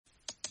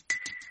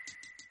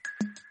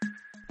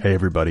Hey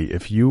everybody,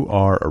 if you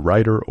are a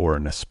writer or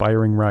an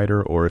aspiring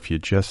writer, or if you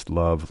just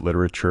love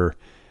literature,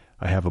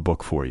 I have a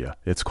book for you.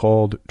 It's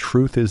called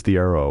Truth is the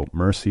Arrow,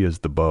 Mercy is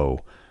the Bow,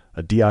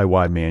 a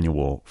DIY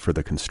manual for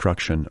the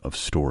construction of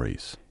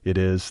stories. It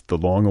is the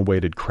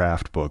long-awaited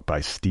craft book by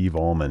Steve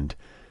Almond,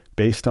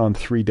 based on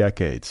 3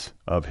 decades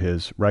of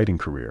his writing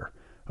career,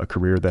 a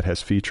career that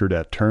has featured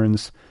at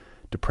turns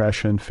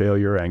depression,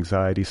 failure,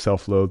 anxiety,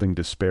 self-loathing,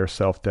 despair,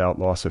 self-doubt,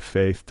 loss of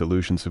faith,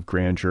 delusions of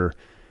grandeur,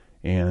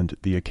 and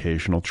the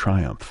occasional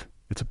triumph.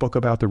 It's a book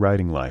about the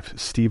writing life.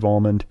 Steve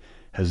Almond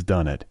has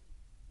done it.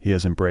 He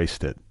has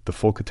embraced it, the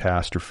full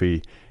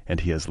catastrophe, and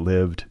he has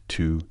lived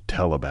to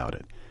tell about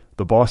it.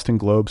 The Boston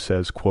Globe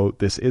says, quote,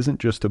 "This isn't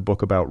just a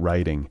book about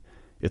writing,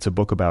 it's a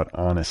book about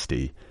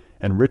honesty."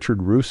 And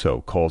Richard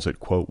Russo calls it,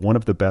 quote, "one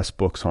of the best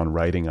books on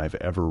writing I've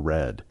ever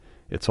read.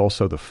 It's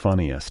also the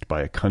funniest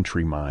by a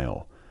country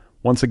mile."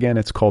 Once again,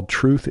 it's called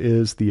Truth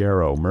is the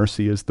Arrow,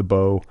 Mercy is the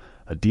Bow,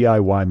 a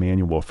DIY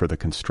manual for the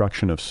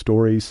construction of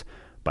stories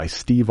by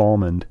Steve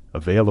Almond,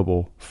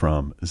 available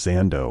from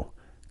Zando.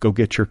 Go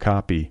get your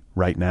copy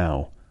right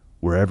now,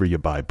 wherever you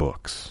buy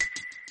books.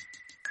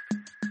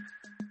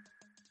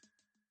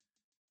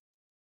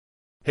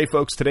 Hey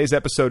folks, today's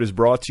episode is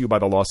brought to you by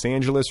the Los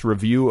Angeles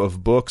Review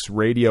of Books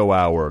Radio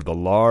Hour, the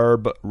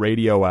LARB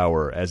Radio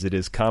Hour, as it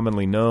is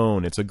commonly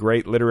known. It's a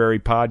great literary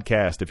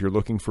podcast. If you're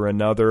looking for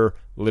another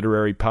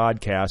literary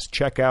podcast,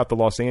 check out the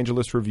Los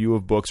Angeles Review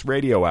of Books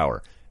Radio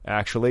Hour.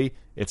 Actually,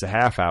 it's a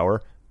half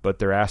hour, but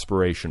they're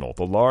aspirational.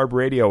 The LARB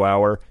Radio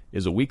Hour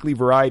is a weekly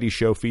variety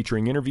show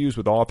featuring interviews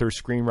with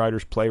authors,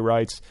 screenwriters,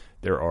 playwrights.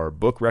 There are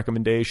book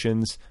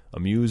recommendations,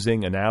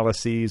 amusing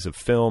analyses of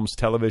films,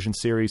 television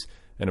series,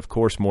 and of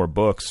course more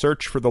books.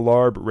 Search for the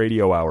LARB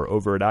Radio Hour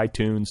over at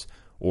iTunes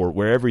or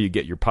wherever you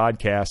get your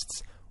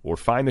podcasts, or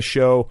find the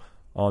show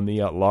on the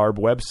LARB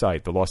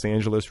website, the Los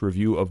Angeles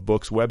Review of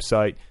Books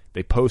website.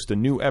 They post a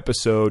new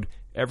episode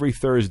every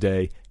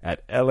Thursday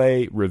at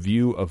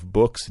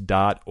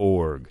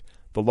lareviewofbooks.org.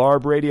 The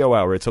LARB Radio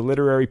Hour, it's a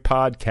literary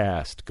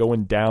podcast. Go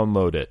and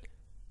download it.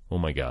 Oh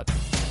my God.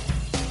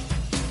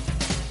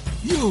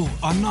 You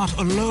are not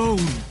alone.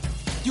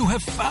 You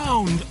have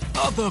found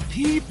other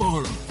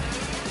people.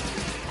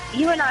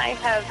 You and I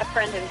have a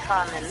friend in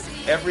common.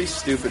 Every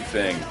stupid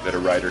thing that a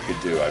writer could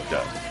do, I've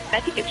done.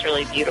 I think it's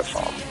really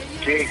beautiful.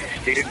 Jesus,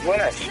 dude, what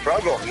a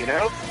struggle, you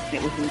know?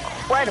 It was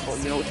incredible.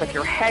 You know, it's like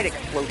your head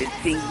exploded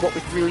seeing what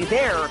was really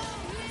there.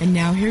 And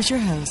now here's your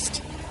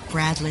host,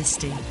 Brad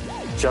Listy.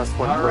 Just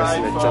one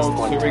person and just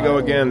one Here we time. go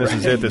again. This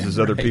is it. This is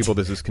other people.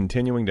 This is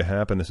continuing to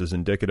happen. This is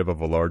indicative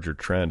of a larger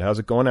trend. How's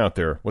it going out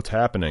there? What's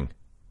happening?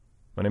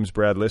 My name is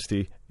Brad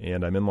Listy,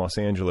 and I'm in Los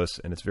Angeles,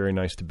 and it's very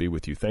nice to be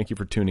with you. Thank you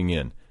for tuning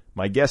in.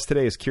 My guest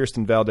today is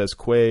Kirsten Valdez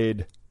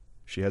Quaid.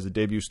 She has a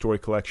debut story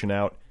collection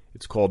out.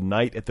 It's called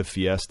Night at the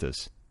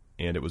Fiestas,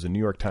 and it was a New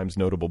York Times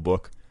notable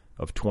book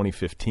of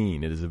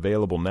 2015. It is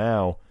available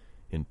now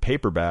in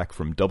paperback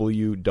from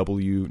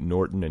W.W.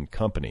 Norton and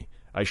Company.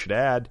 I should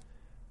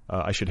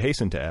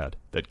hasten to add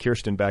that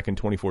Kirsten back in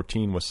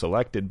 2014 was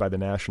selected by the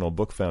National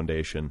Book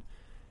Foundation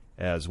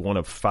as one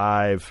of the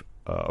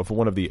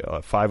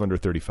 5 under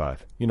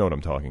 35. You know what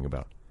I'm talking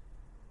about.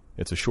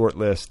 It's a short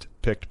list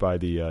picked by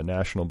the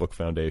National Book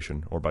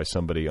Foundation or by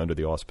somebody under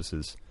the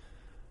auspices.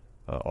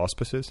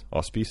 Auspices?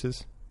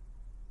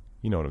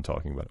 You know what I'm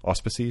talking about.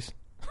 Auspices?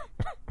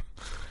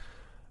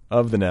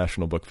 Of the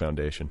National Book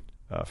Foundation.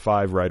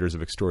 5 writers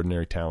of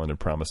extraordinary talent and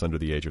promise under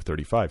the age of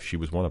 35. She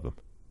was one of them.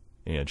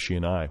 And she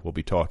and I will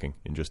be talking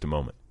in just a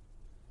moment.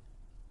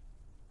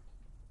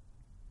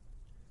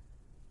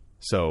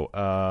 So,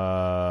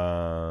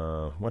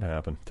 what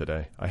happened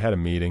today? I had a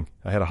meeting.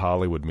 I had a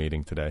Hollywood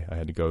meeting today. I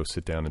had to go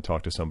sit down and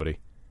talk to somebody.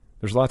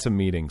 There's lots of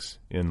meetings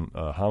in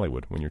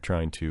Hollywood when you're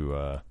trying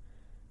to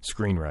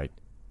screenwrite.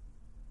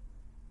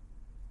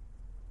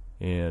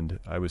 And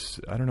I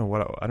don't know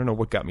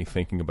what got me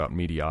thinking about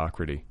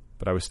mediocrity,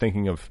 but I was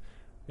thinking of,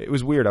 it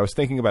was weird. I was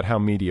thinking about how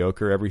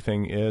mediocre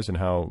everything is and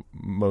how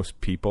most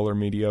people are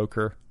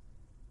mediocre.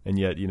 And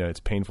yet, you know,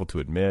 it's painful to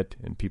admit,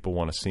 and people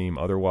want to seem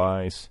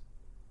otherwise.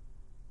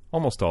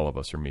 Almost all of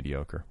us are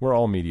mediocre. We're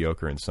all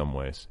mediocre in some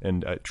ways.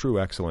 And true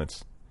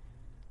excellence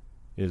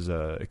is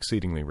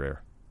exceedingly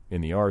rare in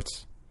the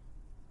arts,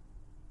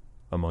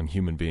 among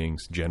human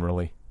beings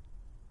generally.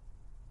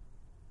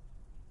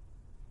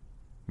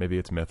 Maybe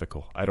it's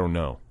mythical. I don't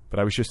know. But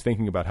I was just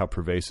thinking about how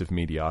pervasive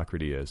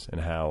mediocrity is,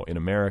 and how in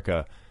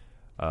America,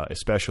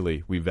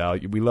 especially, we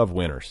love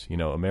winners. You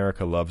know,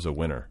 America loves a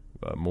winner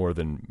more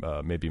than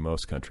maybe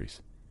most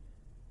countries.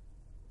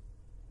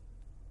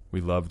 We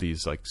love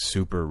these like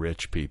super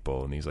rich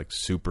people and these like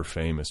super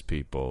famous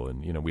people,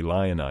 and you know, we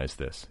lionize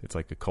this. It's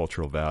like a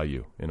cultural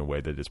value in a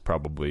way that is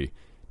probably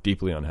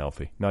deeply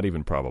unhealthy. Not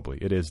even probably,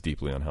 it is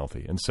deeply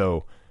unhealthy. And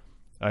so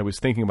I was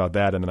thinking about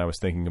that, and then I was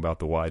thinking about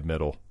the wide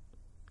middle,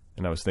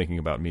 and I was thinking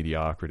about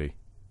mediocrity,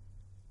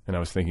 and I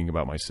was thinking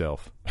about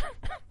myself.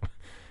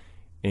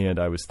 And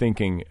I was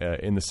thinking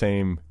in the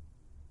same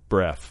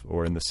breath,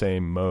 or in the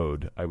same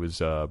mode, I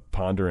was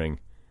pondering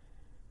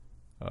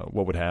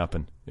what would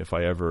happen if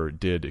I ever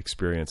did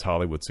experience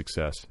Hollywood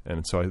success.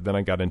 And so then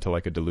I got into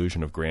like a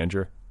delusion of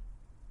grandeur.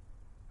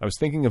 I was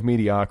thinking of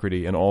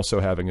mediocrity and also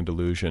having a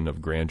delusion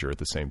of grandeur at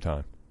the same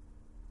time.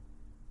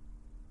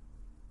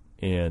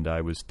 And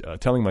I was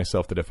telling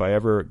myself that if I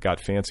ever got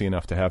fancy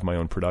enough to have my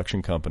own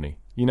production company,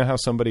 you know how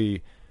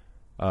somebody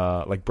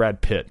like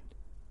Brad Pitt,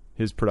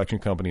 his production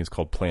company is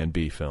called Plan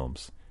B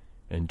Films.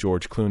 And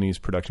George Clooney's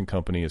production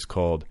company is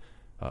called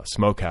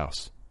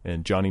Smokehouse.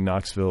 And Johnny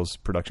Knoxville's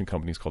production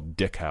company is called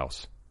Dick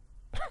House.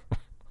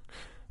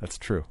 That's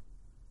true.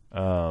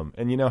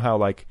 And you know how,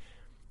 like,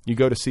 you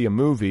go to see a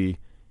movie,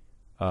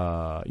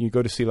 you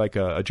go to see like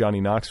a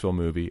Johnny Knoxville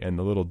movie, and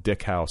the little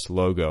Dick House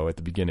logo at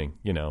the beginning,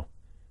 you know.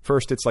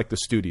 First, it's like the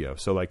studio.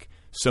 So, like,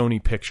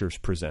 Sony Pictures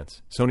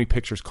presents. Sony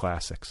Pictures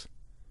Classics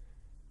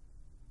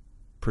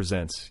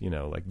presents, you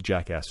know, like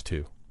Jackass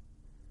 2.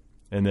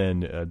 And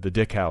then the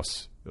Dick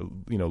House,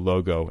 you know,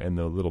 logo and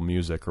the little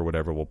music or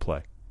whatever will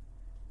play.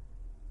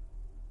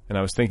 And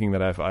I was thinking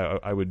that if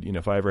I would, you know,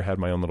 if I ever had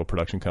my own little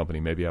production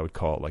company, maybe I would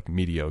call it like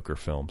Mediocre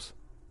Films.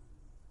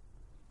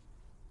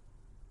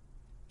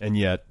 And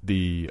yet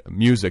the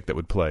music that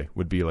would play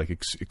would be like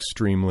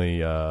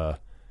extremely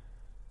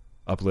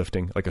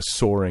uplifting, like a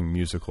soaring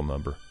musical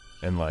number.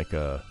 And like,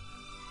 I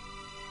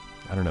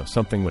don't know,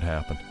 something would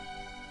happen.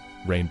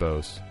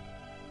 Rainbows,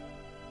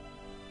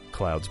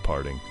 clouds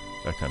parting,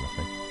 that kind of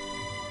thing.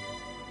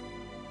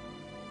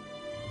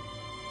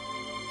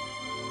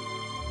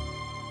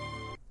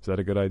 Is that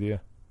a good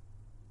idea?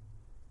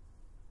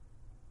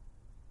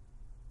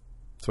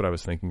 That's what I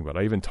was thinking about.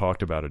 I even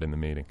talked about it in the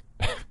meeting.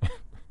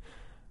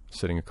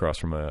 Sitting across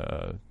from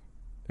a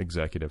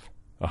executive,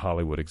 a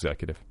Hollywood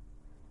executive,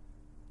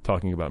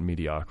 talking about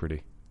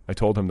mediocrity. I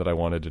told him that I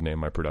wanted to name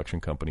my production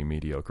company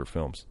Mediocre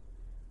Films.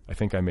 I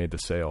think I made the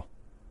sale.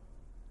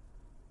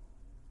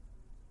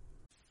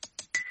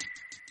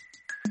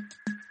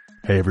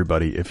 Hey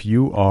everybody, if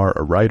you are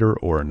a writer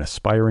or an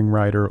aspiring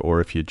writer, or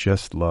if you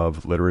just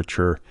love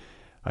literature,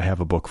 I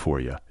have a book for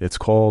you. It's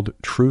called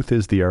Truth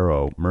is the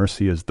Arrow,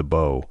 Mercy is the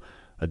Bow,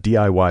 a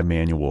DIY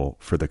manual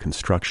for the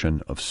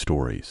construction of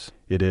stories.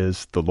 It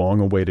is the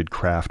long-awaited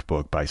craft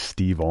book by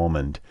Steve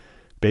Almond,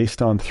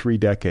 based on 3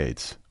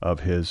 decades of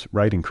his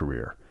writing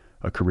career,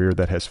 a career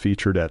that has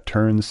featured at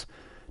turns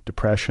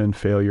depression,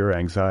 failure,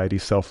 anxiety,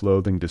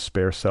 self-loathing,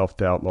 despair,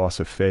 self-doubt, loss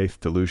of faith,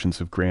 delusions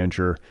of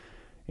grandeur,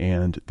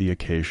 and the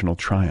occasional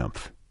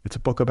triumph. It's a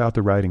book about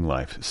the writing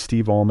life.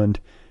 Steve Almond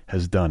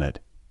has done it.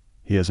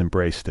 He has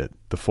embraced it,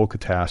 the full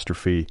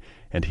catastrophe,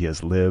 and he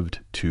has lived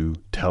to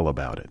tell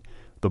about it.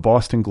 The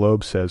Boston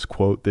Globe says,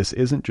 quote, "This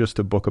isn't just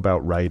a book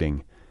about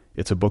writing,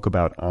 it's a book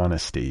about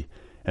honesty."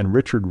 And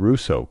Richard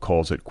Russo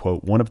calls it,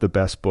 quote, "one of the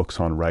best books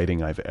on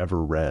writing I've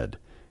ever read.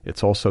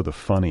 It's also the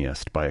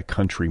funniest by a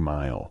country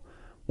mile."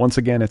 Once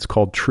again, it's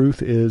called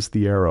Truth is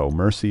the Arrow,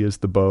 Mercy is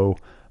the Bow,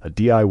 a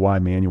DIY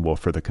manual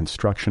for the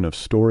construction of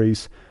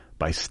stories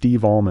by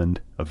Steve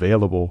Almond,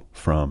 available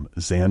from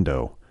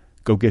Zando.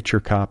 Go get your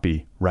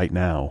copy right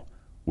now,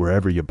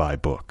 wherever you buy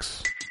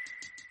books.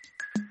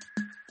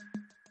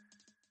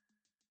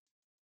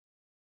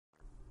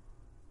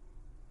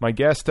 My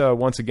guest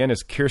once again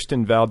is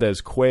Kirsten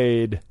Valdez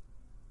Quaid.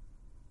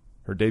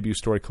 Her debut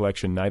story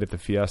collection, Night at the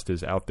Fiesta,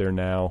 is out there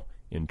now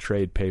in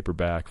trade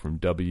paperback from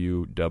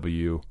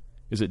WW.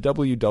 Is it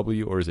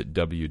WW or is it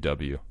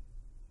WW?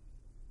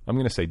 I'm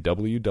going to say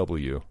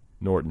WW,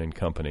 Norton and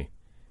Company.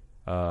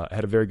 I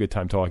had a very good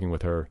time talking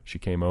with her. She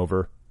came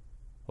over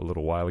a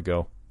little while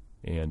ago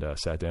and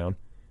sat down,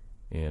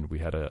 and we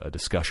had a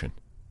discussion.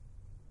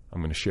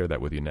 I'm going to share that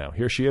with you now.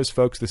 Here she is,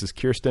 folks. This is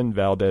Kirsten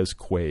Valdez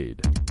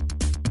Quaid.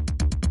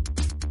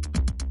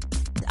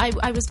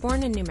 I was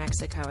born in New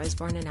Mexico. I was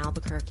born in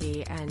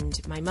Albuquerque,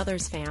 and my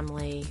mother's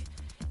family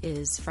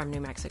is from New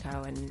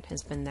Mexico and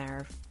has been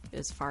there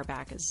as far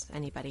back as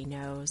anybody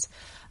knows.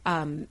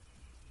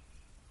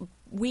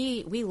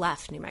 We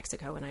left New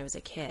Mexico when I was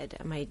a kid.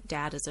 My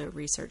dad is a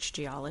research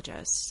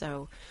geologist,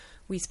 so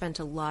we spent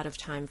a lot of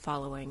time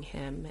following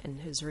him and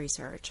his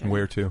research. And,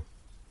 where to?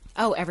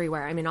 Oh,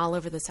 everywhere. I mean, all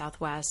over the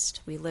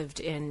Southwest. We lived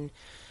in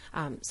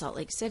Salt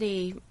Lake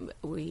City.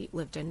 We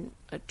lived in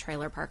a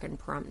trailer park in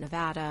Pahrump,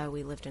 Nevada.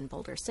 We lived in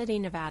Boulder City,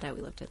 Nevada.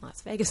 We lived in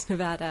Las Vegas,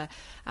 Nevada,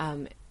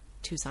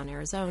 Tucson,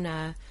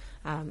 Arizona,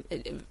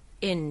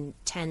 in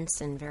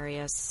tents and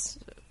various,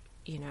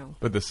 you know.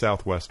 But the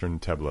southwestern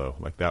tableau,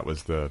 like that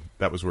was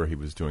where he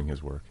was doing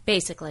his work.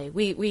 Basically,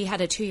 we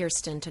had a 2-year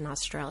stint in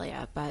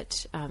Australia,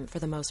 but for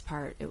the most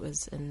part, it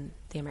was in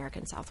the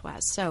American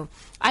Southwest. So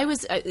I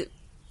was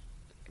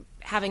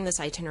having this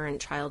itinerant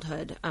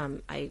childhood.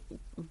 I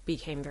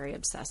became very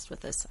obsessed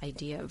with this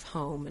idea of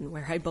home and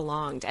where I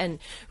belonged. And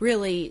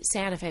really,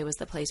 Santa Fe was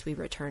the place we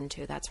returned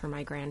to. That's where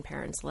my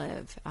grandparents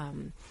live.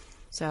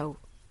 So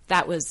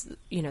that was,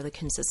 you know, the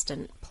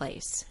consistent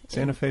place.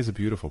 Santa Fe is a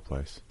beautiful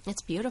place.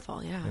 It's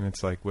beautiful, yeah. And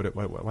it's like,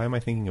 why am I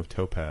thinking of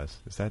topaz?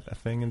 Is that a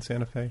thing in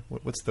Santa Fe?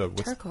 What's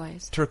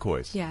turquoise?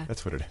 Turquoise. Yeah.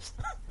 That's what it is.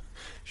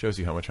 Shows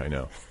you how much I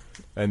know.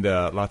 And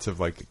lots of,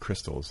 like,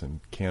 crystals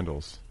and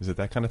candles. Is it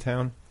that kind of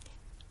town?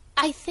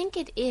 I think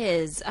it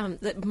is.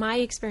 My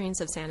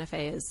experience of Santa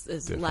Fe is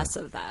Different. less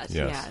of that.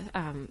 Yes.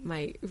 Yeah.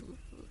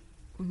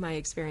 My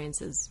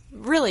experience is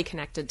really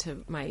connected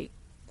to my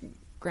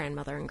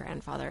grandmother and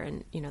grandfather,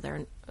 and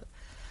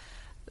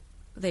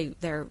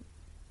they're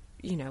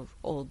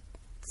old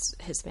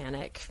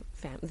Hispanic.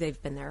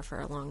 They've been there for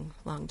a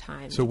long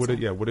time. So what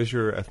is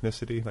your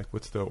ethnicity? Like,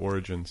 what's the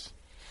origins?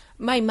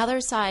 My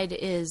mother's side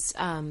is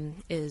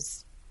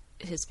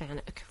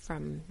Hispanic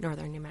from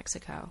northern New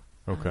Mexico.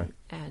 Okay.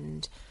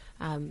 And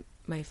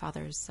my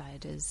father's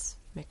side is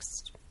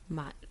mixed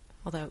mutt.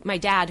 Although my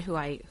dad, who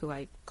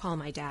I call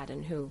my dad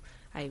and who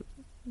I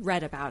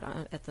read about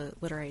at the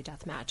literary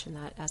death match in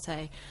that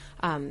essay,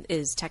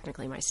 is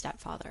technically my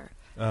stepfather.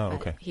 Oh,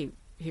 But okay.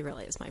 He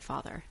really is my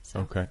father. So.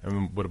 Okay. I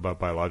mean, what about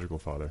biological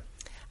father?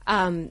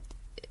 I'm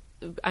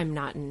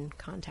not in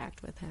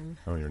contact with him.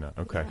 Oh, you're not.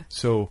 Okay. Yeah.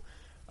 So,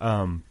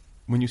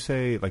 when you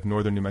say like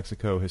northern New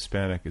Mexico,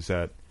 Hispanic, is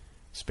that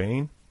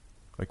Spain?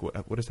 Like,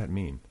 what does that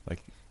mean?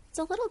 Like, It's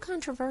a little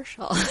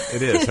controversial.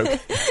 it is. Okay.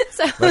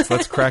 So,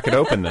 let's crack it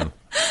open then.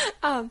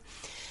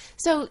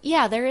 So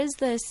yeah, there is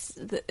this.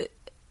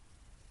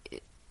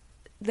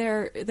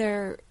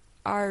 There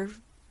are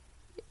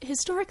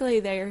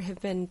historically there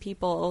have been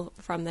people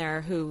from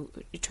there who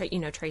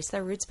trace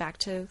their roots back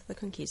to the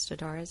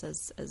conquistadors,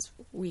 as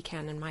we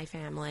can in my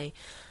family,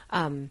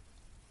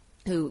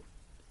 who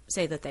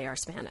say that they are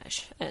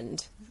Spanish,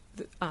 and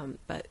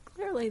but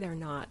clearly they're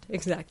not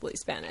exactly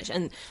Spanish.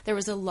 And there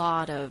was a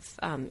lot of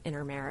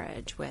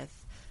intermarriage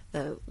with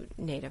the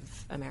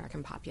Native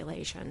American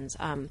populations.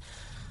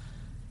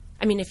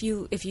 I mean, if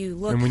you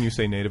look, And when you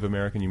say Native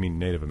American, you mean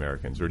Native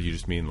Americans, or do you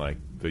just mean like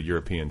the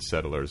European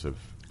settlers of?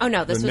 oh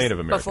no, this the was Native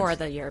Americans? before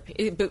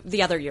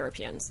the other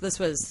Europeans. This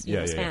was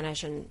Yeah.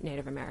 Spanish and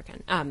Native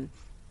American.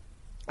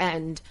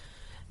 And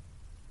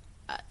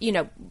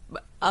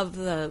of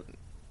the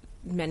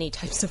many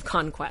types of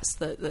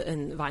conquests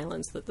and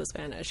violence that the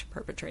Spanish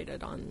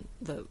perpetrated on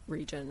the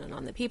region and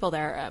on the people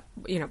there,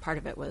 part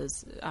of it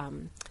was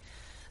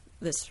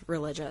this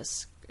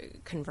religious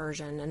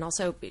conversion, and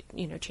also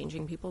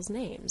changing people's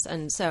names.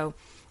 And so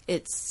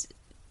it's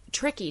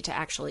tricky to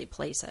actually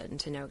place it and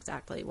to know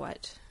exactly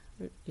what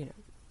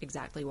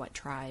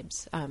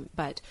tribes,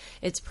 but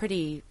it's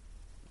pretty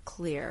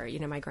clear.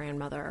 My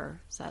grandmother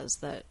says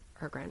that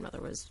her grandmother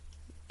was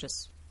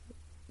just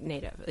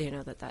Native,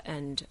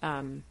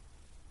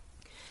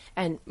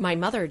 and my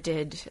mother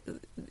did,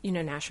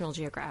 National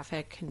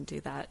Geographic can do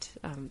that.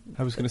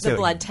 I was going to the say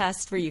blood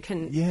test where you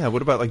can. Yeah.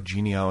 What about like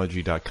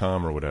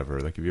genealogy.com or whatever?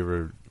 Like, have you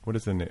ever? What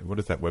is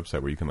that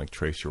website where you can like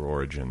trace your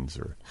origins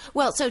or?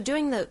 Well, so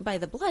doing by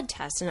the blood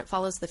test, and it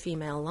follows the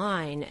female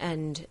line,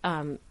 and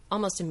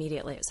almost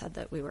immediately it said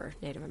that we were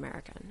Native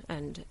American,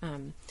 and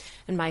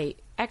my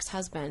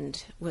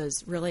ex-husband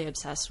was really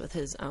obsessed with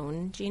his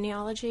own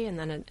genealogy, and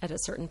then at a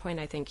certain point,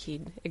 I think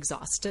he'd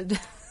exhausted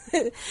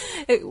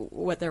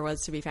what there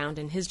was to be found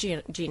in his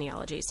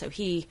genealogy, so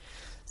he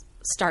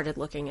started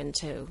looking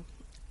into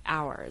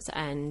ours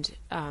and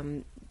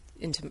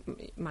into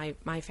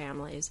my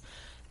family's.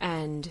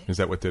 And Is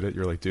that what did it?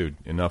 You're like, dude,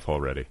 enough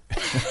already.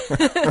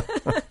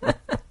 that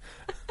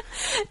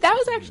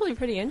was actually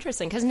pretty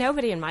interesting because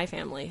nobody in my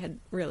family had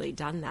really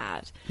done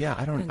that. Yeah,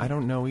 I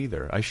don't know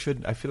either. I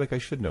feel like I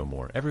should know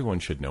more. Everyone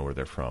should know where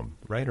they're from,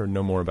 right? Or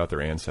know more about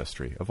their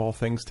ancestry. Of all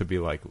things to be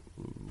like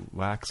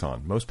lax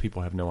on. Most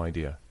people have no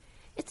idea.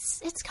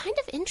 It's kind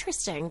of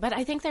interesting, but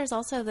I think there's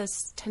also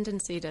this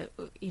tendency to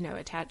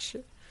attach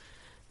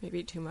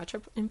maybe too much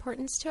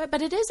importance to it.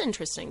 But it is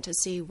interesting to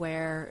see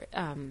where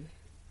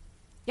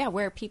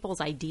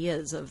people's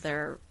ideas of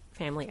their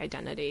family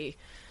identity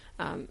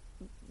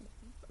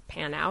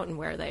pan out and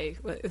where they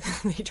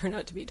turn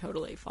out to be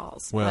totally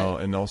false. Well,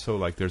 and also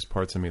like there's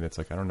parts of me that's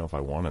like, I don't know if I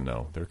want to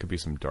know. There could be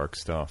some dark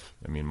stuff.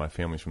 I mean, my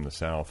family's from the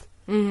South.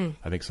 Mm-hmm.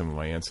 I think some of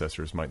my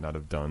ancestors might not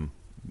have done,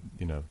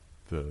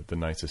 the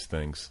nicest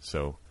things.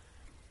 So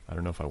I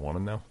don't know if I want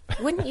to know.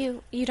 Wouldn't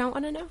you? You don't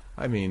want to know?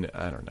 I mean,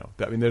 I don't know.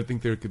 I mean, I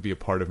think there could be a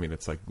part of me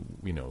that's like,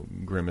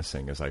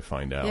 grimacing as I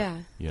find out,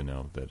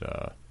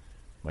 that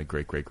my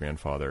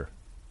great-great-grandfather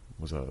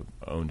was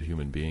owned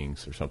human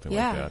beings or something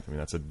like that. I mean,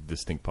 that's a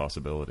distinct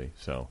possibility.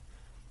 So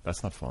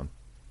that's not fun.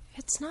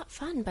 It's not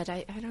fun, but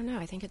I don't know.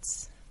 I think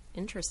it's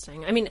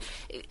interesting. I mean,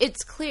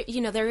 it's clear,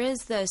 there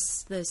is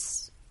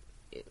this,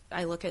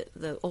 I look at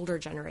the older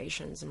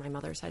generations in my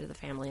mother's side of the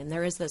family, and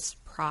there is this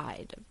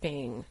pride of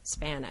being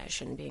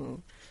Spanish and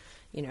being,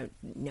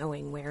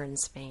 knowing where in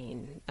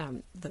Spain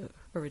the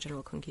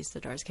original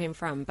conquistadors came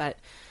from. But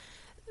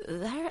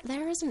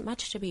there isn't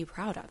much to be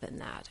proud of in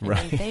that. I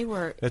Right. mean, they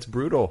were... That's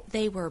brutal.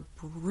 They were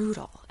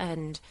brutal.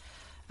 And,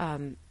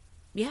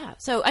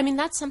 so, I mean,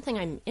 that's something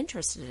I'm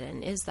interested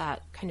in, is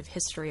that kind of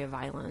history of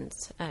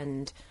violence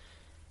and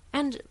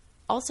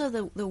also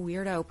the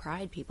weirdo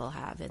pride people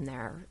have in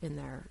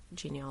their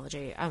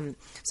genealogy.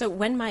 So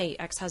when my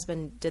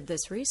ex-husband did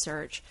this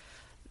research,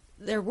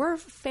 there were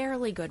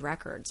fairly good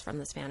records from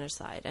the Spanish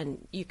side,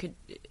 and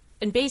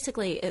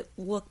basically it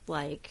looked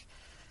like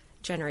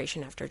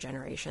generation after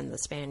generation, the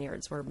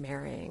Spaniards were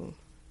marrying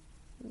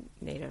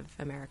Native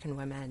American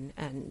women,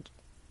 and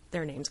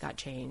their names got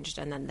changed,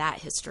 and then that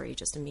history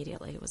just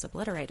immediately was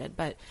obliterated.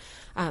 But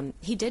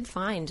he did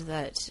find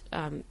that,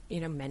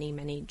 many,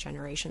 many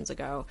generations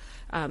ago,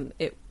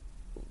 it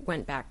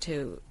went back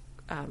to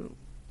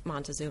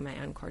Montezuma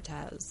and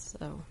Cortez.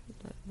 So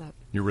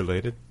You're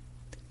related?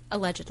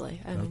 Allegedly,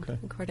 Okay.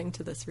 according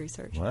to this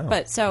research. Wow.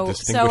 But so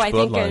Distinguished I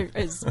think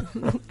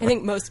bloodline. I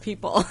think most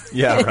people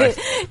Yeah, right.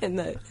 in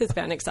the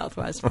Hispanic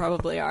Southwest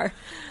probably are.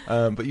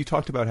 But you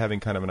talked about having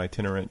kind of an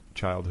itinerant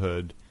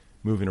childhood,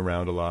 moving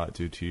around a lot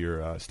due to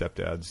your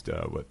stepdad's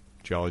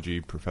geology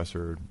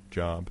professor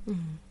job,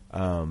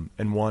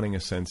 and wanting a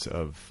sense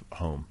of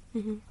home.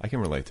 Mm-hmm. I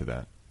can relate to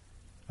that.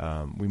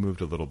 We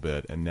moved a little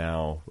bit, and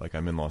now, like,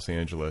 I'm in Los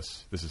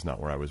Angeles. This is not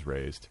where I was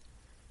raised,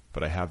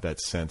 but I have that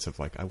sense of,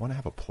 like, I want to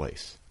have a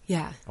place.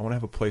 Yeah. I want to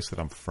have a place that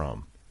I'm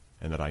from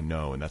and that I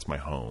know, and that's my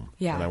home.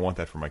 Yeah. And I want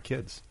that for my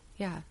kids.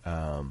 Yeah.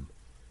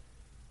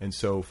 And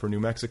so for New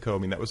Mexico, I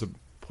mean, that was a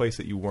place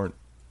that you weren't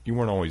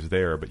always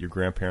there, but your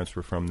grandparents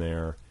were from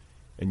there,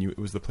 and it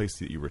was the place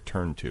that you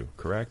returned to,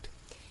 correct?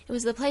 It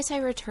was the place I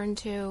returned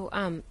to.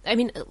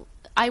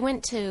 I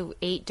went to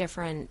 8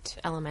 different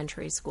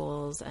elementary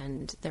schools,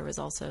 and there was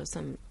also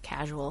some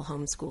casual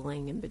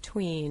homeschooling in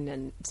between,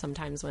 and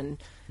sometimes when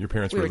Your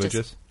parents we were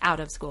religious? just out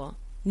of school.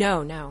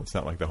 No. It's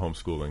not like the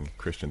homeschooling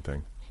Christian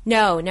thing.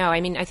 No. I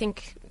mean, I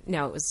think,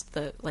 no, it was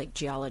the, like,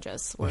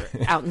 geologists were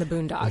out in the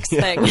boondocks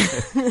thing.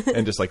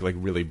 And just like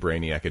really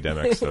brainy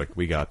academics, like,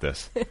 we got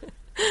this.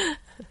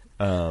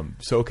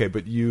 So, okay,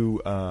 but you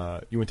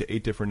went to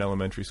 8 different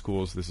elementary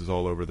schools. This is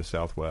all over the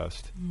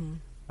Southwest.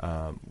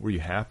 Mm-hmm. Were you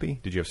happy?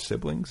 Did you have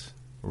siblings?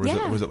 Or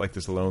was it like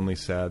this lonely,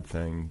 sad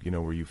thing,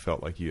 where you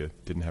felt like you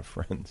didn't have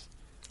friends?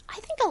 I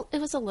think it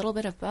was a little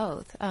bit of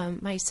both.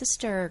 My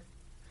sister,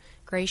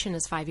 Gratian,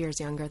 is 5 years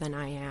younger than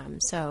I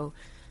am, so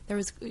there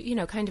was,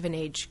 kind of an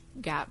age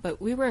gap, but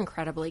we were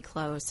incredibly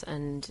close,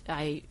 and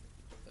I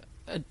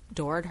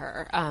adored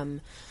her.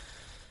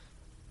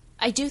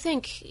 I do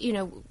think,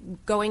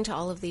 going to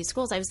all of these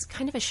schools, I was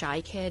kind of a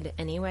shy kid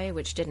anyway,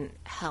 which didn't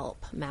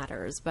help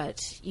matters, but,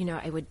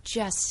 I would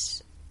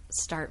just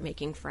start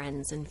making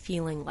friends and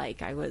feeling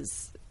like I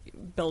was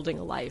building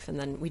a life, and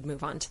then we'd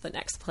move on to the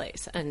next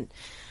place. And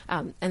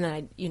then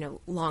I,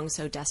 long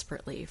so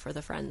desperately for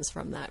the friends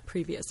from that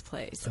previous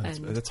place.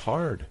 That's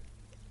hard.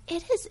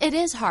 It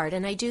is hard.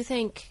 And I do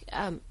think,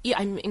 I'm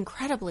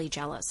incredibly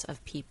jealous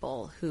of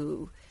people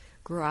who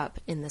grew up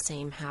in the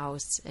same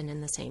house and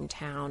in the same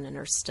town and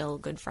are still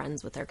good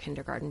friends with their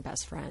kindergarten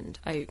best friend.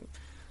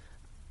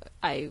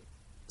 I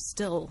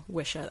still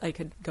wish I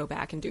could go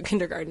back and do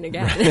kindergarten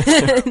again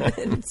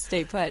and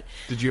stay put.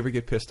 Did you ever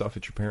get pissed off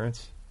at your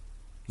parents?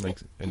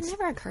 It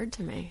never occurred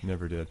to me.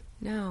 Never did.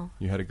 No.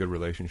 You had a good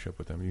relationship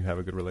with them. You have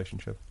a good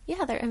relationship?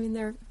 Yeah, they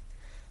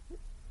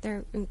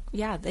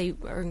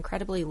are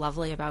incredibly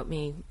lovely about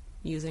me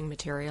using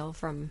material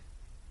from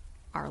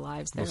our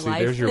lives, their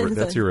life.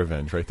 That's your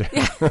revenge right there.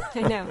 Yeah,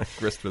 I know.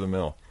 Grist for the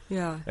mill.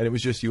 Yeah. And it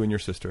was just you and your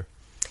sister?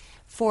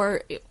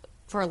 For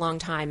a long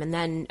time. And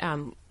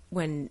then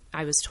when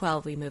I was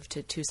 12, we moved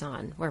to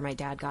Tucson, where my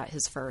dad got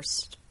his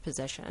first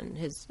position,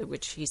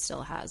 which he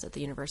still has at the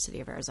University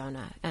of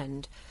Arizona.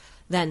 And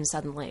then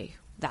suddenly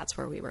that's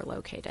where we were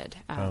located.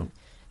 And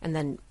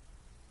then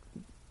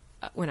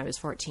when I was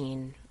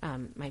 14,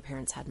 my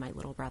parents had my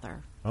little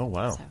brother. Oh,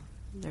 wow.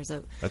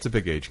 So that's a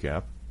big age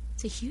gap.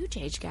 It's a huge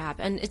age gap.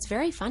 And it's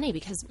very funny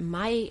because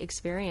my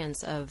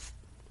experience of,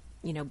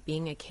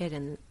 being a kid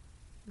in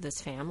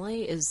this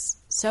family is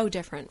so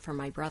different from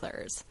my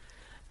brother's.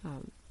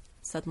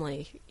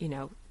 Suddenly,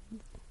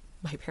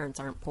 my parents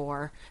aren't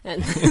poor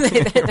and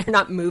they're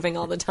not moving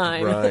all the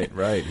time.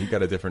 Right. He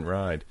got a different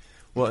ride.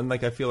 Well, and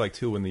I feel like,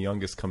 too, when the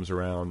youngest comes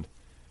around,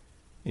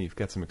 you've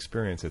got some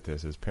experience at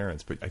this as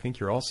parents, but I think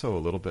you're also a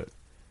little bit,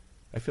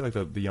 I feel like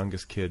the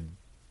youngest kid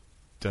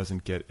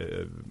doesn't get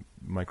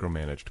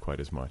micromanaged quite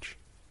as much,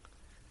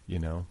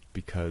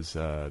 because,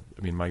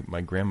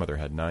 my grandmother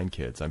had 9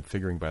 kids. I'm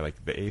figuring by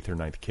the 8th or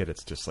 9th kid,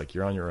 it's just like,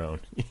 you're on your own.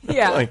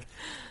 Yeah.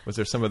 Was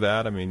there some of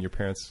that? Your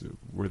parents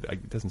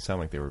it doesn't sound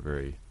like they were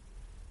very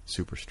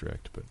super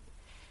strict, but.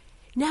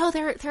 No,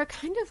 they're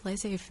kind of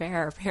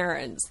laissez-faire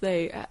parents.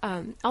 They,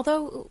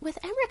 although with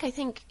Emmerich, I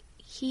think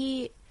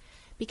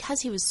because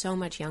he was so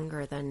much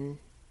younger than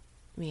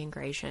me and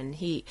Gratian,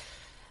 he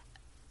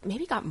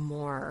maybe got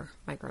more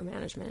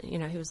micromanagement.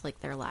 He was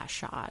like their last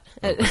shot.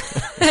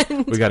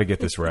 We got to get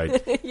this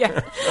right.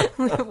 Yeah,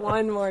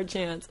 one more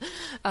chance.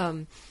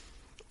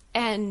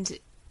 And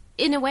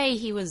in a way,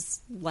 he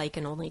was like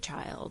an only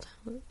child.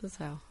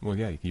 So. Well,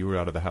 yeah, you were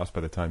out of the house by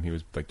the time he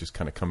was just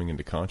kind of coming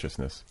into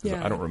consciousness.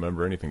 Yeah. I don't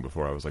remember anything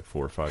before I was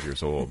 4 or 5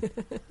 years old.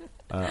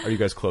 Are you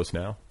guys close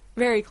now?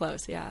 Very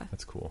close, yeah.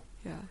 That's cool.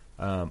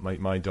 Yeah.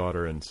 My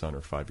daughter and son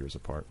are 5 years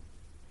apart,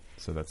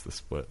 so that's the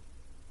split.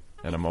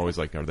 And I'm always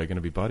like, are they going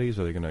to be buddies?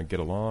 Are they going to get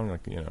along?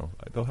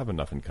 They'll have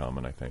enough in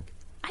common, I think.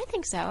 I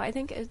think so. I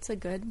think it's a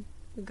good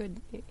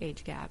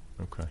age gap.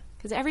 Okay.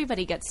 Because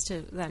everybody gets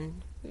to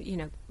then,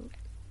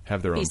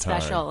 have their be own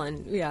special time.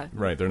 and yeah,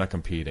 Right, they're not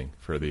competing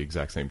for the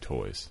exact same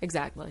toys.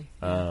 exactly.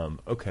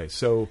 Okay,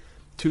 so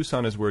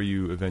Tucson is where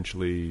you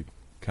eventually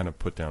kind of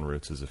put down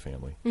roots as a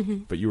family.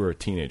 Mm-hmm. But you were a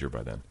teenager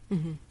by then.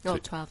 Mm-hmm. Oh,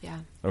 12, yeah.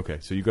 Okay,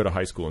 so you go to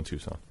high school in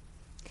Tucson.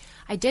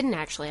 I didn't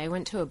actually. I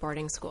went to a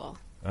boarding school.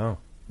 Oh,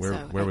 where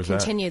was I that?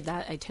 continued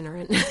that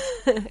itinerant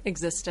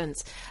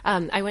existence.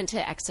 I went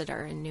to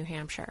Exeter in New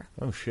Hampshire.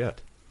 Oh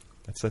shit,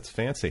 that's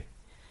fancy.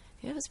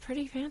 It was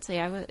pretty fancy.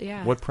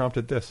 Yeah. What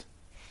prompted this?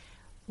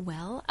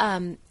 Well,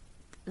 a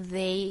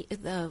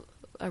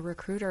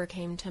recruiter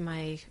came to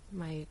my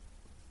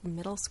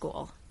middle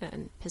school,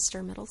 and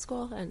Pister Middle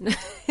School, and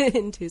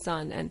in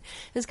Tucson, and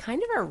it was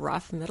kind of a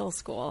rough middle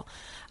school,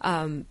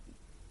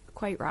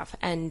 quite rough.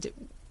 And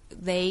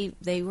they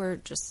were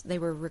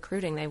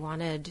recruiting. They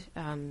wanted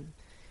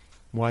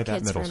Why that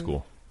kids middle from-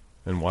 school,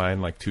 and why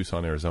in like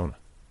Tucson, Arizona?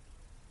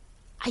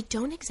 I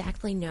don't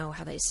exactly know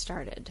how they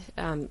started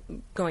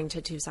going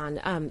to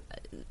Tucson.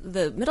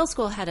 The middle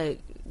school had a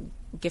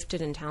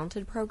gifted and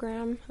talented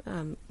program,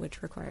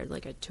 which required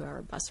like a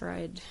 2-hour bus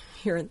ride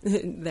here,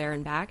 there,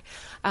 and back.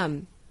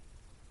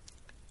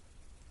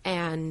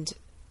 And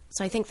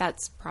so I think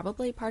that's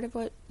probably part of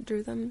what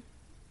drew them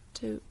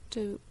to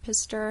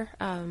Pister.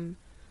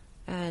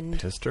 And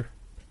Pister?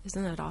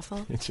 isn't that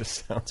awful? It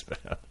just sounds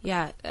bad.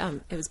 Yeah,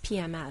 it was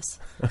PMS,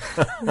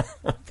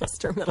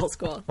 Pister Middle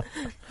School.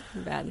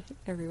 Bad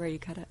everywhere you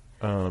cut it.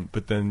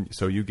 But then,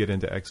 so you get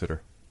into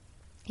Exeter.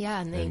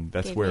 Yeah, and they And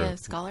that's gave where- me a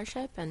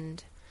scholarship,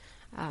 and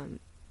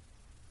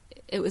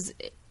it was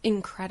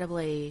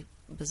incredibly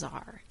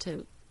bizarre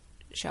to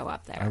show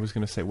up there. I was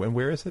going to say,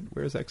 where is it?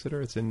 Where is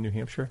Exeter? It's in New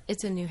Hampshire?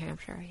 It's in New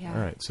Hampshire, yeah. All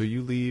right, so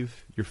you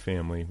leave your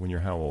family when you're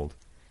how old?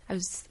 I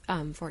was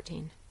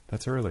 14.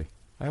 That's early.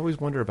 I always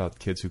wonder about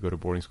kids who go to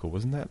boarding school.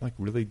 Wasn't that like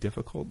really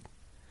difficult?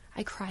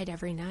 I cried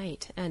every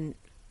night, and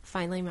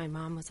finally my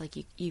mom was like,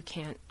 you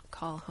can't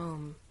call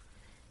home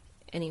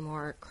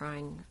anymore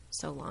crying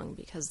so long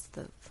because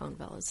the phone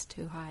bill is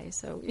too high.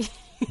 So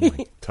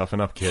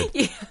Toughen up,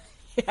 kid.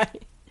 yeah.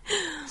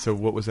 So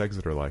what was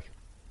Exeter like?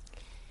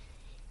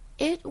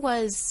 It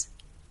was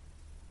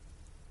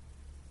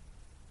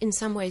in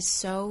some ways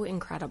so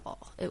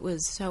incredible. It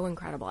was so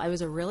incredible. I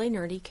was a really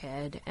nerdy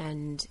kid,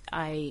 and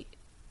I,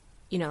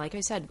 like I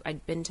said,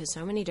 I'd been to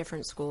so many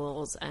different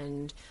schools,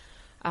 and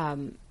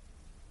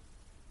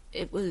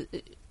it was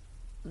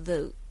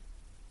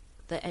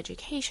the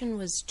education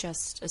was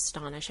just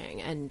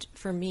astonishing. And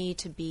for me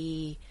to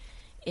be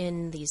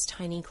in these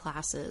tiny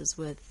classes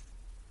with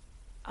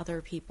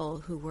other people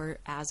who were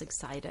as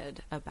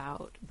excited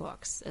about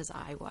books as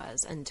I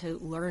was, and to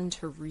learn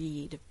to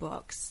read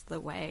books the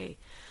way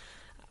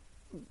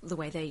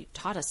they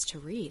taught us to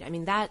read. I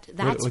mean, that's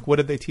What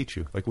did they teach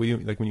you? Like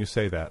when you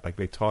say that, like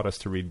they taught us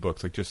to read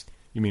books, like just,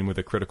 you mean with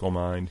a critical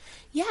mind?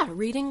 Yeah,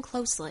 reading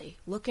closely,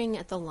 looking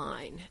at the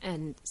line,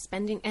 and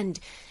spending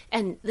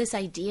and this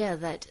idea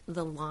that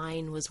the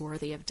line was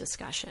worthy of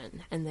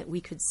discussion, and that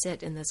we could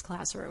sit in this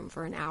classroom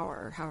for an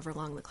hour, however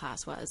long the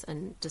class was,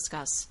 and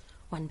discuss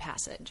one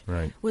passage,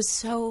 Right. was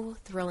so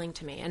thrilling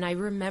to me. And I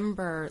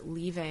remember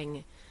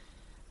leaving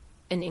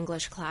an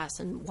English class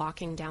and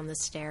walking down the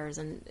stairs,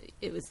 and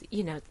it was,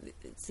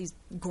 it's these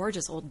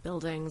gorgeous old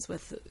buildings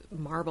with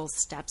marble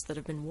steps that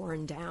have been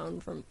worn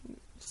down from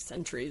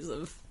centuries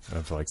of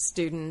like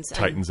students.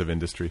 Titans of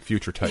industry,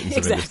 future titans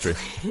Exactly. of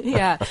industry.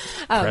 Yeah.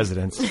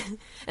 Presidents.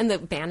 And the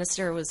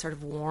banister was sort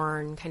of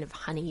worn, kind of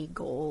honey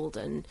gold.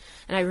 And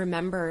I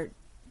remember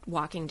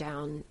walking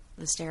down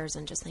the stairs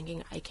and just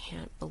thinking, I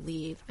can't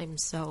believe I'm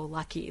so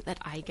lucky that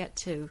I get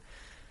to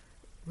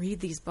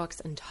read these books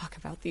and talk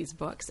about these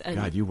books. And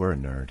God, you were a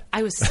nerd.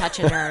 I was such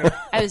a nerd.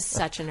 I was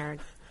such a nerd.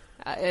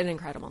 An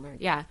incredible nerd.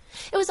 Yeah.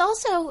 It was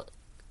also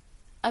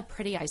a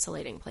pretty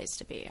isolating place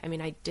to be. I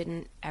mean,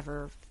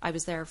 I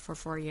was there for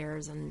 4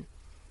 years, and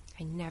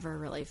I never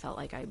really felt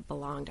like I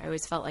belonged. I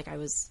always felt like I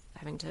was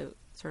having to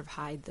sort of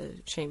hide the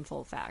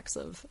shameful facts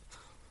of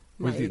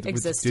my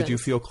existence. Did you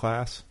feel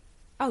class?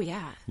 Oh,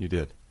 yeah. You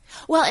did.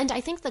 Well, and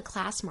I think the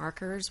class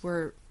markers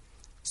were,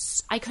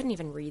 I couldn't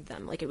even read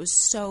them. Like, it was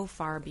so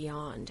far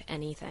beyond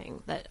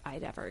anything that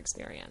I'd ever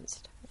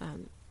experienced.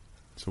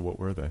 So what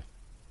were they?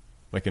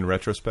 Like in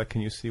retrospect,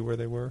 can you see where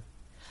they were?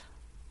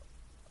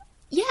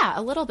 Yeah,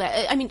 a little bit.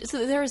 I mean,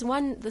 so there was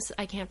one,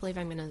 I can't believe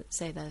I'm going to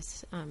say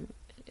this, and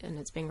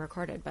it's being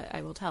recorded, but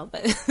I will tell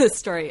this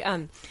story.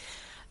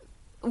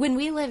 When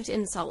we lived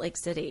in Salt Lake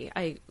City,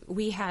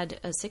 we had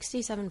a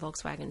 67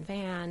 Volkswagen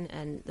van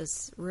and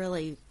this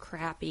really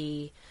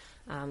crappy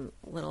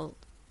little,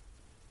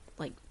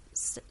 like,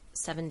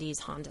 70s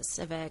Honda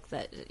Civic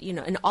that,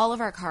 and all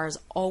of our cars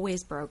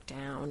always broke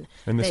down.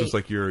 And this was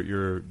like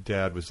your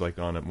dad was like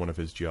on one of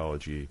his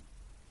geology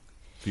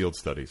field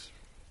studies.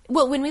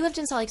 Well, when we lived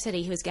in Salt Lake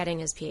City, he was getting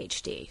his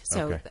PhD.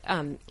 So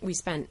Okay. We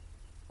spent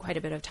quite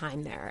a bit of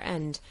time there.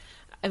 And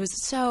I was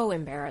so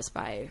embarrassed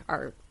by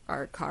our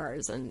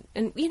cars. And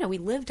we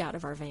lived out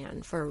of our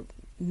van for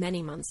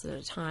many months at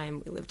a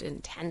time. We lived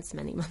in tents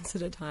many months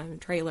at a time,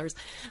 trailers.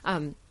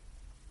 And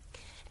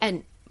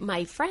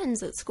my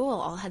friends at school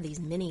all had these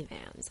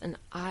minivans, and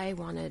I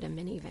wanted a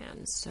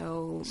minivan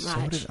so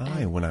much. So did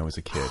I when I was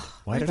a kid.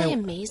 Why Aren't did they I?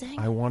 amazing?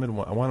 I wanted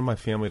my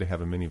family to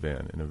have a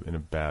minivan in a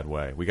bad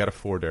way. We got a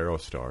Ford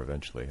Aerostar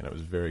eventually, and it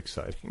was very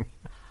exciting.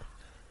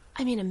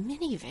 I mean, a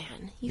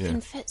minivan. You Yeah.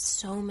 can fit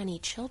so many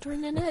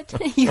children in it.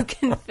 You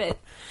can fit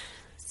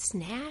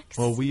snacks.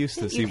 Well, we used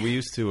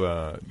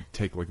to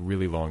take like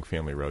really long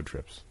family road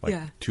trips, like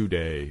Yeah.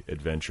 2-day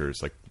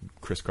adventures, like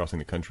crisscrossing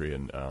the country.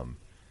 And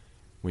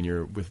when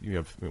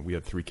we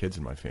had 3 kids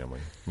in my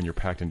family. When you're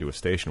packed into a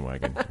station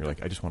wagon, you're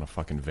like, I just want a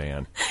fucking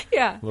van,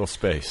 yeah. a little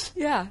space.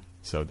 Yeah.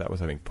 So that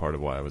was, I think, part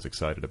of why I was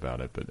excited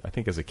about it. But I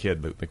think as a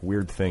kid, like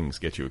weird things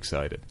get you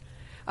excited.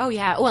 Oh,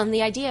 yeah. Well, and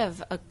the idea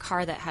of a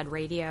car that had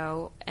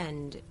radio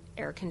and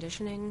air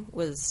conditioning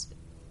was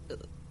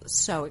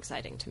so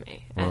exciting to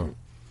me. And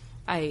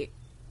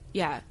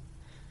yeah.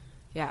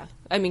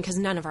 I mean, because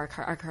none of our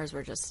cars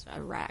were just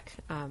a wreck.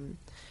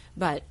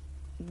 But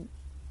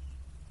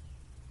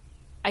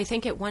I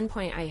think at one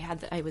point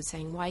I was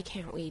saying, why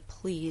can't we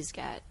please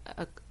get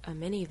a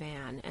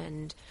minivan?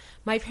 And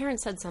my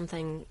parents said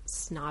something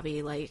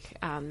snobby like,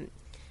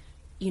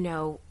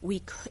 we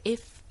could,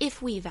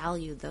 if we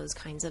valued those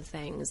kinds of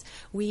things,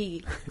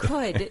 we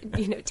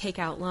could, take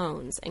out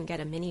loans and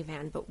get a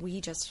minivan, but we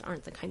just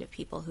aren't the kind of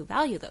people who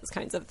value those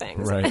kinds of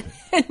things. Right.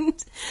 And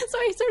so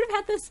I sort of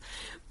had this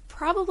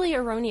probably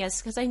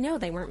erroneous, because I know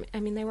they were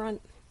on,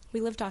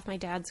 we lived off my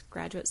dad's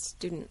graduate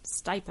student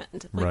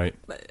stipend. Right.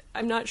 But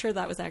I'm not sure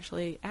that was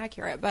actually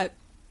accurate, but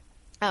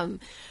I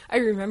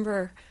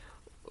remember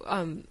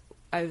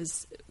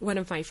one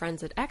of my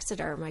friends at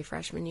Exeter, my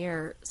freshman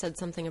year, said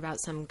something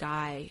about some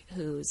guy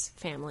whose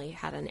family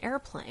had an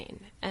airplane.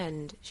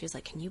 And she was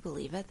like, can you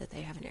believe it, that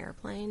they have an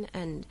airplane?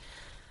 And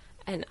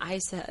I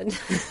said,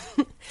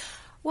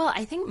 well,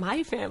 I think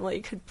my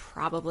family could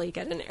probably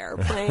get an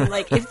airplane,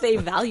 like if they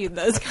valued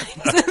those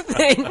kinds of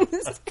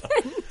things.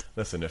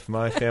 Listen, if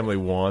my family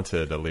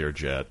wanted a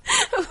Learjet,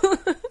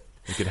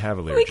 we could have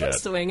a Learjet. We could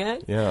swing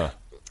it. Yeah.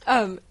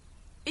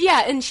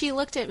 Yeah, and she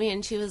looked at me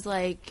and she was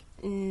like,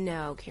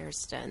 no,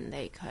 Kirsten,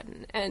 they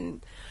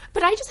couldn't.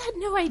 But I just had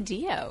no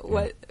idea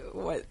what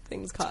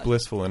things cost.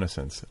 Blissful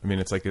innocence. I mean,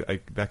 it's like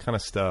that kind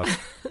of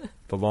stuff.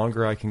 The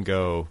longer I can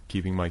go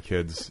keeping my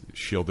kids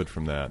shielded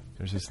from that,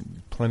 there's just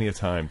plenty of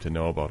time to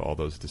know about all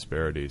those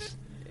disparities.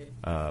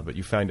 But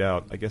you find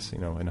out, I guess,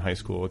 in high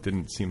school, it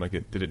didn't seem like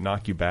it. Did it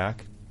knock you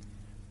back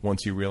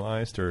once you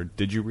realized, or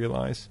did you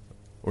realize?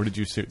 Or did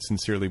you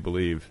sincerely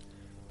believe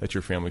that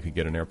your family could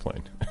get an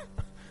airplane?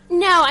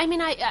 No, I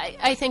mean,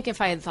 I think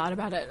if I had thought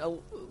about it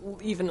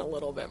even a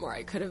little bit more,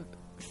 I could have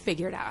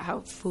figured out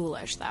how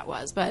foolish that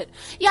was. But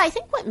yeah, I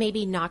think what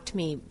maybe knocked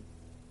me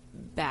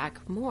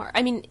back more,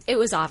 I mean, it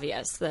was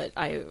obvious that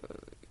I,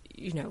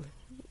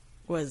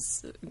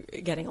 was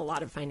getting a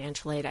lot of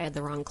financial aid. I had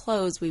the wrong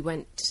clothes.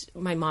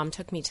 My mom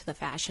took me to the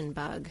Fashion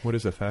Bug. What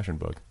is a Fashion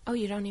Bug? Oh,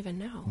 you don't even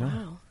know? No.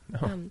 Wow.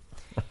 No.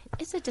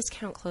 It's a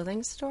discount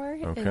clothing store.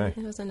 Okay.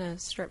 It was in a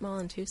strip mall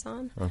in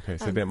Tucson. Okay,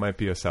 so that might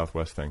be a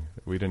Southwest thing.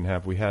 We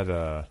had,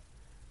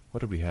 what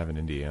did we have in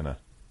Indiana?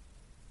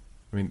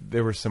 I mean,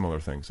 there were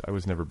similar things. I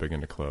was never big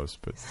into clothes,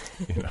 but,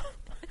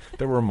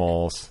 there were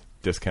malls,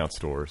 discount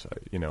stores.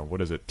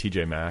 What is it,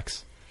 TJ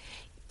Maxx?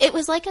 It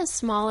was like a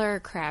smaller,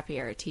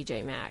 crappier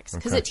TJ Maxx.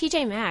 Because Okay. at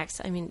TJ Maxx,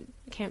 I mean,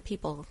 can't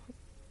people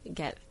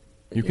get...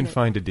 You can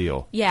find a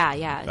deal. Yeah.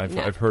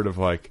 I've heard of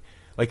like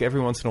every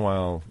once in a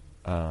while,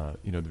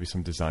 there'd be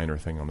some designer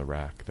thing on the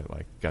rack that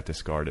like got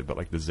discarded, but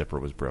like the zipper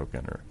was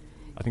broken, or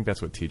I think that's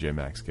what TJ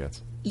Maxx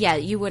gets. Yeah,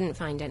 you wouldn't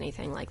find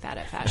anything like that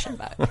at Fashion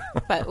Bug.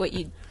 But what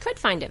you could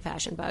find at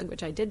Fashion Bug,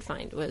 which I did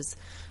find, was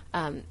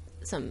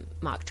some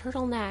mock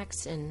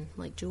turtlenecks and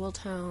like jewel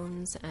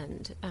tones,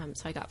 and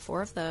so I got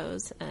 4 of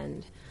those,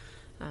 and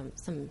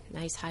some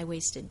nice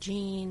high-waisted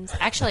jeans.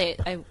 Actually,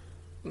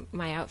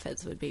 my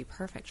outfits would be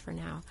perfect for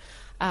now.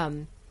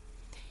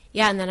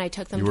 Yeah, and then I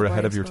took them. You to were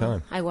ahead of boarding your school.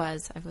 time. I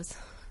was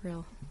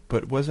real.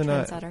 But wasn't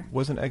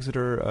trendsetter.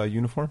 Exeter a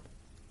uniform?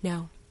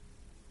 No.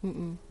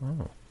 Mm-mm.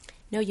 Oh.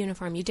 No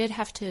uniform. You did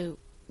have to.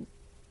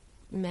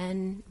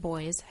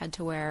 Boys had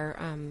to wear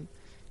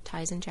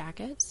ties and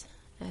jackets,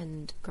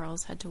 and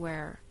girls had to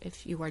wear.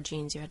 If you wore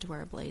jeans, you had to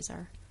wear a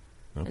blazer.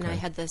 Okay. And I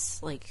had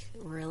this like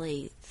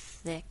really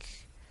thick,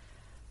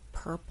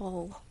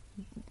 purple,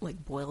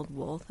 like boiled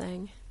wool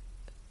thing.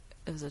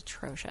 It was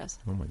atrocious.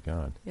 Oh my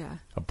God. Yeah,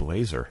 A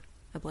blazer.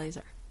 a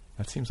blazer.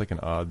 That seems like an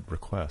odd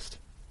request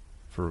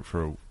for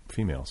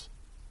females.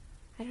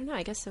 I don't know.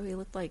 I guess so. We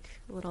looked like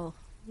little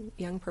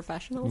young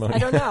professionals. Well, I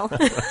don't know.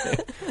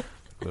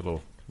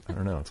 Little, I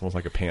don't know. It's almost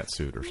like a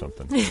pantsuit or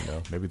something.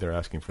 Maybe they're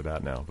asking for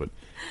that now. But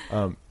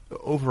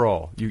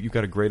overall, you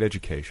got a great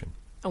education.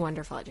 A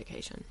wonderful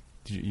education.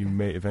 You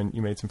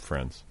made some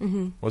friends.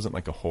 Mm-hmm. Wasn't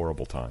like a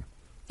horrible time.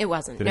 It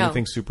wasn't. Did no.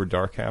 anything super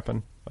dark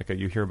happen? Like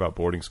you hear about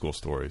boarding school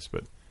stories,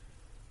 but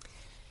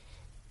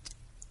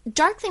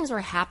Dark things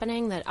were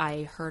happening that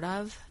I heard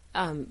of,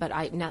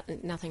 But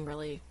nothing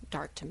really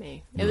dark to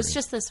me. It was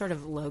just this sort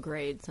of low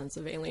grade sense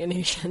of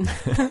alienation.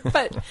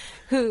 But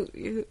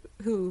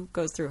who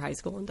goes through high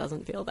school and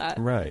doesn't feel that?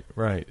 Right.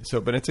 So,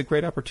 but it's a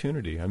great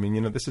opportunity. I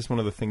mean, this is one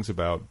of the things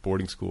about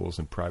boarding schools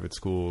and private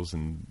schools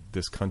in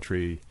this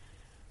country.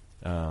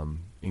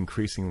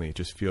 Increasingly, it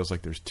just feels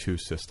like there's two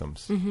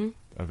systems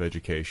of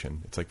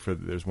education. It's like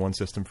there's one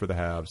system for the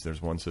haves,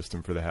 there's one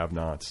system for the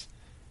have-nots,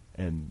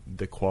 and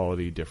the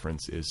quality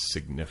difference is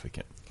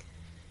significant.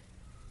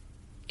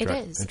 It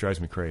is. It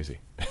drives me crazy.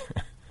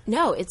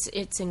 No, it's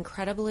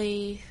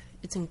incredibly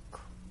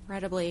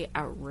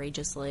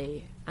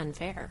outrageously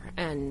unfair,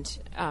 and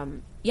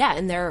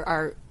and there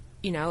are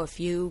a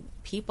few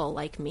people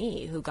like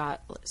me who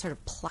got sort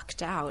of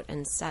plucked out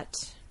and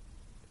set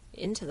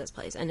into this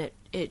place, and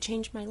it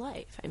changed my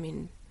life. I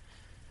mean,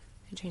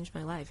 it changed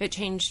my life. It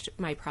changed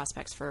my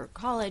prospects for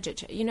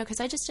college.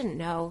 Because I just didn't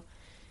know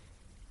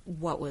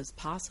what was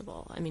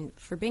possible. I mean,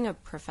 for being a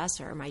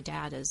professor, my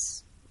dad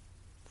is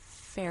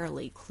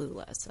fairly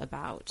clueless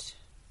about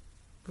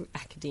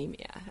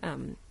academia.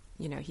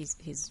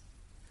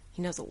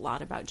 He knows a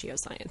lot about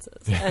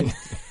geosciences,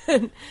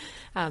 and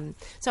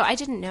so I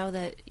didn't know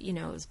that it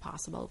was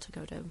possible to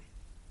go to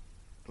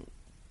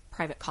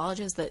private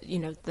colleges.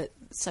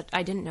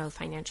 I didn't know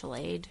financial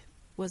aid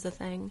was a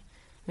thing.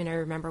 I mean, I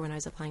remember when I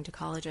was applying to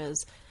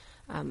colleges,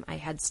 I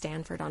had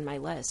Stanford on my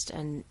list,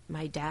 and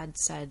my dad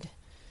said,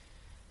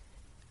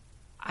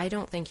 "I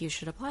don't think you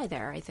should apply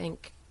there. I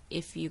think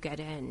if you get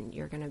in,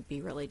 you're going to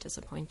be really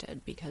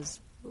disappointed because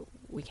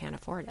we can't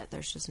afford it.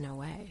 There's just no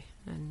way."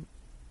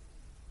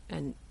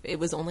 And it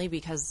was only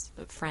because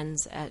of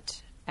friends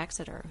at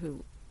Exeter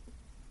who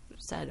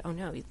said, "Oh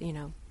no,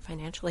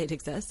 financial aid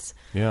exists."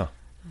 Yeah.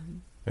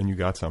 And you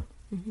got some.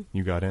 Mm-hmm.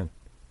 You got in.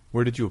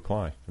 Where did you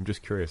apply? I'm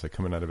just curious. Like,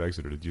 coming out of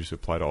Exeter, did you just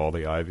apply to all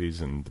the Ivies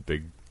and the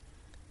big?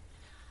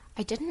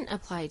 I didn't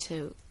apply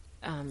to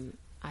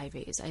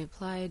Ivies. I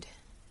applied.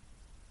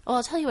 Well,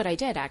 I'll tell you what I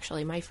did,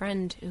 actually. My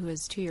friend, who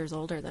is 2 years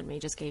older than me,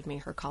 just gave me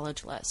her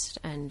college list.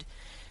 And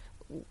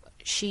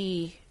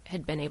she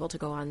had been able to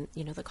go on,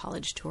 the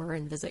college tour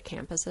and visit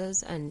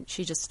campuses. And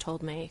she just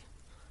told me,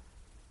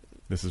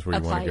 "This is where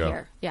you want to go."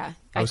 Here. Yeah.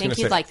 I think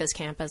you'd like this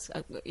campus.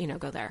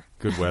 Go there.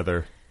 Good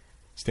weather.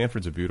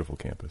 Stanford's a beautiful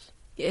campus.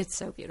 It's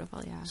so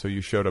beautiful, yeah. So you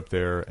showed up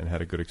there and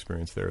had a good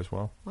experience there as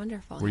well?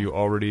 Wonderful. Were you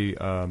already,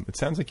 it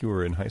sounds like you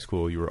were in high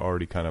school, you were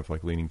already kind of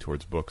like leaning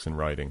towards books and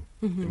writing.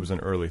 Mm-hmm. It was an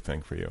early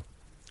thing for you.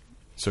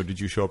 So did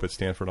you show up at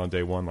Stanford on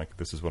day one, like,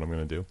 this is what I'm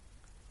going to do?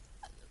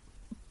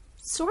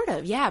 Sort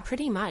of, yeah,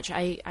 pretty much.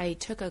 I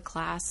took a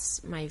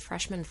class my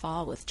freshman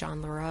fall with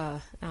John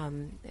Leroux,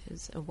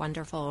 who's a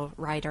wonderful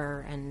writer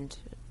and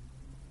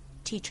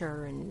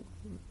teacher and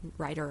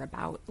writer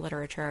about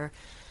literature,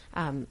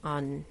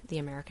 on the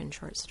American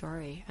short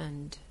story.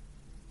 And,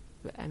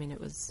 I mean, it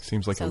was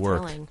Seems like so it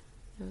worked. thrilling.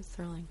 It was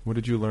thrilling. What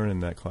did you learn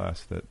in that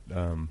class that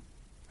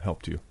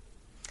helped you?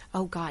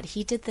 Oh, God,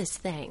 he did this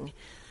thing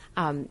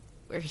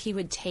where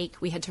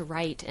we had to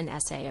write an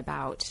essay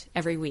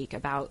every week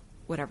about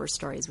whatever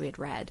stories we had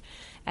read.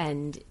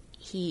 And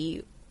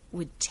he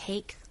would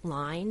take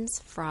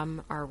lines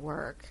from our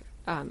work,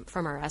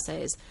 from our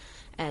essays,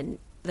 and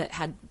that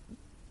had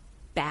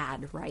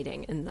bad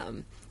writing in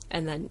them.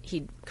 And then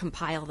he'd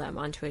compile them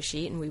onto a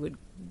sheet, and we would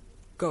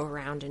go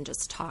around and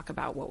just talk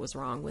about what was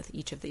wrong with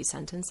each of these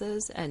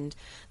sentences. And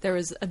there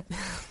was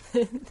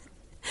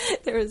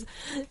there was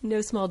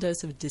no small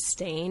dose of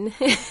disdain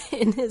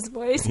in his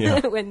voice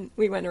when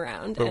we went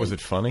around. But was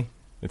it funny?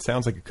 It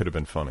sounds like it could have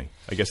been funny.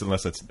 I guess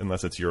unless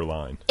it's your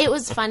line. It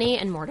was funny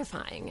and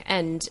mortifying,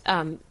 and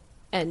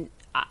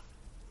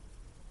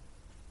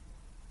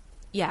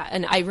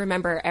I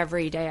remember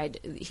every day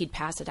he'd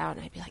pass it out,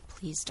 and I'd be like,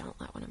 "Please don't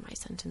let one of my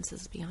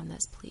sentences be on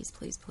this, please,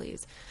 please,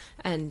 please."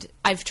 And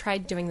I've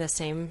tried doing the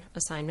same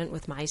assignment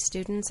with my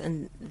students,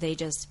 and they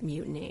just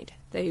mutinied.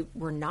 They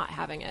were not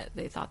having it.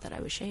 They thought that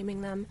I was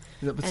shaming them.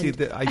 No, but kids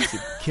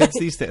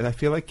these days, I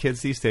feel like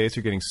kids these days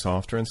are getting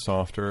softer and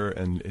softer,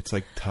 and it's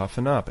like,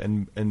 toughen up.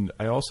 And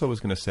I also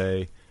was going to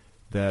say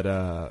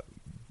that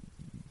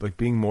like,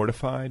 being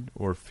mortified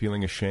or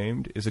feeling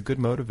ashamed is a good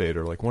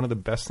motivator. Like, one of the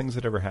best things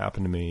that ever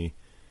happened to me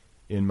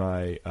in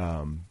my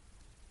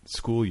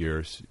school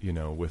years,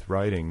 with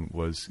writing,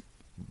 was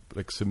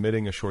like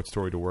submitting a short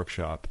story to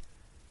workshop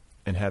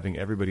and having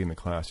everybody in the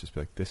class just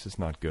be like, "This is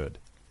not good."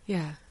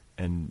 Yeah.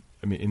 And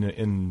I mean,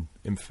 in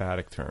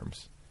emphatic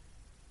terms,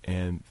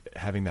 and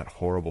having that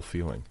horrible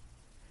feeling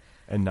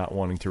and not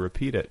wanting to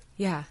repeat it.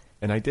 Yeah.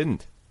 And I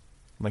didn't.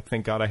 Like,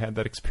 thank God I had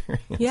that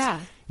experience. Yeah.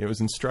 It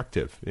was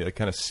instructive. It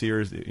kind of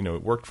sears, it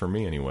worked for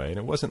me anyway. And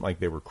it wasn't like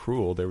they were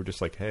cruel. They were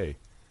just like, "Hey,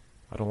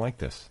 I don't like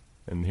this,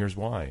 and here's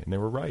why." And they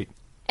were right.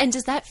 And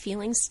does that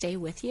feeling stay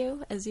with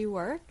you as you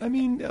work? I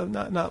mean,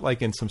 not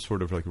like in some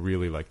sort of like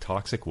really like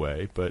toxic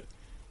way, but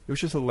it was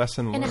just a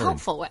lesson learned. In a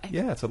helpful way.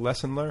 Yeah, it's a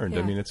lesson learned.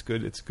 Yeah. I mean, it's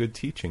good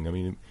teaching. I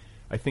mean,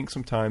 I think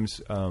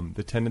sometimes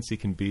the tendency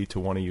can be to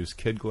want to use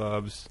kid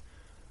gloves.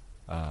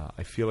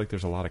 I feel like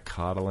there's a lot of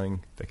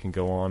coddling that can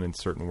go on in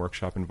certain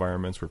workshop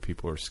environments where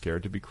people are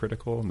scared to be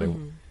critical,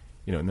 and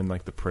you know, and then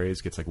like the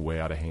praise gets like way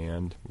out of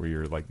hand, where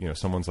you're like, you know,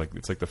 someone's like,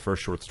 it's like the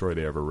first short story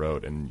they ever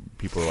wrote, and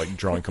people are like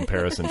drawing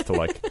comparisons to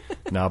like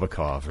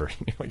Nabokov or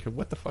like,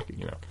 what the fuck,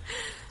 you know.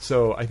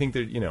 So I think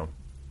that, you know,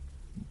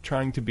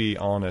 trying to be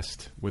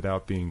honest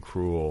without being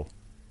cruel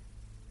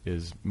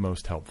is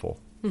most helpful.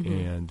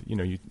 And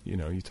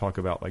you talk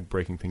about like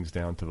breaking things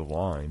down to the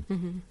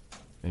line,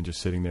 and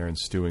just sitting there and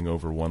stewing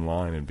over one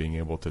line and being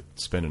able to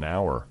spend an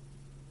hour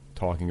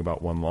talking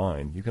about one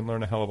line. You can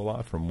learn a hell of a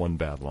lot from one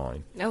bad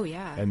line. Oh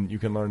yeah. And you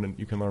can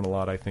learn a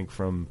lot, I think,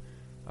 from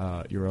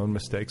your own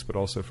mistakes, but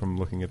also from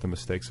looking at the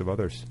mistakes of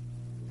others.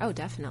 Oh,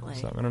 definitely.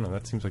 So I don't know.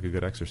 That seems like a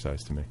good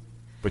exercise to me.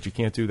 But you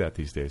can't do that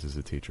these days as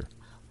a teacher.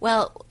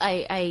 Well,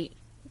 I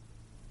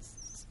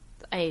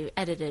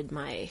edited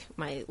my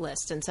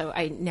list, and so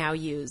I now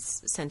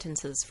use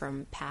sentences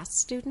from past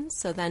students.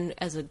 So then,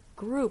 as a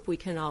group, we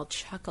can all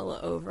chuckle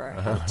over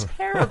how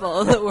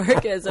terrible the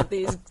work is of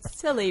these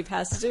silly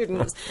past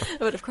students.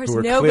 But of course,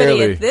 nobody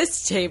clearly, at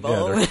this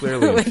table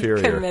would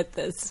commit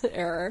this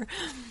error.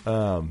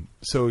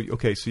 So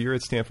you're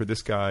at Stanford.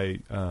 This guy,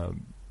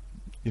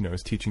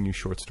 is teaching you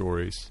short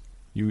stories.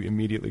 You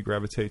immediately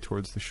gravitate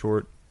towards the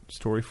short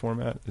story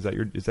format. Is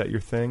that your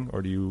thing,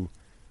 or do you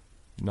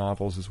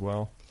novels as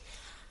well?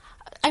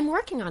 I'm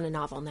working on a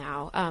novel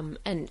now,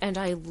 and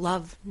I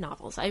love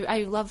novels.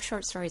 I love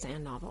short stories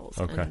and novels.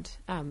 Okay.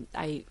 And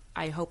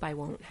I hope I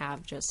won't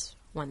have just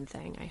one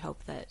thing. I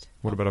hope that...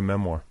 What about a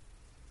memoir?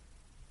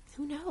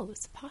 Who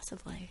knows?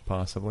 Possibly.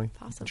 Possibly.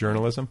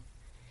 Journalism?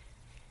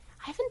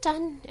 I haven't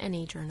done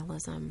any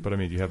journalism. But I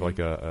mean, do you have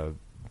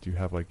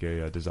like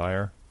a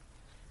desire?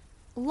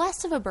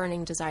 Less of a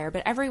burning desire,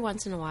 but every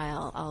once in a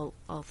while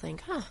I'll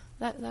think,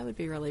 that would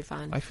be really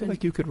fun. I feel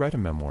like you could write a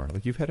memoir.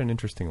 Like, you've had an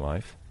interesting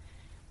life.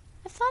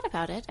 I've thought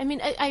about it. I mean,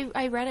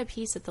 I read a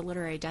piece at the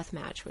Literary Death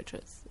Match, which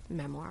was a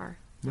memoir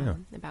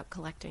about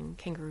collecting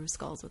kangaroo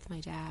skulls with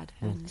my dad.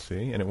 And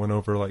see, and it went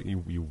over like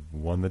you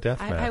won the death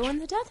match. I won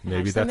the death match.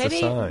 Maybe that's a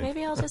sign.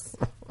 Maybe I'll just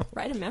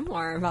write a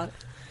memoir about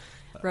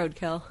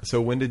roadkill.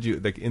 So when did you,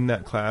 like, in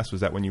that class,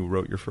 was that when you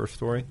wrote your first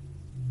story?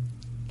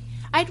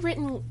 I'd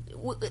written...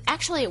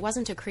 Actually, it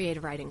wasn't a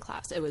creative writing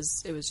class. It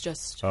was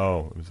just...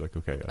 Oh, it was like,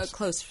 okay, yes. A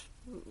close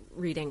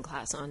reading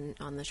class on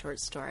the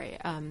short story.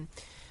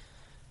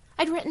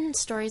 I'd written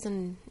stories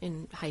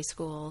in high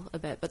school a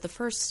bit, but the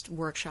first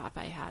workshop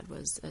I had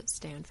was at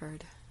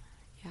Stanford.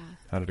 Yeah.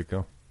 How did it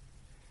go?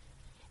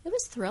 It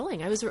was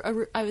thrilling. I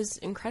was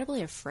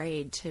incredibly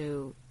afraid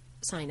to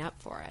sign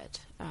up for it,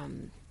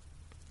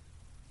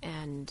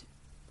 and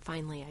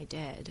finally I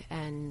did,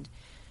 and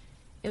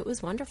it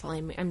was wonderful.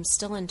 I'm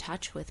still in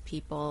touch with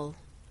people.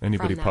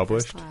 Anybody from that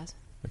published? first class.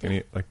 Like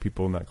any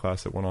people in that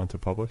class that went on to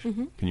publish?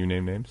 Mm-hmm. Can you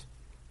name names?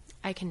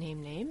 I can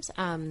name names.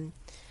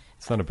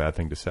 It's not a bad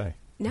thing to say.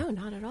 No,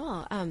 not at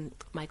all.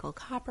 Michael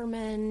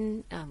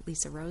Copperman,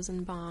 Lisa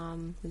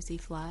Rosenbaum, Lucy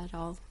Flood,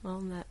 all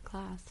in that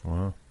class.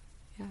 Wow.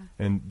 Yeah.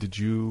 And did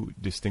you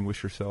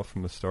distinguish yourself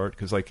from the start?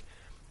 Because, like,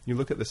 you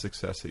look at the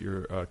success that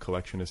your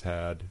collection has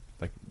had,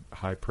 like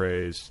high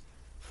praise,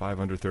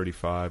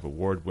 535,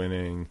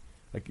 award-winning.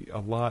 Like, a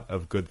lot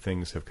of good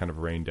things have kind of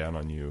rained down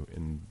on you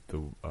in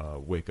the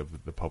wake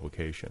of the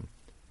publication.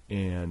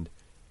 And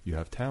you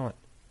have talent.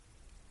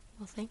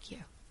 Well, thank you.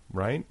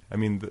 Right? I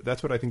mean,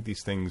 that's what I think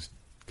these things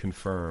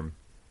confirm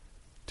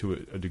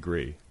to a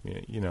degree.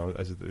 You know,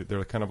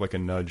 they're kind of like a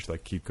nudge,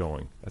 like, keep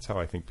going. That's how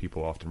I think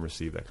people often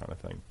receive that kind of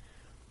thing.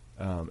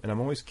 And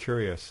I'm always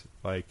curious,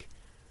 like,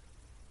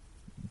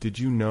 did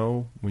you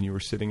know when you were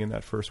sitting in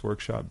that first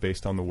workshop,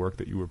 based on the work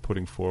that you were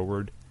putting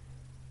forward,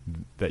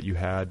 that you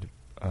had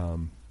a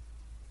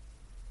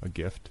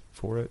gift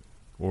for it?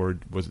 Or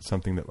was it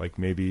something that, like,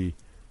 maybe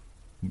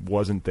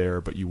wasn't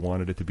there, but you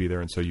wanted it to be there,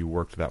 and so you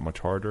worked that much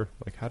harder?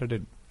 Like, how did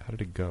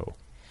it go?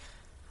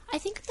 I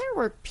think there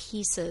were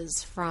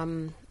pieces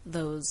from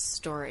those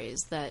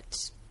stories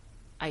that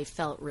I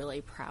felt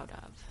really proud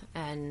of,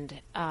 and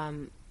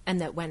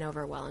that went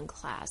over well in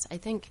class. I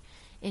think,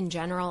 in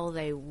general,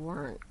 they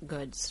weren't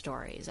good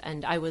stories,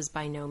 and I was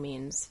by no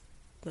means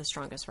the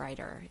strongest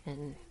writer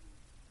in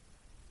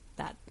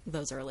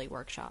those early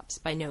workshops.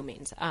 By no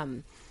means.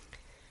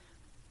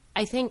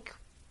 I think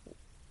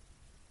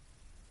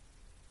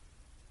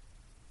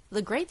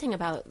the great thing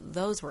about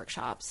those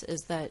workshops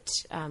is that,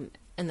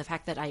 and the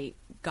fact that I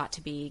got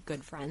to be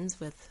good friends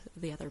with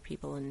the other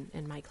people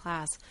in my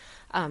class,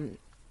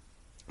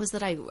 was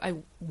that I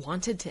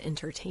wanted to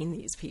entertain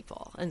these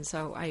people. And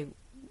so I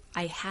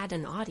had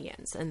an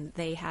audience, and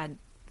they had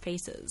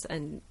faces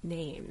and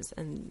names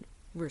and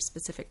were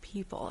specific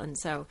people. And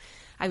so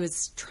I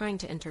was trying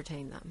to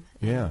entertain them.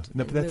 Yeah.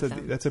 No,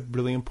 but that's a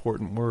really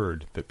important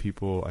word that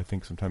people, I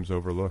think, sometimes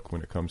overlook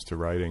when it comes to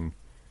writing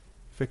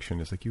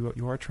fiction. Is like,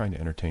 you are trying to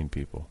entertain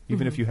people.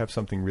 Even if you have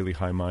something really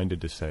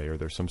high-minded to say, or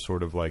there's some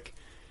sort of, like,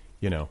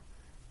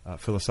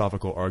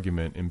 philosophical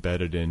argument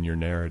embedded in your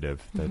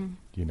narrative that,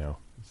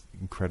 is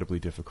incredibly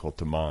difficult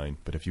to mine.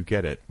 But if you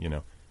get it,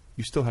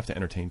 you still have to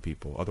entertain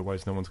people.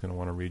 Otherwise, no one's going to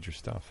want to read your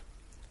stuff.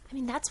 I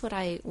mean, that's what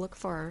I look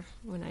for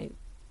when I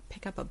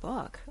pick up a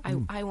book.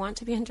 I want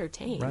to be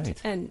entertained. Right.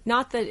 And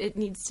not that it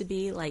needs to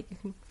be like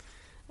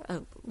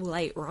a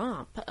light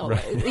romp,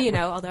 Right. you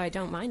know, although I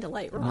don't mind a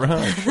light romp.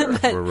 Right, sure.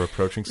 We're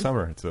approaching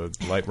summer. It's a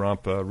light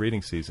romp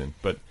reading season.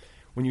 But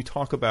when you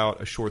talk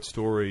about a short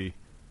story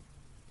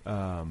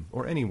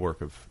or any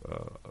work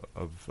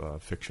of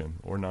fiction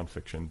or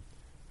nonfiction,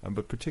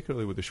 but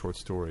particularly with a short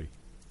story,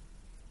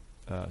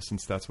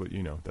 since that's what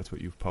that's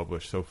what you've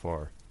published so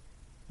far,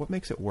 what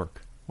makes it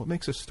work? What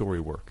makes a story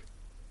work?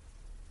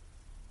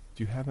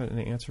 Do you have an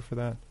answer for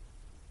that?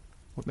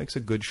 What makes a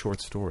good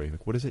short story?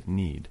 Like, what does it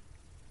need?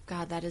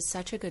 God, that is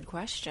such a good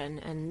question,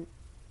 and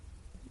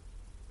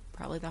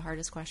probably the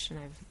hardest question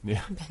I've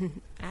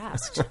been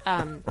asked.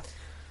 I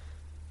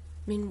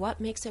mean, what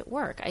makes it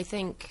work? I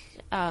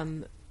think,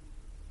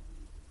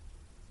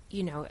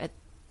 you know, at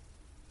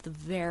the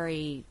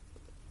very,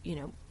 you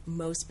know,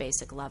 most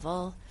basic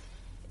level,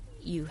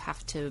 you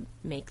have to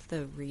make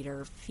the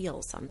reader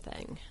feel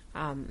something.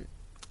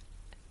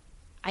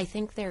 I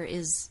think there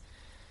is,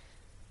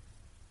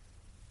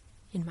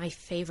 in my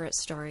favorite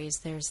stories,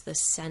 there's this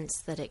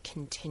sense that it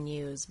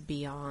continues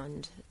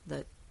beyond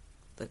the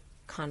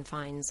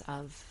confines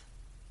of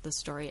the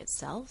story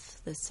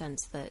itself, the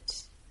sense that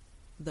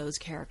those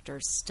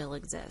characters still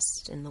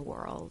exist in the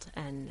world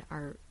and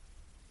are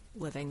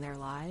living their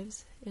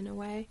lives in a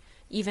way.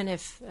 Even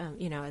if,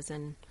 you know, as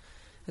in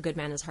A Good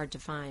Man is Hard to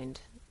Find,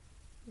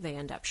 they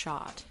end up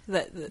shot.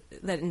 That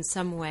in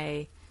some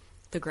way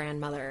the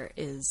grandmother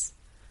is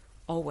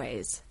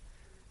always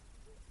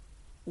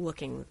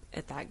looking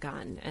at that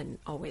gun and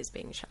always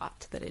being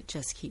shot, that it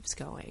just keeps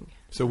going.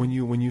 So when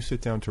you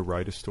sit down to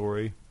write a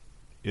story,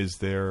 is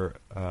there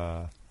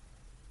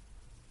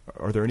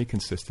are there any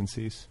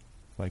consistencies?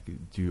 Like,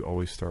 do you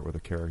always start with a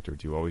character?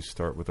 Do you always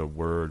start with a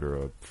word or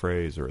a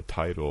phrase or a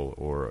title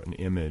or an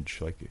image?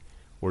 Like,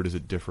 or does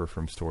it differ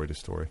from story to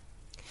story?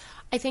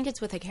 I think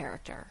it's with a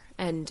character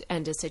and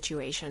a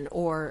situation,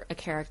 or a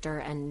character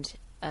and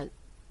a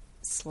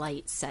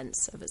slight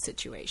sense of a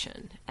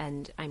situation.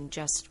 And I'm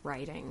just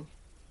writing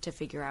to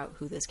figure out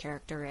who this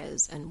character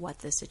is and what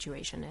this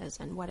situation is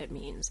and what it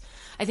means.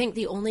 I think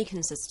the only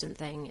consistent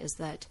thing is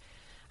that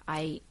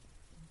I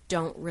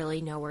don't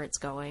really know where it's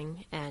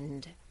going,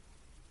 and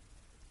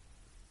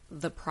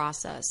the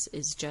process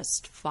is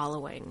just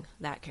following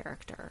that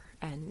character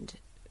and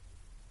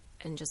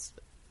just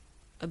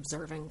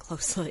observing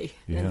closely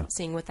and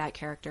seeing what that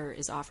character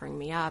is offering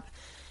me up,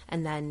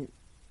 and then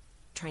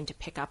trying to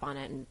pick up on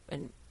it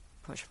and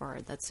push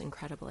forward. That's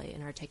incredibly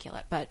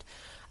inarticulate, but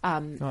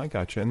no, I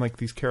gotcha. And like,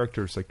 these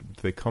characters, like,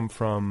 do they come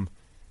from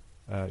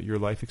your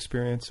life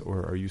experience,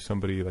 or are you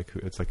somebody like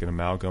it's like an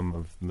amalgam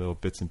of little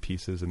bits and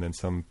pieces and then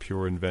some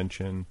pure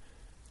invention?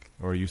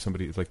 Or are you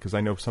somebody, like, because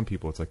I know some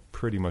people, it's like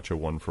pretty much a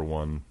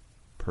one-for-one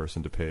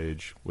person to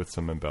page with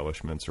some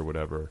embellishments or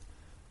whatever.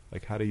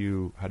 Like, how do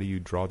you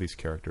draw these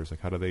characters?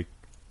 Like, how do they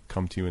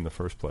come to you in the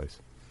first place?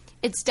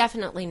 It's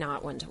definitely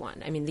not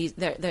one-to-one. I mean,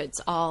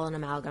 it's all an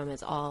amalgam.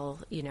 It's all,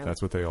 you know.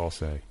 That's what they all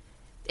say.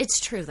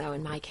 It's true, though,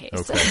 in my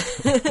case.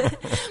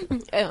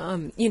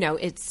 Okay. You know,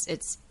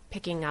 it's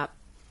picking up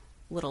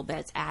little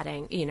bits,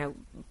 adding, you know,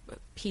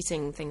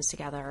 piecing things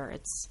together.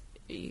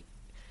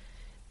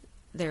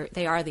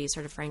 They are these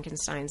sort of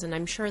Frankensteins, and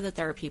I'm sure that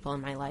there are people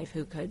in my life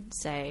who could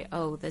say,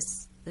 "Oh,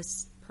 this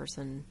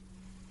person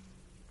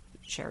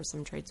shares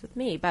some traits with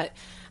me," but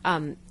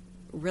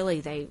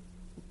really,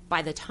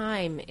 by the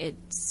time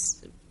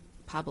it's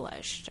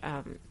published,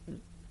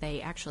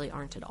 they actually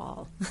aren't at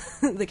all.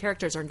 The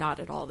characters are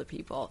not at all the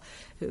people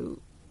who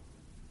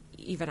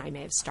even I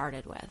may have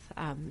started with.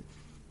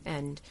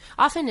 And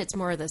often it's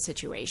more the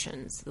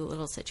situations, the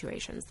little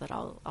situations that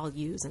I'll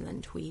use and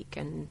then tweak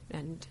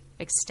and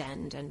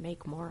extend and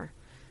make more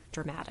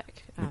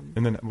dramatic.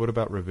 And then what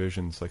about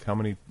revisions? Like, how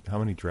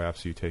many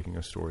drafts are you taking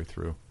a story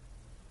through?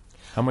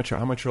 How much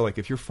are, like,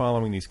 if you're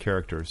following these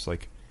characters,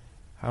 like,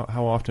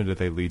 how often do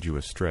they lead you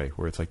astray?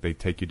 Where it's like they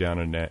take you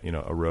down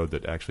a road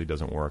that actually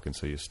doesn't work, and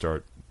so you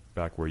start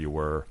back where you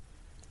were.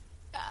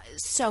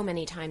 So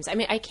many times. I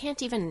mean, I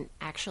can't even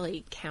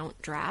actually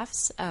count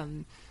drafts.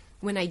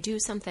 When I do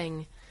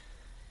something,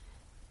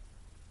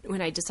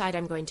 when I decide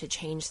I'm going to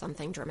change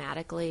something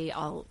dramatically,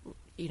 I'll,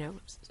 you know,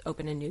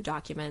 open a new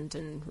document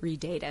and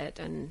redate it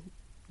and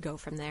go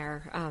from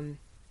there.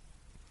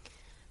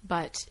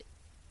 But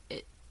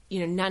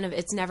you know,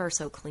 it's never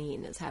so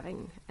clean as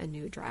having a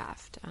new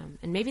draft.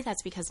 And maybe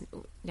that's because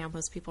now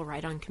most people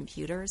write on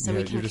computers, so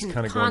we can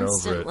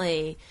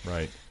constantly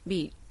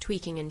be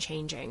tweaking and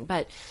changing.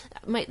 But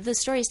the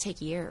stories take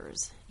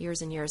years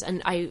and years,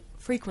 and I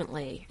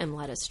frequently am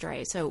led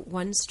astray. So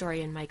one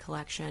story in my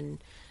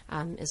collection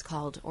is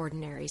called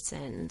Ordinary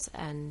Sins,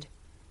 and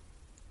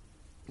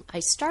I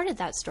started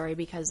that story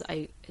because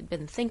I had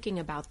been thinking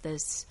about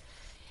this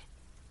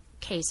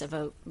case of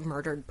a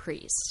murdered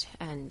priest,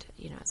 and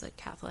you know, as a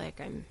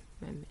Catholic, I'm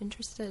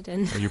interested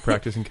in. Are you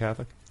practicing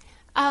Catholic?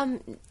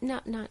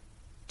 Not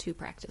too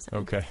practicing.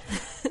 Okay,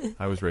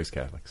 I was raised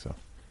Catholic, so.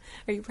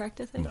 Are you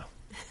practicing? No.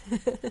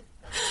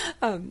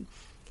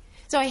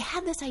 So I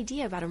had this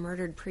idea about a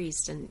murdered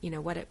priest and, you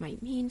know, what it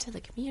might mean to the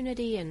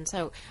community. And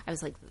so I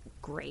was like,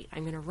 great,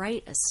 I'm going to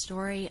write a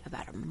story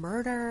about a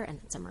murder, and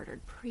it's a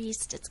murdered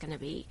priest. It's going to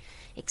be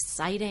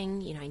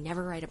exciting. You know, I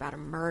never write about a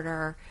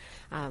murder.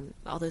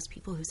 All those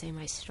people who say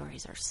my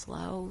stories are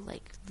slow,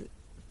 like...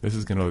 This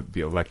is going to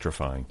be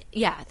electrifying.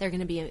 Yeah, they're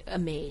going to be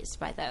amazed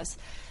by this.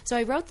 So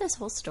I wrote this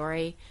whole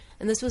story,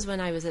 and this was when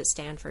I was at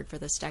Stanford for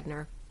the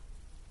Stegner.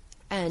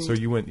 And so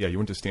you went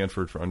to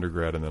Stanford for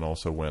undergrad, and then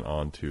also went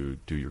on to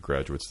do your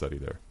graduate study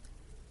there,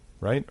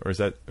 right? Or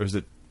is it?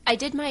 I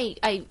did my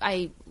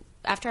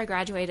after I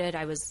graduated,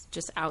 I was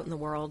just out in the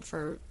world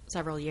for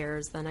several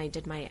years. Then I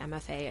did my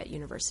MFA at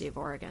University of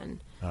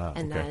Oregon,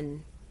 and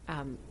then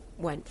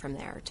went from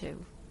there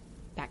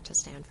back to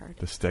Stanford.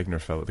 The Stegner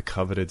Fellow, the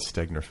coveted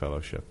Stegner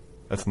Fellowship.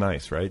 That's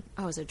nice, right?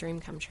 Oh, it was a dream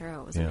come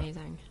true. It was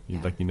amazing. You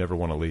never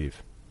want to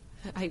leave.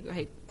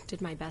 I did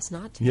my best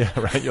not to. Yeah,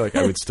 right. You're like,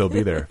 I would still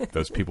be there.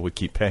 Those people would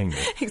keep paying me.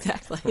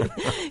 Exactly.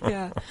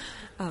 Yeah.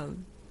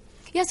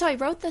 So I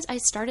wrote this. I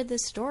started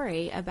this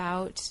story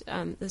about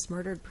this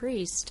murdered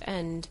priest,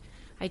 and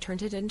I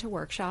turned it into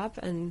workshop,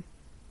 and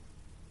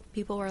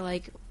people were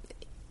like,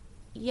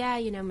 yeah,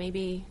 you know,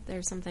 maybe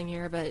there's something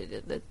here, but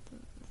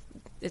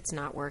it's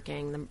not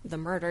working. The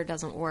murder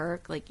doesn't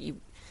work. Like,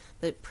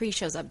 the priest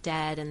shows up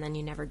dead, and then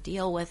you never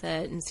deal with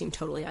it and seem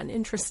totally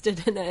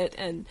uninterested in it.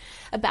 And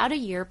about a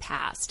year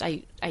passed.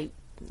 I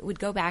would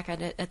go back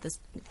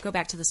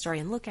to the story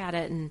and look at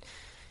it, and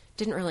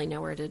didn't really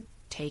know where to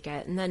take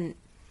it. And then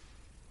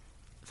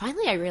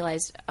finally I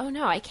realized, oh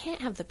no, I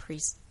can't have the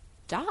priest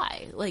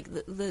die. Like,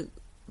 the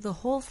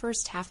whole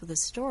first half of the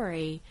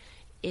story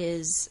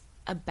is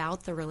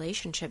about the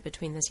relationship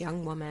between this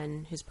young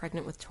woman who's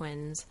pregnant with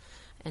twins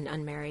and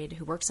unmarried,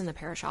 who works in the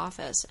parish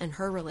office, and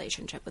her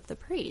relationship with the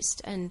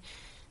priest. And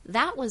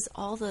that was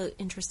all the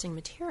interesting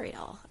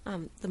material.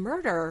 The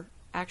murder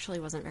actually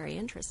wasn't very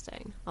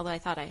interesting, although I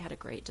thought I had a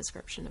great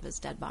description of his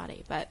dead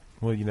body. But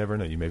well, you never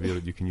know. Maybe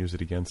you can use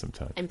it again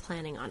sometime. I'm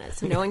planning on it,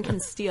 so no one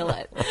can steal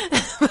it.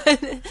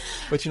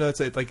 But you know,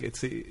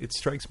 it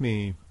strikes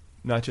me,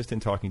 not just in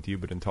talking to you,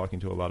 but in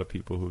talking to a lot of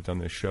people who've done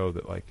this show,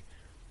 that like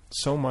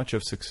so much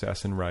of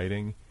success in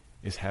writing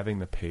is having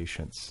the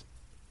patience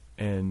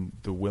and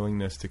the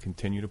willingness to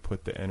continue to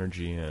put the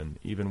energy in,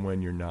 even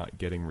when you're not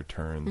getting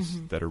returns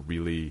that are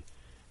really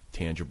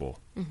tangible.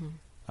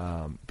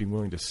 Being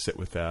willing to sit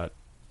with that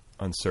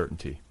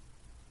uncertainty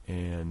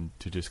and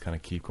to just kind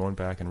of keep going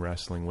back and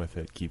wrestling with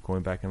it, keep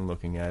going back and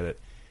looking at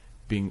it,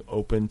 being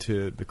open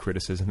to the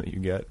criticism that you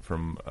get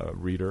from a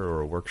reader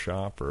or a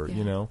workshop, or,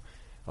 you know,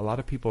 a lot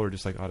of people are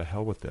just like, oh, to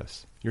hell with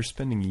this. You're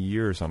spending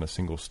years on a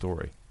single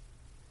story,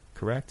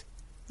 correct?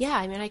 Yeah,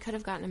 I mean, I could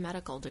have gotten a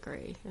medical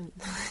degree in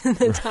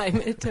the time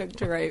it took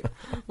to write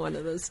one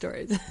of those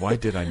stories. Why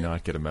did I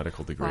not get a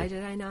medical degree? Why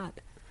did I not?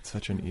 It's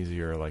such an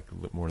easier, like,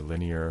 more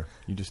linear.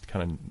 You just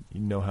kind of, you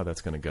know how that's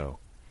going to go.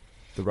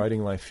 The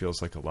writing life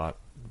feels like a lot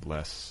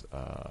less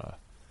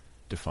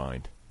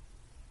defined.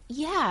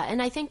 Yeah,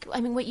 and I think,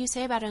 I mean, what you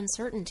say about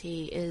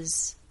uncertainty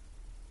is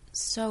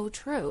so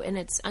true. And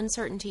it's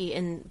uncertainty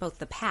in both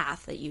the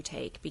path that you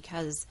take,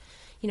 because,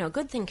 you know, a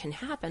good thing can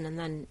happen and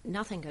then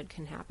nothing good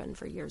can happen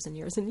for years and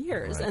years and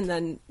years. Right. And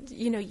then,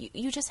 you know,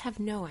 you just have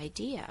no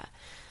idea.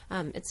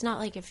 It's not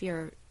like if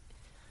you're,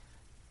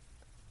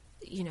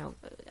 you know,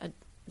 a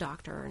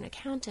doctor or an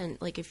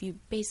accountant, like if you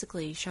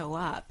basically show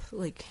up,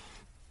 like,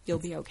 you'll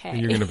be okay.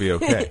 You're going to be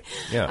okay.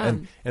 Yeah.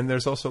 And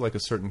there's also like a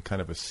certain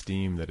kind of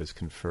esteem that is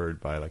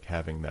conferred by like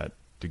having that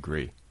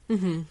degree.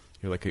 Mm-hmm.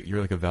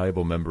 You're like a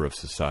valuable member of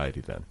society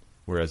then.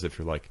 Whereas if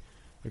you're like,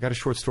 I got a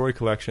short story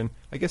collection,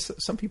 I guess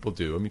some people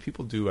do. I mean,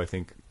 people do, I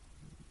think,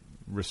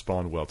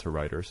 respond well to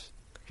writers.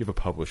 If you have a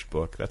published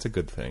book, that's a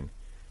good thing.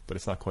 But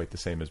it's not quite the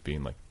same as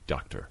being like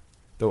doctor.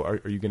 Though, are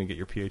you going to get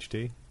your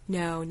PhD?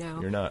 No.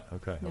 You're not?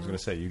 Okay. No. I was going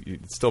to say,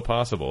 it's still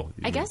possible.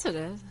 I guess it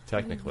is.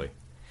 Technically.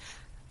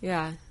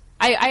 Yeah.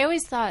 I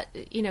always thought,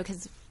 you know,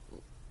 because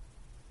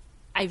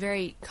I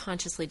very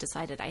consciously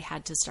decided I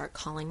had to start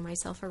calling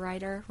myself a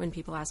writer when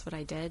people asked what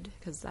I did,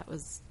 because that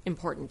was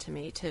important to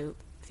me to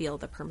feel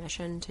the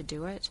permission to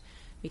do it,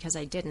 because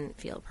I didn't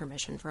feel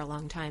permission for a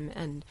long time.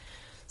 And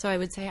so I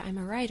would say, I'm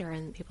a writer,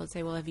 and people would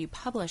say, well, have you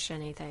published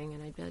anything?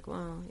 And I'd be like,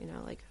 well, you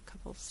know, like a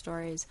couple of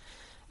stories.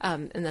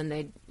 And then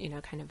they'd, you know,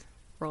 kind of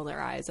roll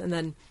their eyes. And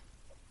then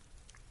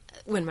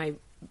when my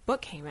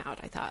book came out,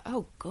 I thought,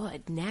 oh,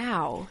 good,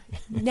 now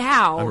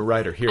I'm a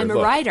writer. Here, I'm look.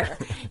 a writer.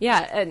 Yeah,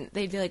 and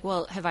they'd be like,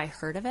 well, have I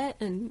heard of it?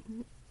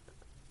 And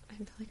I'd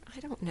be like, I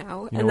don't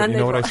know. You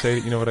know what I say?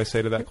 You know what I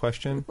say to that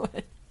question?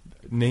 What?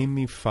 Name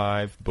me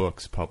 5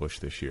 books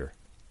published this year.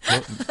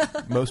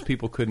 Most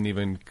people couldn't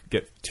even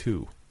get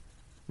 2.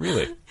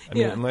 Really? I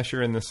mean, unless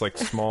you're in this like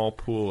small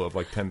pool of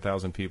like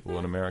 10,000 people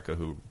in America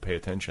who pay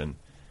attention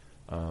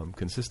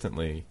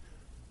consistently.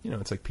 You know,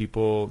 it's like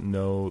people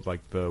know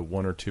like the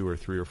 1 or 2 or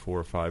 3 or 4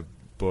 or 5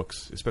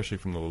 books, especially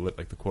from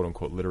the quote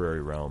unquote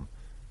literary realm.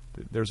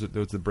 There's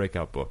the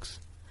breakout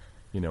books.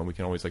 You know, we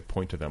can always like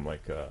point to them,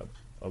 like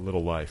A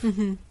Little Life.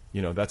 Mm-hmm.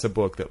 You know, that's a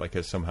book that like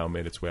has somehow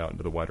made its way out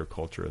into the wider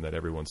culture and that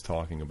everyone's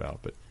talking about.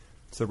 But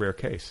It's a rare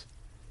case.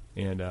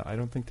 And I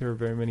don't think there are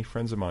very many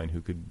friends of mine who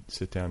could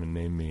sit down and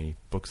name me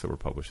books that were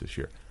published this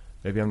year.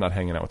 Maybe I'm not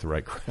hanging out with the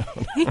right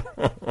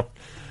crowd.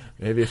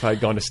 Maybe if I'd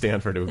gone to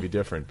Stanford, it would be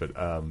different. But,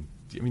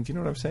 do you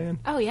know what I'm saying?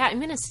 Oh, yeah, I'm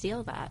going to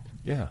steal that.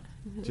 Yeah.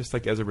 Just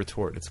like as a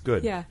retort. It's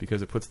good. Yeah.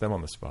 Because it puts them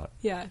on the spot.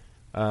 Yeah.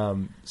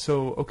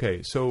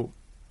 So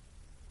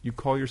you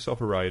call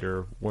yourself a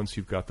writer once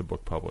you've got the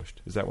book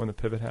published. Is that when the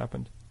pivot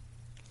happened?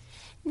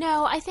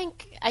 No, I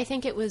think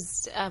it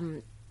was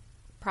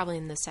probably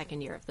in the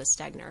second year of the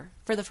Stegner.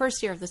 For the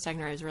first year of the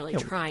Stegner, I was really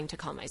trying to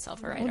call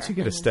myself a writer. Once you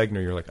get a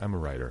Stegner, you're like, I'm a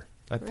writer.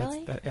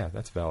 Really?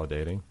 That's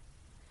validating.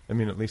 I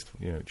mean, at least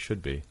it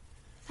should be. It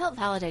felt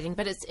validating,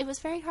 but it was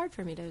very hard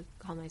for me to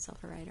call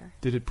myself a writer.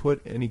 Did it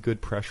put any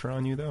good pressure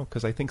on you, though?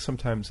 Because I think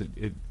sometimes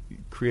it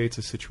creates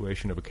a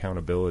situation of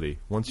accountability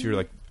once you're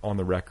like on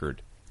the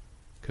record.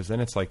 Because then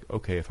it's like,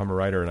 okay, if I'm a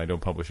writer and I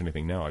don't publish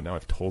anything now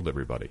I've told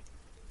everybody.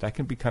 That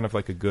can be kind of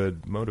like a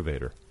good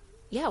motivator.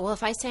 Yeah, well,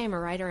 if I say I'm a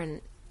writer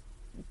and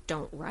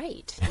don't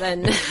write,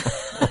 then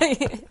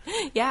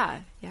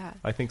yeah.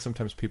 I think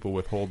sometimes people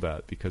withhold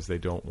that because they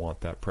don't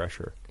want that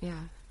pressure. Yeah.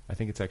 I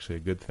think it's actually a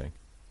good thing.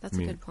 That's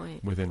a good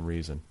point. Within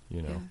reason,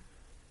 Yeah.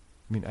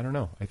 I mean, I don't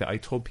know. I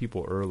told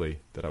people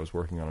early that I was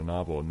working on a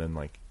novel and then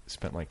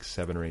spent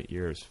 7 or 8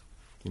 years,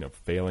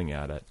 failing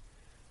at it.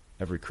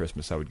 Every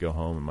Christmas I would go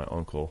home and my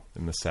uncle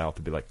in the South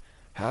would be like,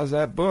 how's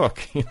that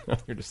book?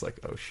 You're just like,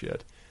 oh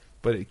shit.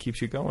 But it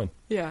keeps you going.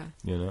 Yeah.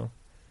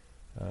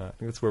 I think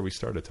that's where we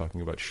started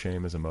talking about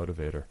shame as a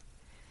motivator.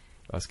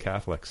 Us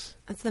Catholics.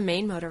 That's the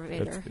main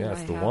motivator.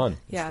 It's the one.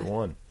 It's the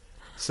one.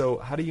 So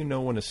how do you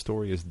know when a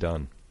story is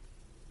done?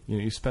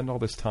 You spend all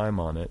this time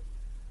on it.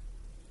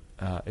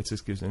 It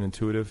just gives an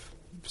intuitive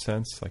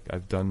sense. Like,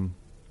 I've done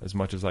as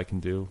much as I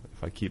can do.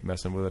 If I keep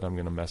messing with it, I'm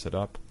going to mess it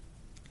up.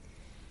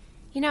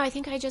 I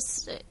think I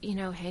just,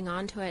 hang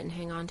on to it and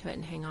hang on to it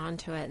and hang on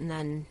to it.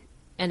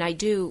 And I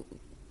do,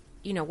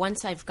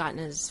 once I've gotten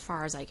as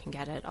far as I can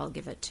get it, I'll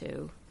give it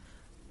to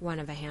one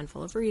of a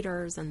handful of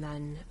readers, and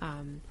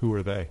then... Who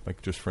are they?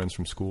 Like just friends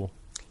from school?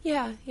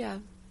 Yeah.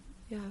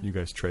 You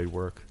guys trade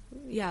work?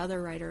 Yeah,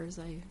 other writers.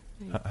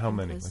 How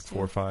many? Like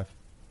 4 or 5?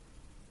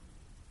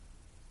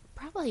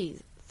 Probably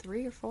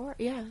 3 or 4,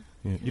 yeah.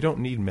 You don't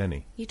need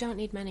many. You don't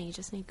need many, you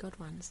just need good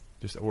ones.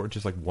 Just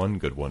like one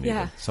good one,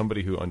 Yeah. even.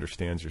 Somebody who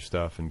understands your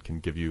stuff and can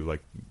give you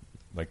like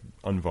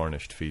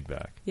unvarnished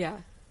feedback. Yeah.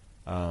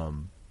 Have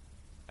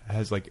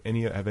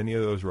any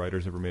of those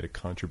writers ever made a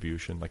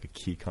contribution, like a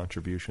key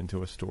contribution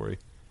to a story,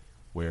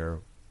 where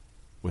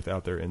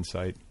without their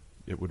insight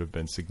it would have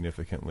been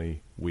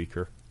significantly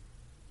weaker?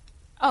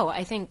 Oh,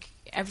 I think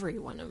every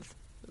one of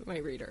my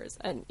readers,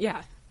 and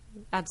yeah,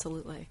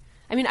 absolutely.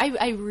 I mean,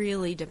 I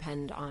really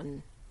depend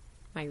on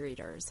my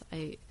readers.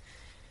 I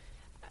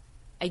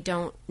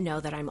don't know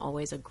that I'm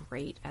always a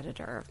great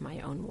editor of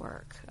my own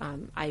work.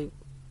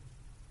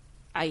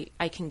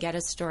 I can get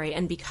a story,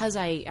 and because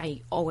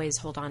I always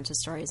hold on to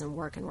stories and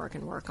work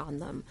on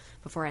them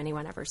before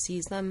anyone ever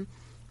sees them,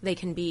 they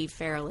can be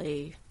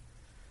fairly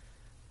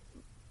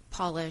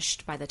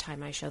polished by the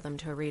time I show them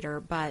to a reader.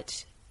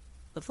 But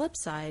the flip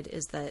side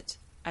is that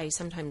I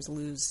sometimes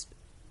lose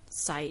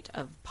sight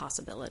of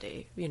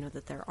possibility,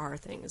 that there are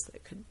things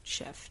that could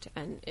shift.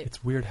 And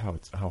it's weird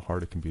how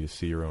hard it can be to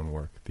see your own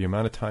work. The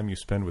amount of time you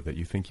spend with it,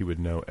 you think you would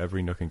know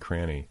every nook and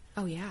cranny.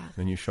 Oh, yeah.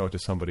 Then you show it to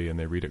somebody and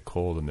they read it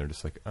cold and they're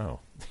just like, oh.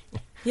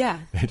 Yeah.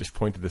 They just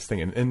point to this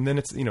thing. And then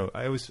it's,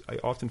 I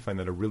often find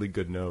that a really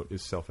good note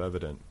is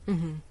self-evident.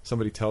 Mm-hmm.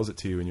 Somebody tells it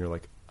to you and you're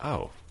like,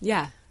 oh.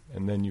 Yeah.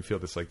 And then you feel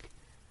this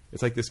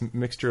it's like this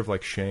mixture of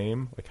like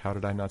shame, like how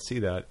did I not see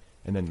that?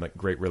 And then like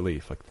great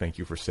relief, like thank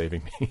you for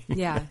saving me.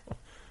 Yeah.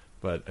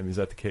 But, I mean, is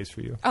that the case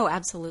for you? Oh,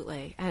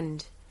 absolutely.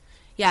 And,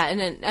 yeah,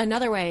 and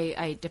another way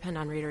I depend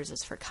on readers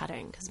is for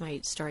cutting, because my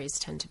stories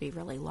tend to be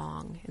really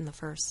long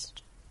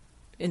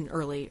in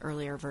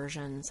earlier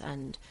versions,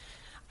 and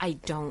I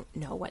don't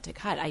know what to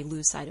cut. I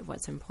lose sight of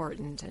what's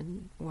important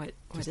and what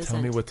isn't. Just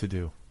tell me what to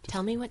do.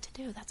 Tell me what to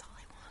do. That's all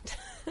I want.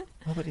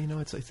 Well, but,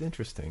 it's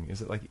interesting.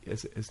 Is it like,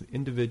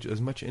 as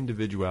much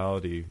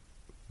individuality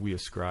we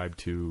ascribe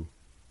to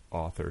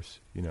authors,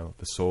 the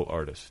sole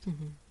artist,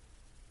 mm-hmm.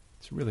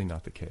 It's really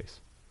not the case.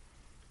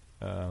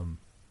 I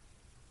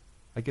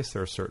guess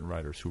there are certain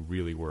writers who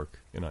really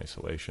work in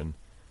isolation.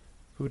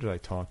 Who did I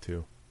talk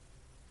to?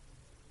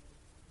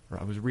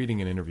 Or I was reading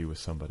an interview with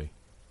somebody. It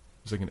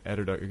was like an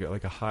editor,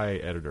 like a high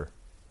editor.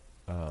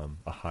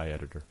 A high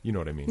editor. You know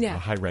what I mean? Yeah. A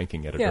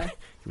high-ranking editor. Yeah.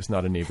 He was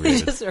not inebriated.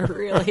 He's just a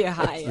really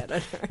high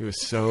editor. He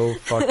was so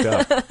fucked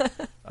up.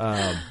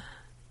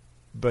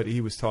 But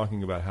he was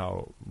talking about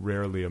how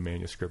rarely a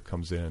manuscript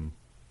comes in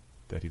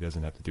that he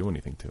doesn't have to do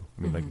anything to.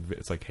 I mean, mm-hmm.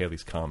 it's like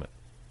Halley's Comet.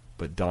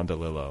 But Don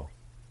DeLillo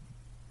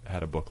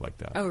had a book like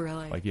that. Oh,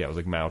 really? Like, yeah, it was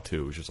like Mao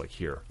 2. It was just like,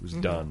 here. It was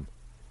mm-hmm. done.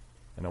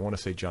 And I want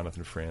to say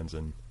Jonathan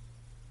Franzen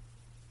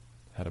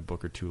had a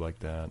book or two like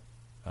that.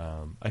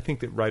 I think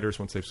that writers,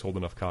 once they've sold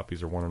enough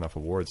copies or won enough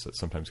awards, that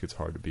sometimes gets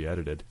hard to be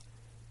edited.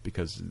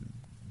 Because, do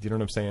you know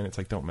what I'm saying? It's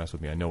like, don't mess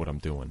with me. I know what I'm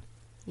doing.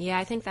 Yeah,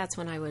 I think that's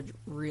when I would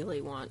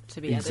really want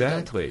to be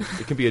Exactly. edited.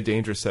 It can be a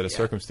dangerous set of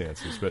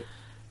circumstances, but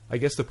I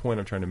guess the point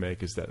I'm trying to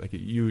make is that like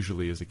it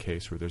usually is a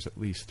case where there's at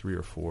least 3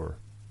 or 4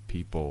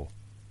 people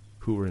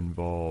who are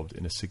involved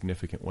in a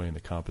significant way in the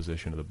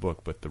composition of the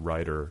book, but the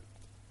writer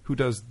who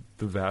does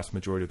the vast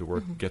majority of the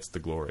work gets the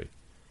glory.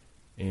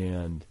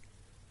 And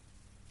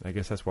I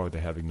guess that's why they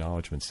have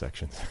acknowledgement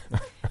sections.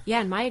 Yeah,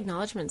 and my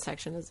acknowledgement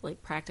section is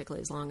like practically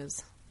as long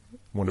as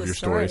One of the your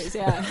stories.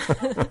 Yeah.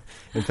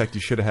 In fact,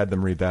 you should have had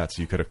them read that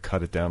so you could have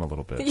cut it down a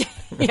little bit.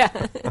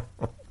 Yeah.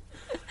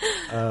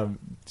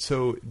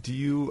 So do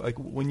you, like,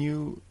 when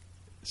you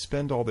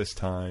spend all this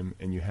time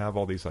and you have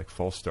all these like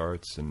false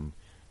starts and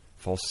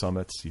false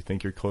summits, you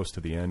think you're close to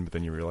the end, but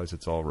then you realize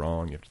it's all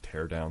wrong. You have to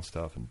tear down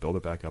stuff and build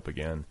it back up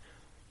again.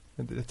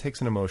 It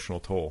takes an emotional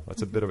toll.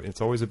 That's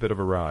it's always a bit of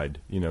a ride,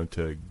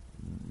 to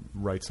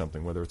write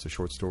something, whether it's a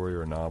short story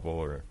or a novel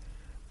or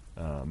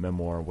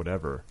memoir or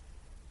whatever.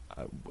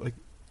 Like,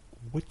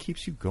 what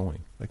keeps you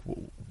going? Like,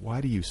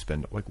 why do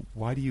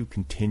you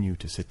continue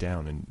to sit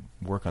down and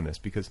work on this?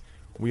 Because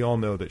we all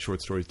know that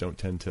short stories don't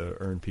tend to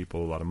earn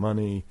people a lot of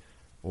money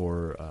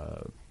or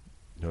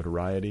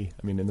notoriety.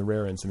 I mean, in the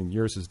rare instance,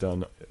 yours has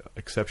done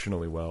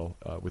exceptionally well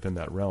within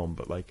that realm.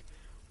 But like,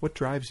 what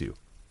drives you?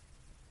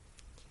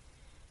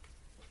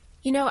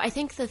 I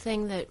think the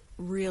thing that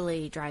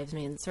really drives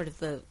me and sort of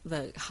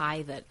the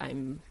high that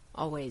I'm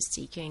always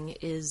seeking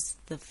is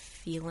the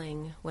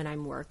feeling when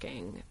I'm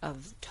working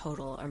of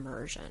total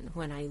immersion,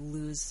 when I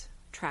lose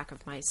track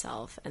of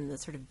myself and the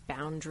sort of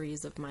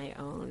boundaries of my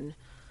own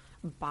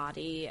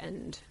body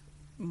and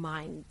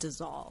mind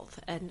dissolve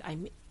and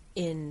I'm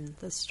in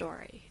the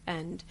story.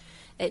 And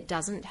it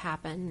doesn't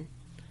happen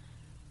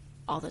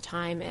all the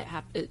time.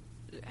 It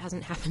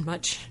hasn't happened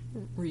much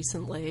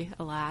recently,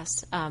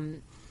 alas.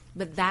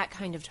 But that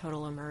kind of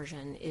total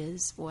immersion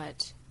is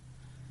what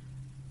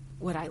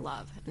I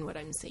love and what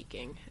I'm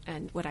seeking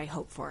and what I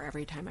hope for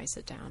every time I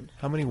sit down.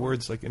 How many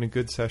words, like in a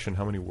good session,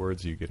 how many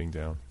words are you getting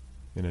down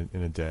in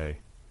a day?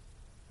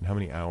 And how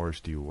many hours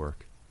do you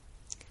work?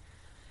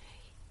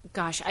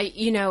 Gosh,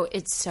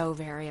 it's so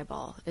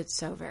variable. It's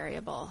so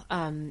variable.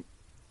 I'm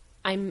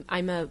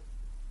a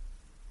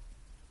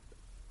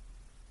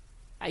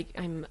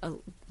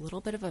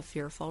little bit of a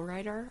fearful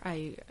writer.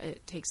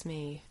 It takes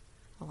me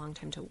a long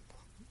time to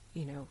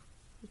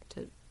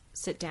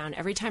sit down.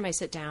 Every time I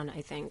sit down,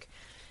 I think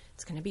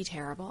it's going to be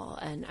terrible,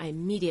 and I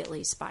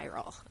immediately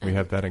spiral. We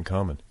have that in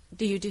common.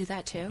 Do you do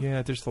that too?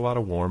 Yeah, there's a lot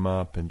of warm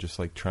up and just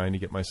like trying to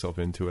get myself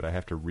into it. I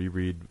have to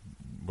reread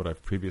what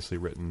I've previously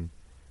written.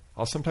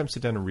 I'll sometimes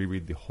sit down and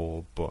reread the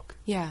whole book.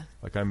 Yeah.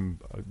 Like I'm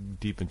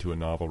deep into a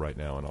novel right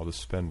now, and I'll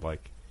just spend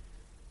like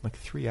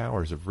 3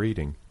 hours of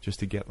reading just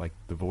to get like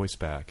the voice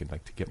back and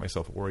like to get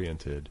myself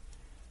oriented.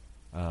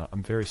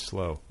 I'm very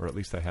slow, or at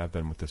least I have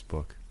been with this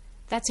book.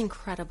 That's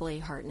incredibly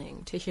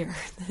heartening to hear.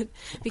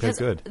 Because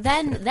good.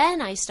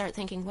 then I start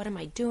thinking, what am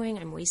I doing?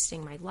 I'm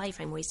wasting my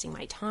life. I'm wasting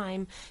my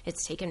time.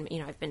 It's taken,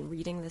 I've been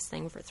reading this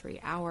thing for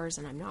 3 hours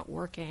and I'm not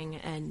working.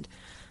 And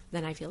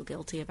then I feel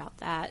guilty about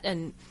that.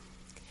 And,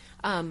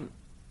 and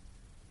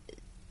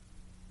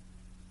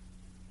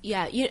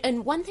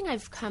one thing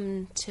I've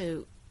come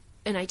to,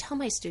 and I tell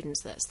my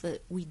students this,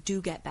 that we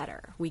do get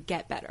better. We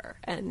get better.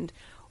 And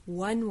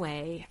one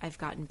way I've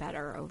gotten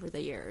better over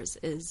the years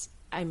is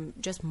I'm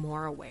just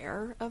more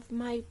aware of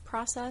my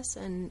process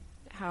and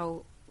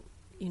how,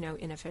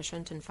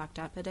 inefficient and fucked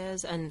up it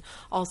is, and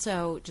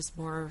also just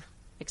more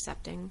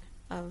accepting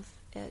of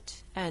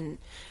it. And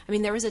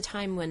there was a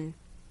time when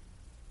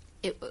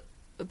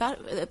about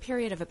a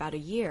period of about a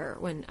year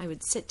when I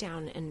would sit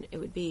down and it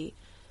would be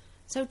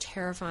so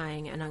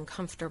terrifying and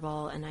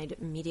uncomfortable, and I'd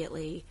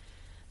immediately,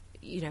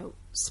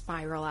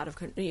 spiral out of,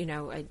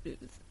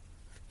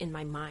 in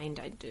my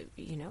mind, I'd,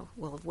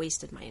 will have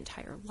wasted my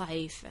entire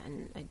life,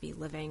 and I'd be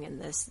living in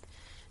this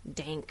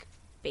dank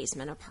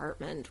basement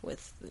apartment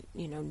with,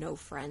 no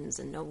friends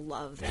and no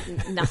love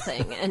and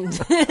nothing.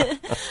 And,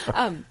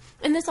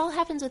 and this all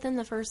happens within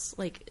the first,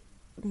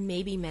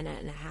 maybe minute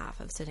and a half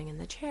of sitting in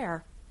the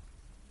chair.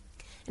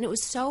 And it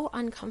was so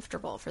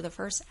uncomfortable for the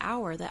first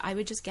hour that I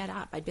would just get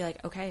up. I'd be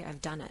like, okay,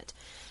 I've done it.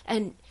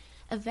 And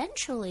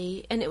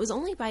eventually, and it was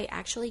only by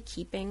actually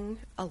keeping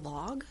a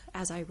log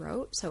as I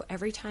wrote. So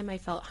every time I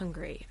felt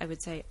hungry, I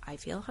would say, I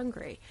feel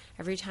hungry.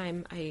 Every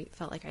time I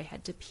felt like I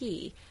had to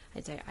pee,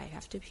 I'd say, I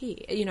have to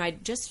pee.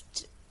 I'd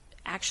just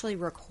actually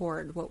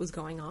record what was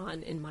going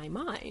on in my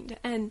mind.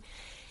 And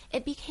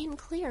it became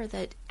clear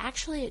that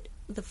actually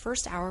the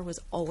first hour was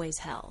always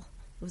hell.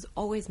 It was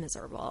always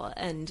miserable.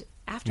 And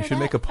after that, you should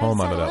make a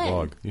poem out of that in.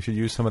 log. You should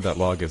use some of that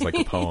log as like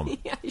a poem.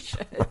 Yeah, I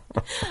should.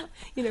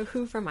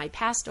 Who from my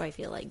past do I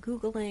feel like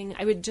Googling?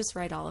 I would just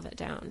write all of it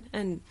down.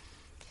 And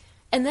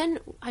then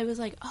I was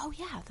like, oh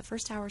yeah, the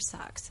first hour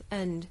sucks.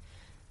 And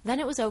then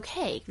it was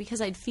okay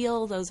because I'd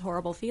feel those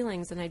horrible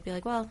feelings and I'd be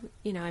like, well,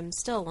 I'm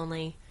still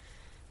only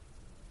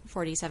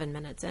 47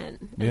 minutes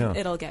in. Yeah.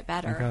 It'll get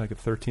better. You got like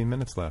 13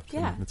 minutes left.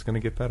 Yeah. And it's going to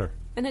get better.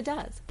 And it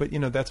does. But,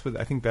 that's what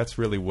I think that's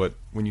really what,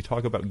 when you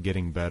talk about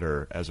getting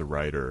better as a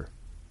writer,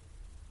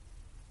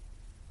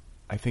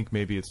 I think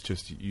maybe it's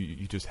just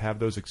you just have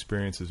those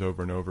experiences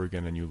over and over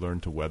again, and you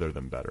learn to weather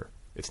them better.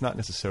 It's not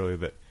necessarily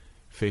that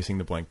facing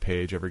the blank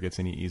page ever gets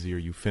any easier.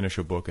 You finish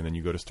a book and then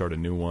you go to start a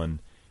new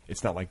one.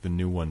 It's not like the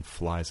new one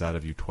flies out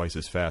of you twice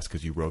as fast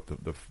because you wrote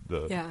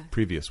the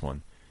previous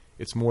one.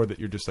 It's more that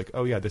you're just like,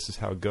 oh yeah, this is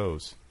how it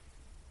goes.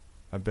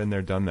 I've been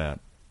there, done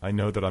that. I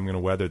know that I'm going to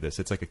weather this.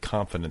 It's like a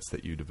confidence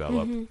that you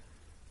develop.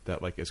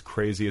 That like as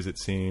crazy as it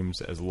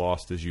seems, as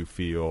lost as you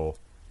feel,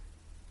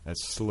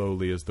 as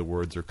slowly as the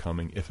words are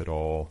coming, if at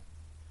all,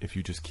 if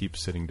you just keep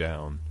sitting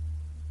down,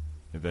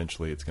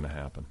 eventually it's going to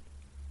happen.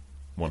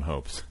 One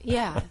hopes.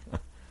 Yeah.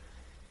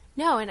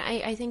 No, and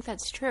I think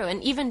that's true.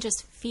 And even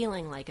just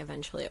feeling like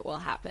eventually it will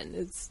happen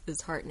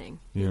is heartening.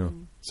 Yeah.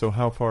 So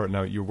how far,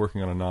 now you're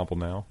working on a novel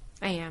now?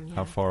 I am, yeah.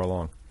 How far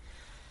along?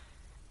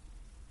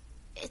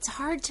 It's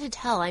hard to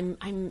tell.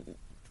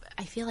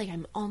 I feel like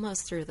I'm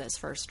almost through this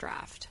first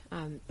draft.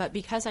 But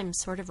because I'm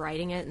sort of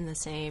writing it in the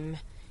same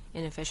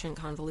inefficient,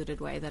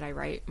 convoluted way that I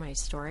write my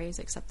stories,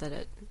 except that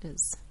it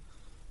is,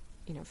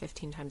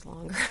 15 times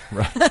longer.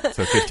 Right.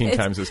 So 15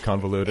 times as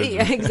convoluted.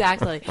 Yeah,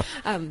 exactly.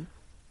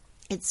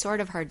 It's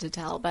sort of hard to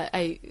tell, but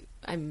I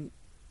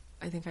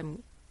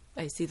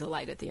see the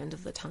light at the end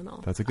of the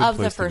tunnel. That's a good place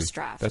the to first be.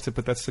 draft.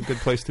 But that's a good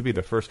place to be.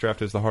 The first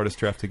draft is the hardest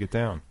draft to get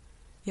down.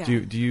 Yeah.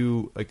 Do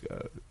you like?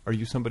 Are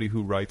you somebody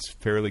who writes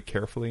fairly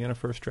carefully in a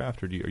first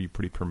draft, or are you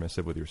pretty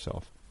permissive with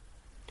yourself?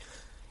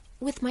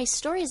 With my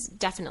stories,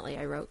 definitely,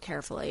 I wrote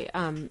carefully.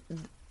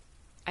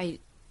 I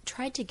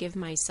tried to give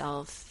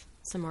myself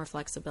some more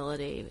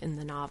flexibility in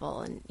the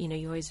novel, and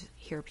you always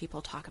hear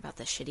people talk about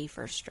the shitty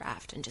first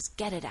draft and just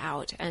get it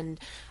out. And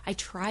I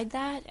tried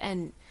that,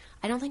 and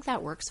I don't think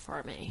that works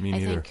for me. Me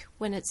neither. I think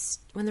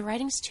when the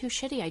writing's too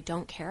shitty, I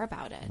don't care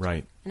about it.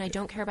 Right. And I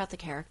don't care about the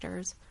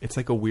characters. It's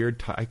like a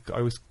weird. I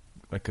always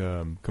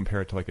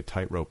compare it to like a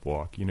tightrope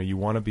walk. You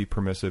want to be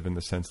permissive in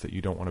the sense that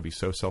you don't want to be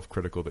so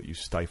self-critical that you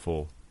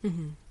stifle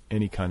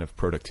any kind of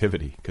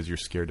productivity because you're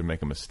scared to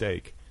make a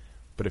mistake.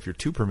 But if you're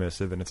too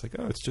permissive and it's like,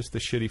 oh, it's just the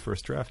shitty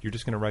first draft, you're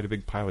just going to write a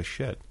big pile of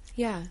shit.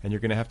 Yeah. And you're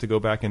going to have to go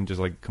back and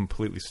just like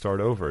completely start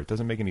over. It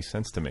doesn't make any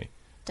sense to me.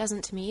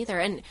 Doesn't to me either.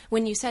 And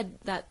when you said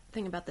that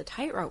thing about the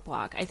tightrope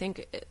walk, I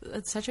think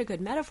it's such a good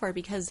metaphor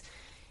because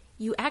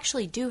you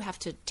actually do have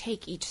to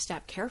take each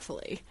step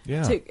carefully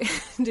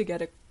to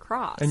get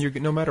across. And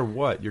no matter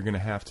what, you're going to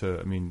have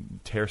to,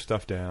 tear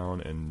stuff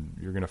down, and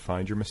you're going to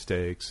find your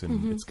mistakes,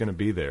 and it's going to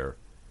be there.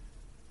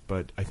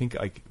 But I think,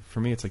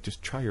 for me, it's like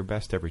just try your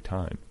best every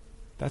time.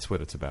 That's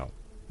what it's about.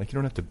 Like, you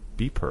don't have to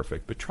be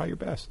perfect, but try your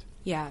best.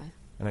 Yeah.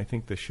 And I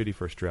think the shitty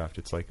first draft,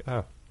 it's like,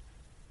 oh,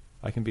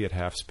 I can be at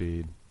half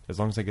speed as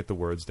long as I get the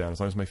words down, as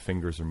long as my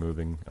fingers are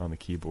moving on the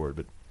keyboard.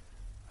 But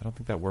I don't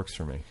think that works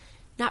for me.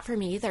 Not for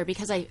me either,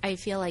 because I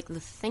feel like the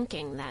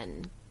thinking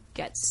then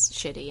gets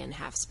shitty and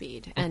half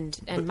speed, and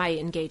my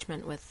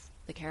engagement with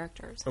the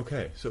characters.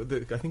 Okay, so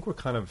I think we're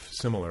kind of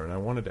similar, and I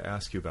wanted to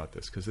ask you about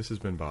this because this has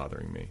been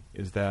bothering me,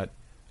 is that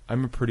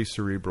I'm a pretty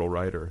cerebral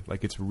writer.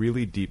 Like, it's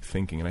really deep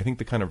thinking, and I think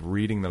the kind of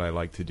reading that I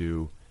like to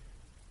do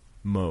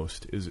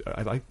most is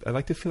I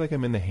like to feel like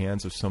I'm in the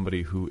hands of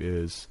somebody who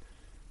is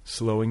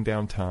slowing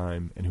down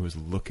time and who is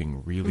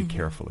looking really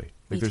carefully.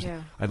 Like, Me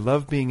too. I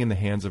love being in the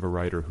hands of a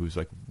writer who's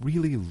like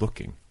really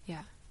looking.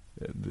 Yeah.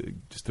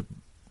 Just a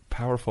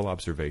powerful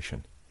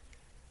observation.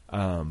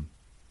 And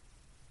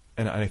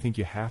I think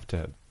you have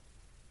to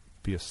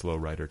be a slow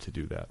writer to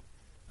do that,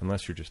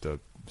 unless you're just a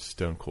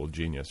stone cold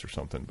genius or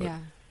something. But Yeah.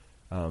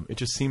 It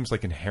just seems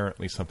like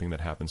inherently something that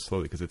happens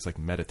slowly because it's like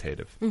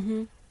meditative.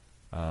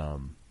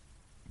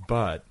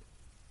 But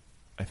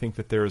I think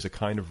that there is a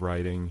kind of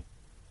writing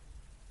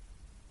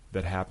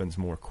that happens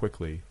more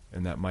quickly,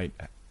 and that might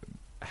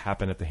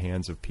happen at the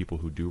hands of people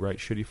who do write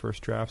shitty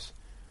first drafts,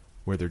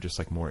 where they're just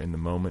like more in the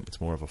moment.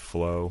 It's more of a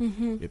flow.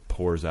 It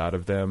pours out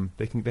of them.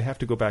 They have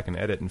to go back and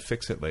edit and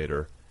fix it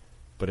later,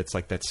 but it's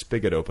like that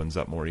spigot opens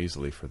up more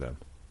easily for them.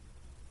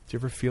 Do you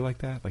ever feel like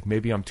that? Like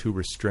maybe I'm too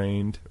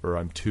restrained, or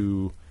I'm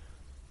too,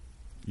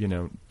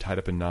 tied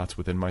up in knots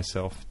within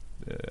myself,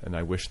 and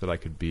I wish that I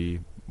could be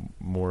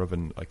more of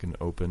an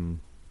open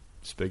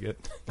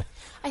spigot.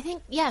 I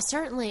think, yeah,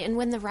 certainly. And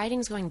when the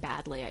writing's going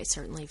badly, I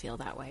certainly feel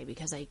that way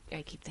because I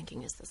keep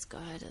thinking, is this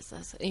good? Is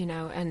this,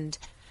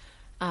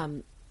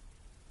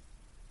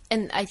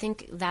 and I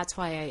think that's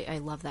why I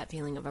love that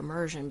feeling of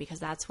immersion, because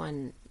that's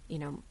when,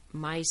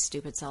 my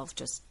stupid self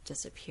just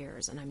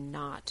disappears and I'm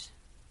not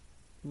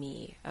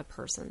me, a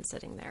person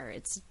sitting there.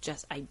 It's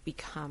just, I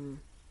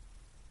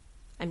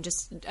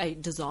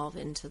dissolve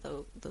into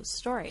the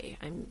story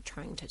I'm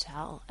trying to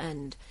tell.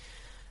 And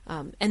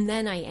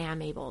then I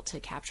am able to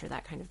capture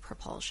that kind of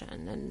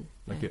propulsion.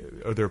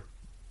 Are there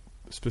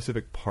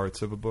specific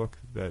parts of a book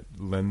that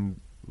lend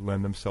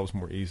themselves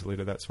more easily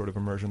to that sort of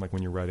immersion? Like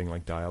when you're writing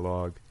like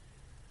dialogue,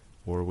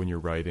 or when you're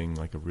writing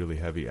like a really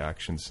heavy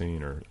action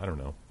scene, or I don't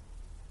know.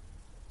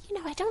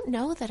 I don't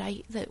know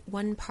that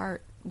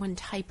one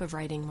type of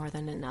writing more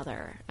than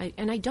another.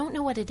 And I don't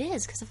know what it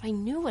is, because if I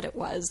knew what it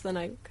was, then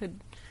I could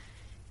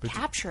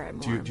capture it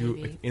more. Do you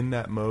maybe. like, in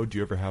that mode? Do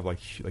you ever have like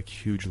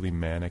hugely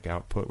manic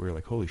output where you're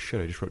like, holy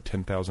shit, I just wrote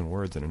 10,000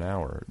 words in an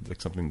hour,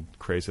 like something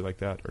crazy like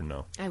that, or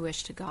no? I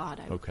wish to God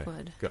I Okay.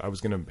 would. I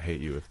was gonna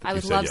hate you if I you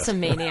would said love yes. some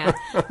mania.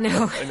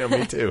 No, I know,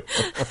 me too.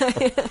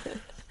 I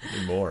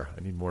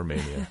need more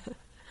mania.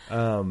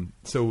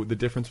 So the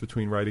difference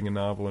between writing a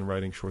novel and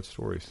writing short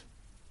stories.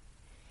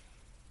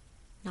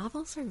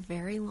 novels are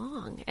very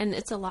long, and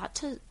it's a lot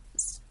to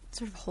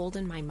sort of hold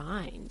in my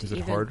mind. Is it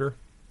even- harder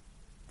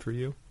for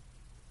you?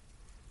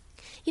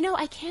 You know,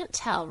 I can't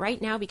tell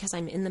right now because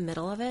I'm in the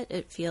middle of it.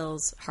 It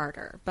feels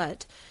harder,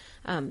 but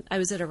I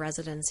was at a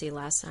residency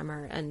last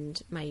summer,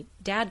 and my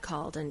dad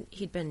called, and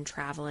he'd been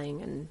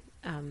traveling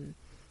and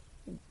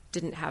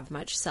didn't have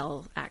much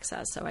cell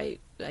access, so I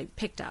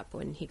picked up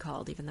when he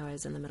called, even though I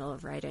was in the middle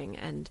of writing,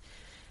 and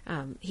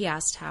he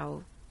asked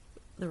how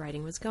the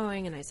writing was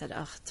going, and I said,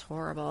 "Oh, it's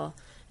horrible,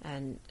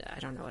 and I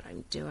don't know what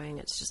I'm doing.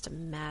 It's just a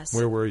mess."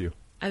 Where were you?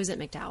 I was at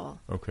McDowell.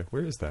 Okay,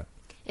 where is that?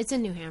 It's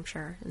in New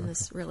Hampshire, and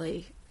this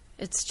really,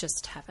 it's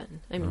just heaven.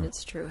 I mean,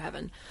 it's true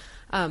heaven.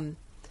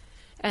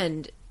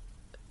 And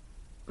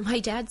my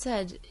dad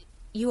said,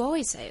 "You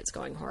always say it's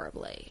going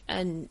horribly."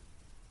 And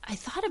I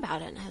thought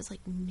about it, and I was like,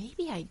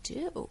 maybe I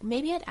do.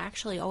 Maybe it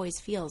actually always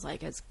feels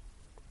like it's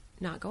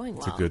not going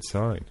well. It's a good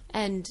sign.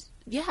 And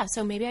yeah,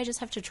 so maybe I just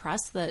have to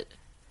trust that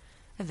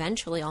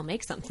eventually I'll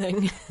make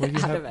something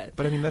out of it.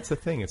 But I mean, that's the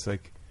thing. It's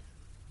like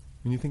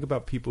when you think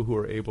about people who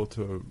are able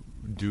to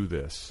do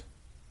this,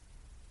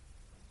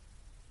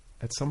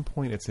 at some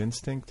point it's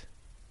instinct.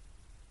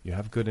 You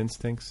have good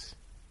instincts.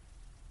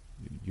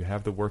 You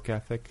have the work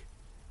ethic,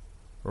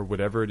 or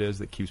whatever it is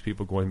that keeps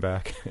people going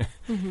back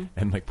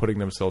and like putting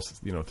themselves,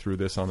 through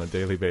this on a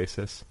daily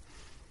basis.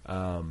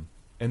 And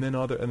then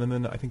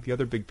I think the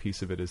other big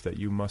piece of it is that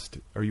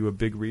are you a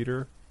big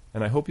reader?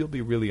 And I hope you'll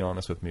be really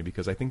honest with me,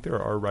 because I think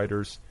there are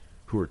writers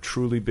who are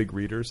truly big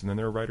readers, and then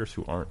there are writers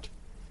who aren't.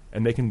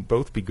 And they can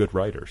both be good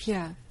writers.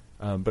 Yeah.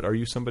 But are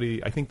you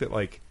somebody, I think that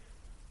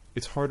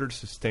it's harder to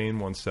sustain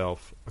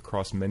oneself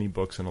across many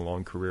books in a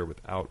long career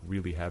without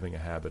really having a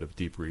habit of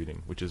deep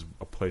reading, which is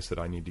a place that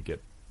I need to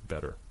get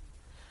better.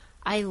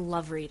 I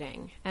love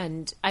reading,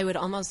 and I would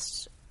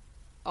almost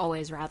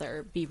always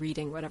rather be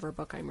reading whatever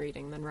book I'm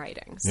reading than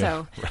writing.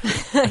 So,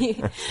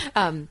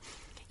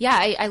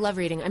 I love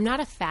reading. I'm not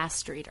a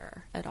fast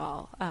reader at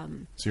all.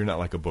 So you're not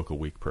like a book a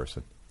week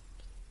person.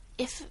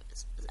 I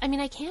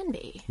can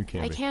be. You can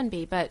I be. can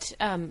be, but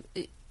I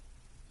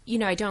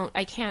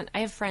can't. I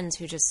have friends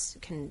who just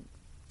can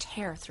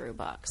tear through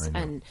books, I know.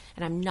 and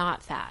I'm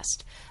not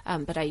fast.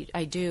 But I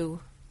do.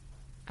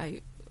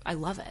 I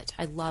love it.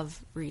 I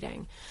love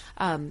reading.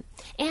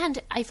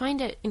 And I find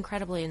it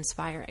incredibly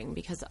inspiring,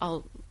 because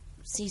I'll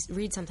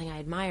read something I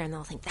admire, and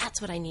they'll think, that's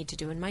what I need to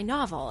do in my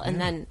novel. And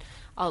then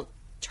I'll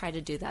try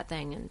to do that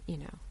thing, and,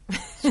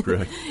 It's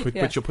great.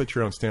 But you'll put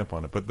your own stamp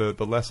on it. But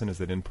the lesson is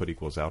that input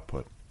equals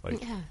output.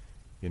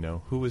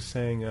 Who was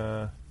saying,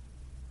 I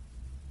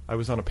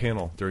was on a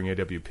panel during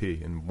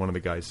AWP, and one of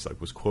the guys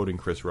was quoting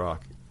Chris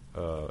Rock,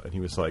 and he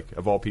was like,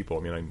 of all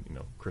people,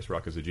 Chris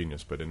Rock is a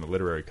genius, but in the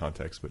literary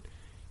context, but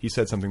he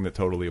said something that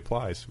totally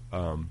applies.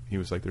 He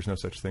was like, there's no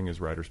such thing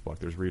as writer's block.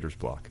 There's reader's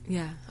block.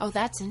 Yeah. Oh,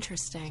 that's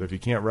interesting. So if you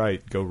can't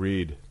write, go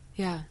read.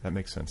 Yeah. That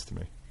makes sense to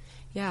me.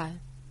 Yeah.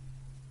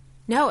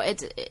 No,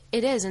 it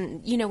is.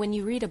 And, when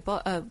you read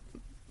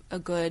a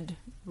good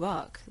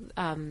book,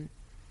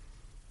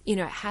 it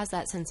has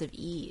that sense of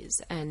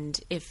ease. And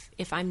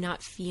if I'm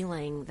not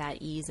feeling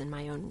that ease in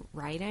my own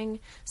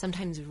writing,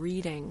 sometimes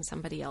reading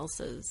somebody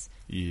else's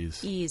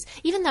Ease.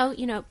 Even though,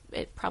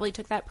 it probably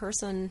took that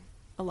person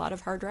a lot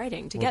of hard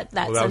writing to get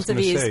that sense of I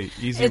was ease. going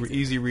to say,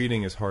 easy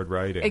reading is hard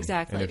writing.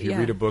 Exactly, And if you yeah.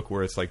 read a book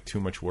where it's like too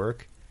much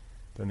work,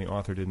 then the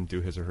author didn't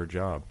do his or her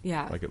job.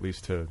 Yeah. Like at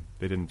least they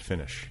didn't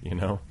finish,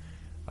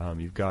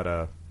 You've got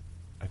to,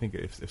 I think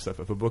if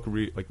a book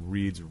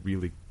reads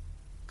really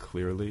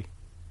clearly,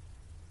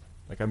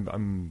 like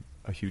I'm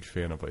a huge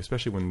fan of,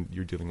 especially when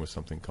you're dealing with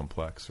something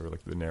complex, or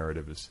like the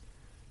narrative is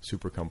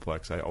super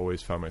complex. I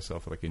always found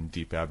myself in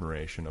deep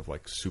admiration of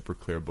super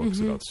clear books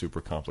about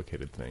super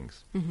complicated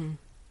things.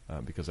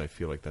 Because I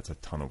feel like that's a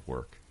ton of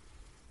work.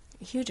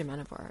 A huge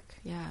amount of work,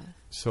 yeah.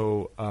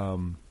 So,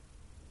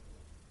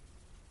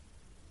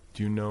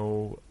 do you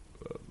know,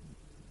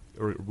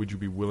 or would you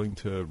be willing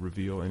to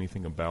reveal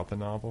anything about the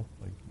novel?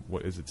 Like,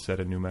 what is it set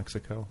in New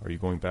Mexico? Are you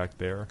going back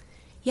there?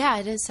 Yeah,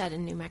 it is set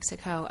in New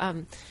Mexico.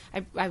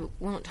 I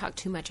won't talk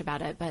too much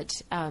about it, but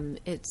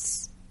it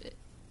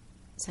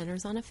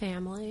centers on a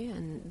family,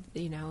 and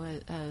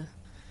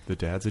The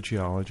dad's a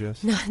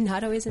geologist.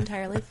 not always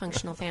entirely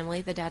functional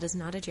family. The dad is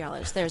not a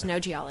geologist. There's no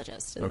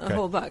geologist in the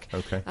whole book.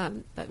 Okay.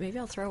 But maybe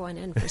I'll throw one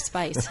in for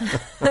spice.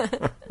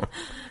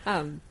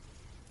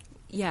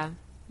 Yeah.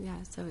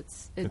 So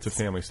It's a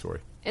family story.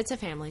 It's a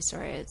family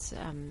story. It's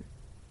in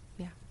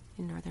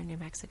northern New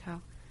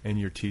Mexico. And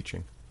you're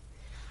teaching.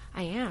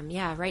 I am,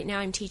 yeah. Right now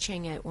I'm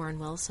teaching at Warren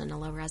Wilson, a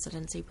low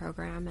residency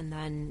program, and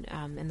then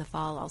in the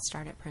fall I'll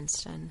start at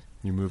Princeton.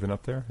 You're moving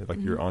up there?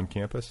 You're on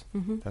campus?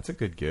 Mm-hmm. That's a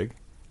good gig.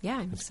 Yeah,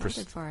 I'm It's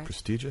excited for it.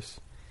 Prestigious.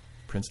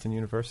 Princeton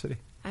University.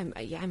 I'm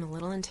a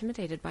little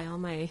intimidated by all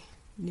my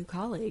new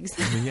colleagues.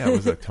 I mean, yeah, it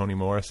was like Toni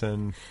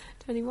Morrison.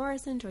 Toni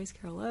Morrison, Joyce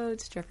Carol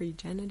Oates, Jeffrey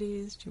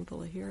Eugenides, Jim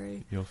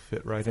Lahiri. You'll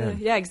fit right in.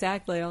 Yeah,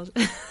 exactly.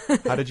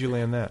 How did you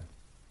land that?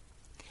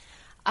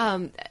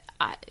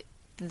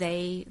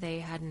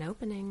 They had an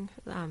opening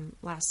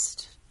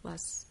last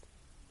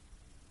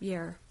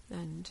year,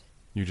 and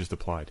you just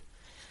applied.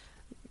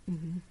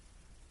 Mm-hmm.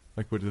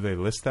 Like, what, do they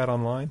list that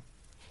online?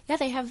 Yeah,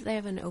 they have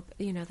an open.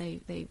 You know,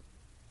 they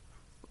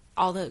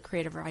all the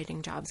creative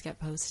writing jobs get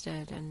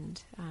posted,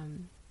 and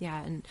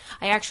and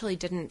I actually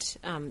didn't.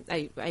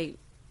 I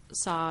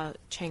saw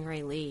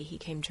Chang-Rae Lee. He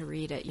came to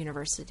read at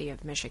University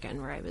of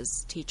Michigan, where I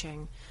was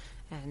teaching,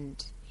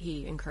 and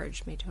he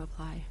encouraged me to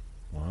apply.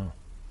 Wow,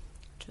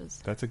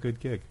 that's a good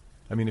gig.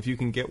 I mean, if you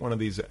can get one of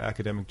these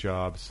academic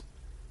jobs,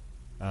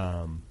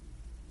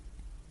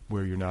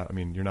 where you're not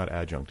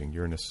adjuncting.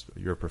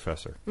 You're a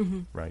professor,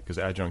 mm-hmm. right? Because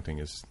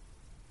adjuncting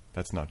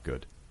that's not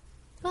good.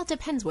 Well, it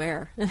depends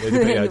where. It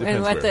depends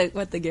and where.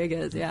 what the gig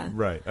is, yeah.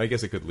 Right. I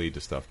guess it could lead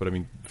to stuff, but I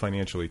mean,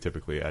 financially,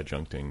 typically,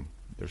 adjuncting,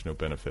 there's no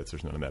benefits,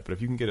 there's none of that. But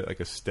if you can get like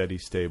a steady,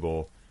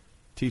 stable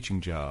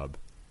teaching job,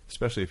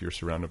 especially if you're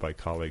surrounded by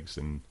colleagues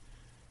and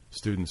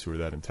students who are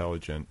that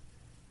intelligent,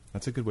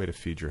 that's a good way to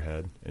feed your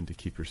head and to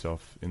keep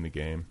yourself in the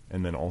game.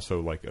 And then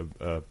also like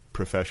a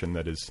profession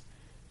that is,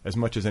 as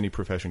much as any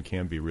profession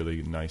can be,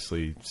 really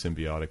nicely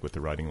symbiotic with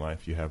the writing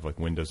life. You have like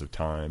windows of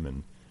time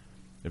and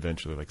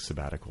eventually like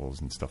sabbaticals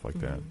and stuff like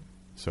that.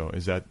 So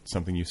is that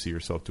something you see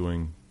yourself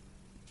doing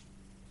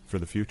for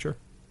the future?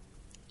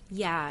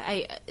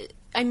 Yeah,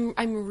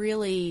 I'm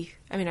really,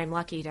 I mean, I'm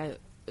lucky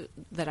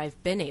that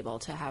I've been able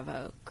to have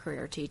a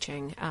career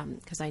teaching,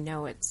 because I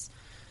know it's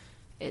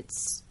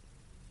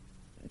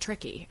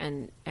tricky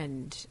and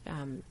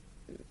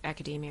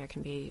academia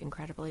can be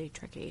incredibly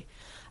tricky.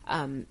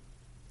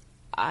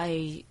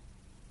 I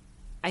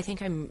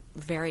think I'm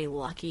very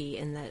lucky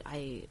in that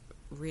I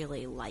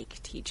really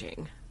like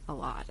teaching a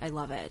lot. I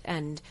love it.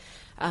 And,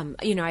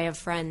 I have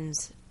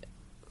friends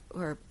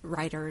who are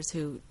writers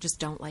who just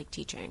don't like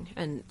teaching,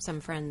 and some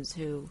friends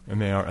who...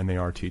 And they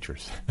are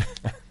teachers.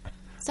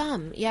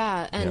 Some,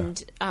 yeah.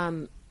 And,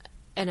 and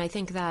I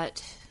think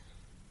that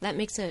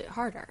makes it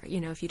harder,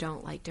 if you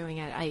don't like doing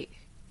it.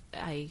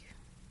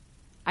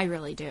 I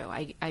really do.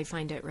 I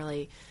find it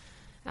really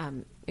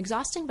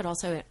exhausting, but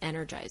also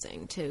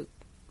energizing to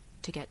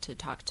get to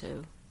talk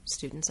to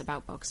students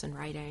about books and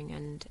writing,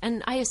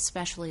 and I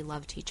especially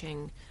love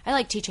teaching. I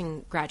like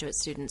teaching graduate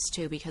students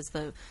too, because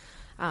the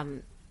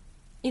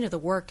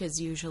work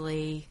is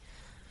usually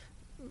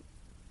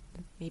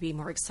maybe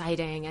more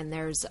exciting, and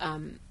there's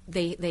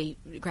they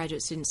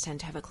graduate students tend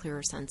to have a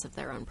clearer sense of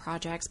their own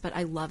projects. But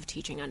I love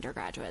teaching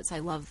undergraduates. I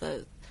love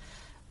the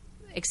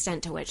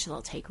extent to which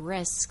they'll take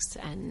risks,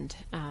 and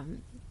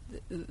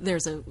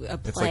there's a play.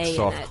 It's like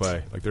soft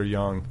play. Like they're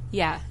young.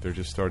 Yeah. They're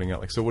just starting out.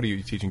 Like, so what are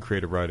you teaching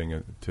creative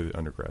writing to the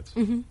undergrads?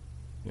 Mm-hmm.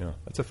 Yeah,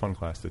 that's a fun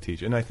class to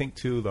teach. And I think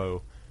too,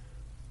 though,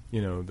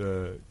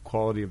 the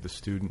quality of the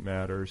student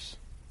matters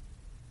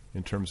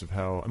in terms of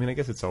how. I mean, I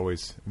guess it's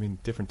always. I mean,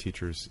 different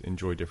teachers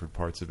enjoy different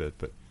parts of it,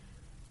 but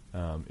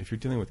if you're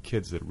dealing with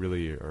kids that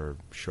really are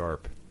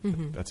sharp,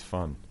 mm-hmm. that's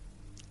fun.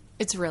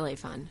 It's really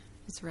fun.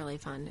 It's really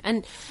fun,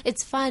 and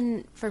it's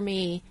fun for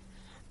me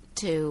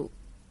to.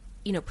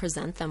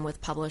 Present them with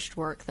published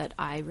work that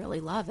I really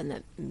love and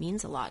that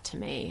means a lot to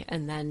me.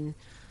 And then,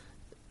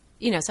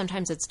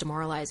 sometimes it's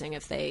demoralizing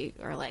if they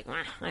are like,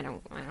 I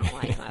don't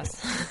like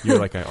this. You're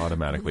like, I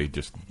automatically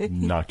just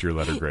knocked your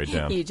letter grade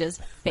down. You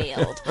just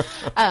failed.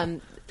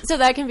 So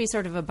that can be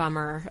sort of a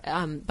bummer.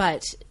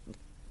 But,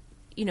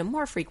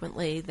 more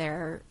frequently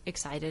they're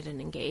excited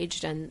and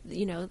engaged, and,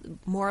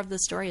 more of the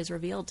story is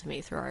revealed to me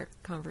through our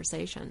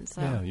conversation.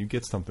 So. Yeah, you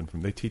get something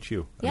from they teach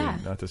you. I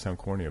mean, not to sound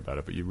corny about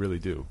it, but you really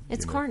do.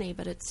 It's corny,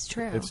 but it's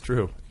true. It's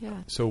true.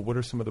 Yeah. So what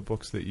are some of the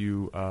books that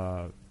you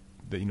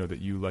that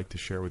you like to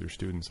share with your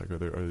students? Like,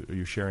 are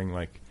you sharing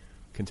like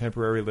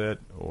contemporary lit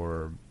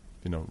or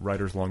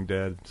writers long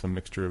dead, some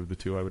mixture of the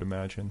two, I would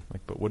imagine.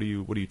 Like, but what do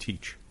you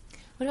teach?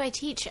 What do I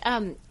teach?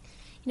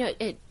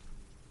 It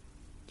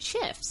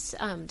shifts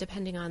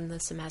depending on the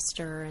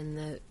semester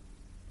and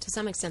to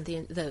some extent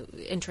the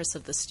interests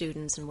of the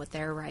students and what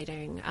they're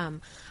writing.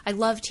 I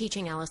love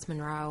teaching Alice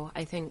Munro.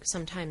 I think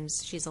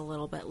sometimes she's a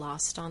little bit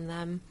lost on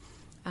them.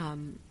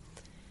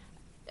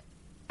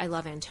 I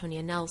love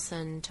Antonia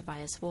Nelson,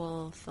 Tobias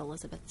Wolff,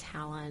 Elizabeth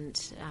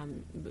Talent,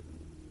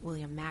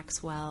 William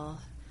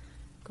Maxwell.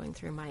 Going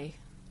through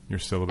your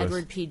syllabus.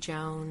 Edward P.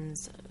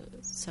 Jones,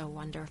 so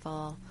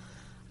wonderful.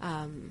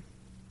 I'm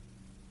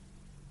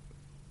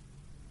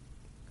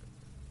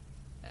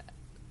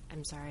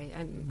sorry,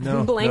 I'm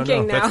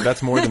blanking now.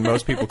 That's more than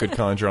most people could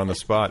conjure on the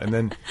spot. And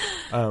then,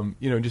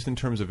 just in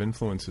terms of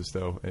influences,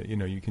 though,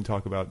 you can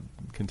talk about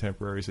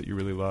contemporaries that you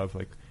really love.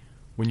 Like,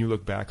 when you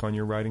look back on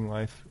your writing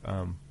life,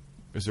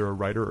 is there a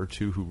writer or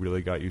two who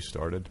really got you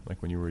started,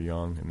 like when you were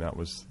young, and that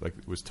was like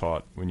it was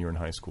taught when you were in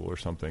high school or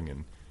something,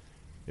 and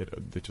it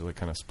just like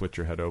kind of split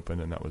your head open,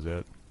 and that was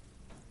it?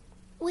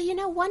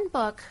 Well, one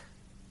book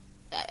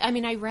I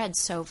mean, I read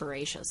so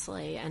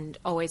voraciously and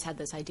always had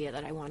this idea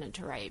that I wanted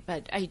to write.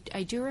 But I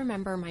do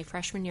remember my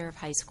freshman year of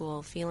high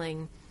school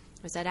I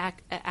was at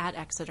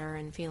Exeter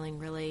and feeling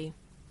really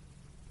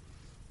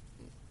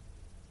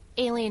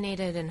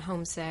alienated and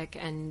homesick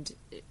and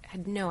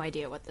had no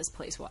idea what this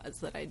place was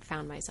that I'd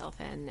found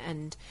myself in.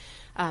 And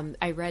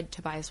I read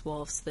Tobias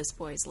Wolff's This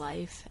Boy's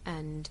Life,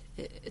 and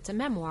it's a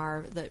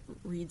memoir that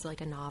reads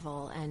like a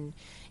novel, and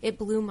it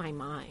blew my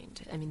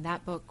mind. I mean,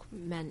 that book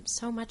meant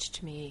so much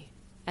to me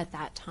at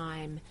that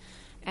time.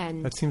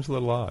 And that seems a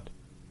little odd.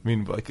 I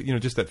mean, like,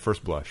 just that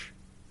first blush,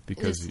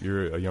 because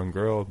you're a young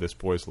girl, this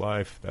boy's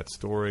life, that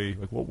story,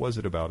 like, what was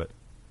it about it?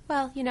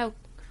 Well,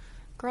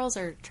 girls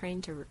are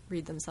trained to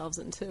read themselves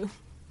into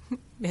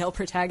male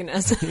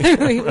protagonists.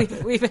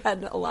 We've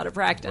had a lot of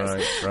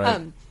practice.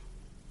 Right.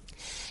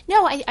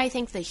 No, I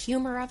think the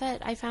humor of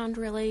it I found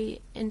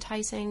really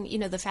enticing.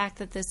 The fact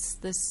that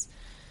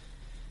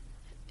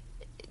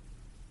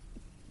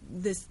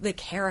the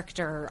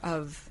character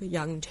of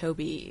young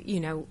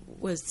Toby,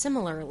 was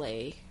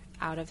similarly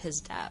out of his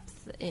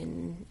depth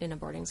in a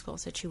boarding school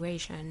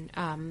situation,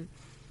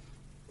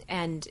 and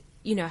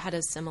had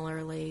a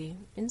similarly,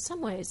 in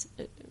some ways,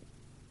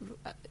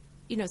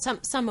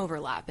 some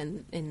overlap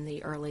in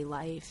the early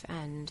life,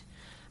 and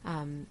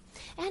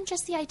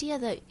just the idea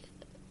that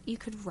you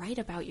could write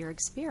about your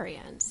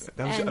experience.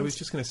 I was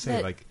just going to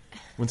say, like,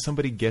 when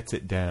somebody gets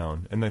it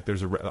down, and like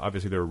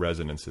obviously there are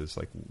resonances,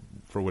 like,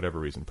 for whatever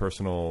reason,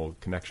 personal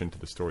connection to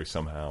the story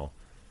somehow.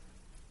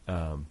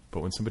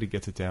 But when somebody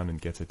gets it down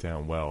and gets it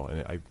down well,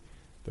 and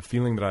the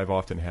feeling that I've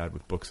often had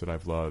with books that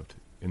I've loved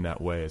in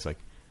that way is like,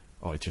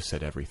 oh, it just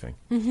said everything.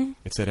 Mm-hmm.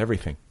 It said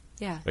everything.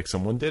 Yeah. Like,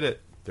 someone did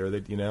it.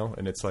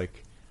 And it's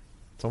like,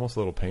 it's almost a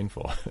little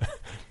painful.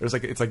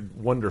 It's like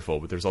wonderful,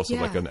 but there's also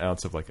like an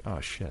ounce of like,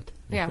 oh shit.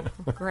 Yeah,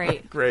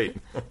 great. Great.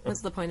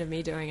 What's the point of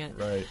me doing it?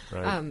 Right.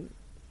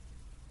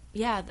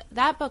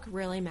 That book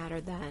really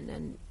mattered then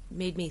and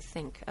made me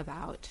think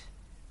about,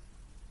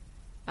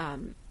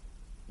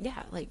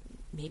 like,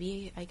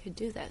 maybe I could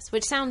do this,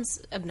 which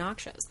sounds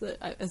obnoxious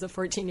that as a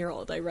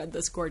 14-year-old I read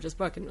this gorgeous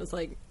book and was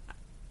like,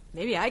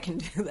 maybe I can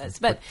do this.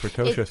 But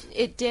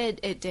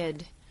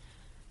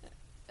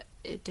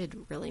it did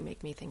really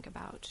make me think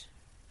about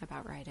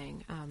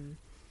writing.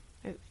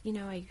 I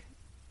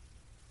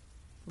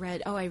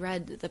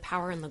read The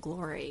Power and the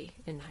Glory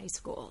in high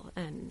school,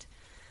 and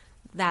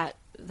that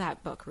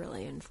book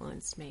really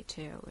influenced me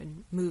too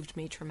and moved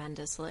me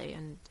tremendously,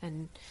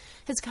 and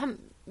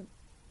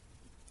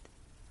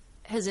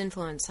has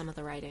influenced some of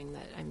the writing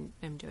that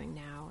I'm doing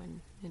now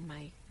and in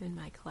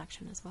my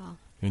collection as well.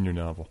 In your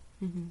novel.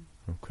 Mm-hmm.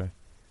 Okay.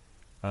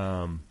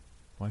 Well,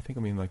 like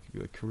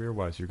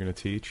career-wise, you're going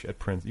to teach at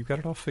Princeton. You've got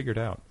it all figured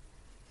out.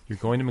 You're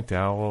going to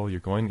McDowell.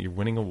 You're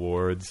winning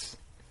awards.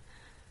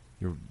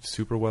 You're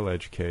super well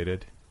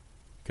educated.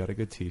 Got a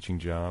good teaching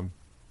job.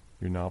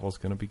 Your novel's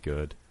going to be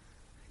good.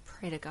 I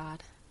pray to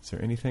God. Is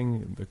there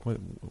anything like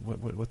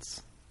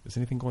is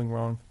anything going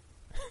wrong?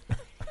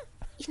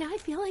 I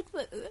feel like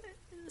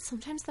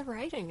sometimes the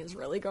writing is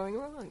really going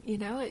wrong.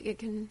 It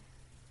can,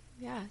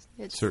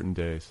 it's certain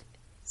days.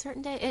 I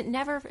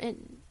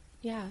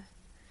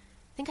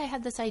think I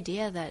had this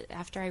idea that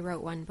after I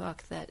wrote one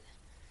book that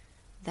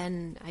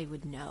then I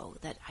would know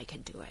that I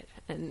could do it.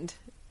 And,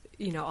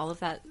 all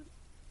of that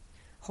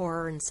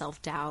horror and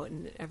self-doubt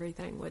and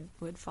everything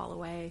would fall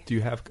away. Do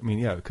you have,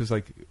 because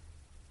like,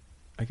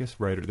 I guess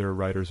there are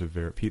writers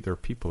there are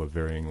people of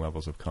varying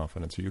levels of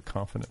confidence. Are you a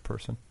confident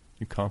person?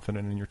 You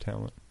confident in your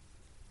talent?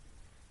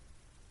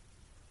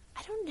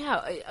 I don't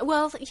know.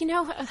 Well,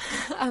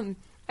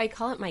 I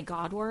call it my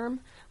God worm,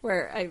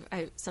 where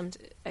I sort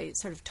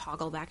of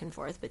toggle back and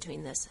forth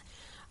between this,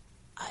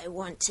 I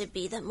want to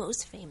be the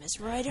most famous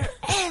writer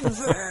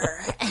ever,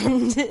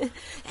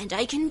 and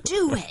I can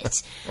do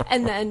it.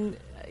 And then,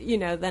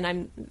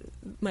 then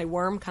my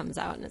worm comes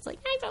out, and it's like,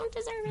 I don't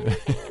deserve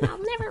anything, and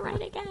I'll never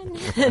write again.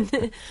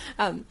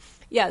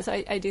 So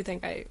I do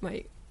think I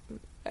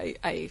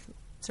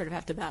sort of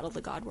have to battle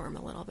the God worm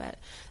a little bit.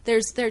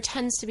 There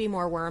tends to be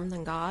more worm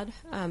than God,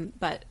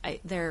 but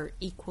they're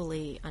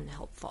equally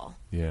unhelpful.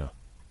 Yeah.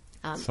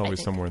 It's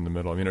always somewhere in the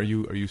middle. I mean, are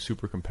you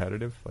super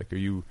competitive? Like, are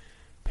you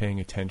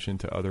paying attention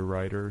to other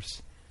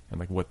writers and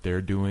like what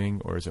they're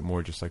doing, or is it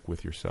more just like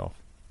with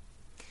yourself?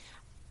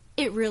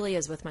 It really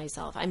is with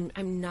myself.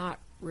 I'm not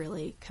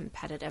really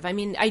competitive. I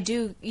mean, I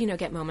do,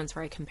 get moments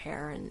where I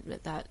compare,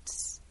 and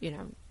that's,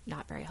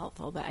 not very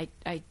helpful, but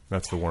I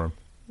that's the worm.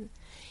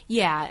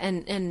 Yeah,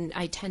 and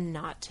I tend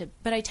not to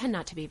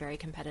be very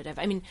competitive.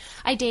 I mean,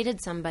 I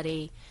dated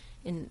somebody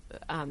in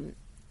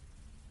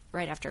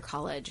right after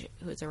college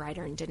who was a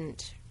writer and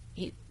didn't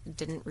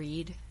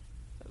read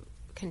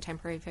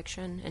contemporary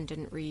fiction and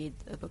didn't read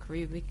the book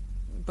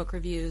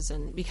reviews,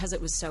 and because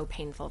it was so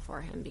painful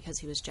for him because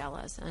he was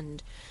jealous.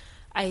 And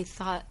I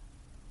thought,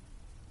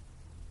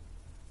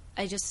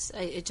 it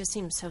just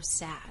seems so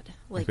sad.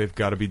 Like they've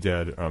got to be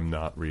dead, or I'm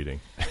not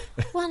reading.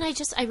 Well, and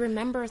I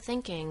remember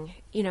thinking,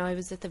 I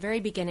was at the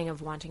very beginning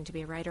of wanting to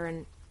be a writer,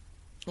 and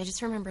I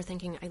just remember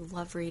thinking, I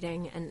love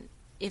reading, and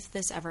if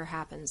this ever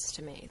happens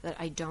to me, that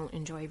I don't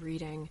enjoy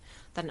reading,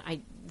 then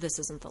this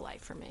isn't the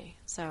life for me.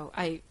 So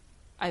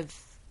I've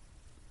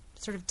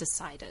sort of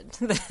decided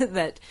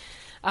that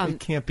it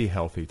can't be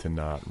healthy to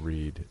not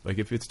read. Like,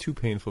 if it's too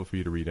painful for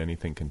you to read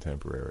anything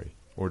contemporary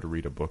or to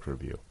read a book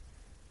review,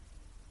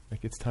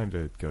 like, it's time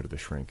to go to the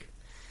shrink.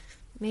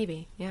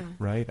 Maybe, yeah.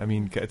 Right? I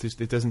mean,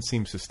 it doesn't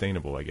seem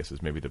sustainable, I guess,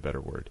 is maybe the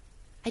better word.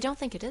 I don't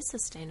think it is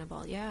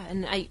sustainable, yeah.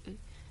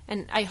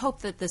 And I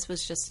hope that this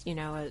was just,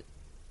 a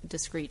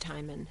discrete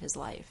time in his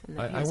life, and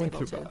that he was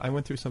able to. I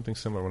went through something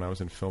similar when I was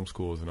in film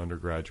school as an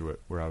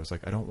undergraduate, where I was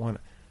like, I don't want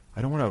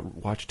to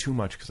watch too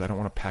much because I don't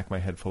want to pack my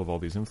head full of all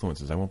these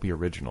influences. I won't be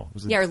original.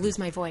 Or lose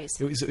my voice.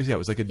 It was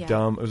like it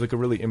was like a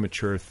really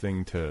immature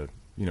thing to,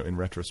 in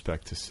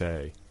retrospect, to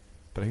say.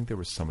 But I think there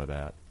was some of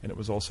that, and it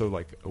was also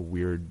like a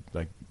weird,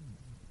 like,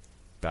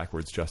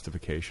 backwards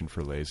justification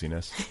for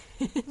laziness.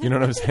 You know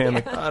what I'm saying?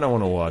 Like, I don't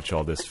want to watch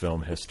all this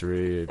film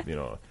history.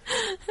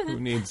 Who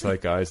needs,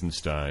 like,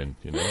 Eisenstein?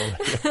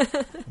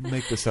 I'll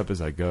make this up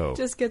as I go.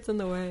 Just gets in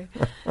the way.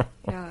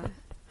 Yeah.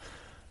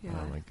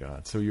 Oh my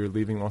God! So you're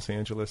leaving Los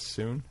Angeles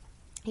soon?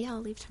 Yeah,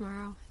 I'll leave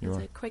tomorrow. It's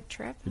a quick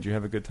trip. Did you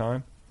have a good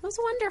time? It was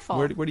wonderful.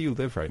 Where do you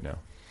live right now?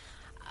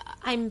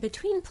 I'm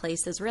between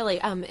places, really.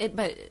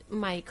 But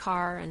my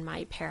car and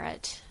my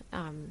parrot.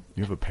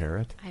 You have a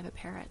parrot? I have a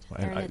parrot.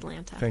 They're in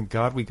Atlanta. Thank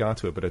God we got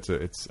to it,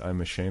 but I'm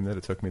ashamed that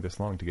it took me this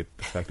long to get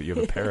the fact that you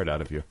have a parrot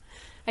out of you.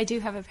 I do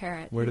have a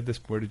parrot. Where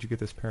did you get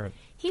this parrot?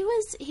 He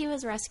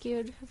was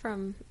rescued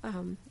from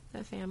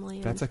a family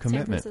in That's a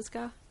commitment. San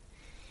Francisco.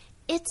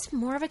 It's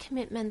more of a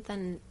commitment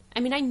than... I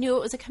mean, I knew it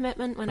was a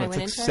commitment when I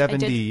went into it.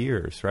 70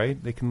 years,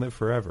 right? They can live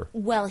forever.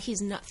 Well,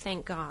 he's not...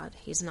 Thank God,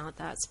 he's not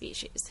that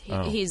species.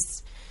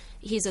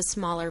 He's a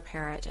smaller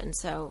parrot, and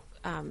so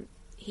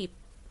he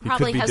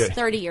probably has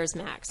 30 years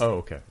max. Oh,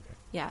 okay.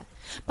 Yeah.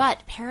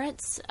 But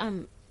parrots,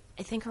 I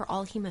think, are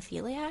all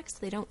hemophiliacs.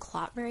 They don't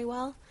clot very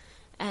well.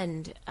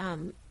 And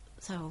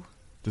so...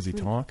 Does he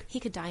talk? He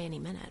could die any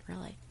minute,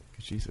 really.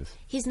 Jesus.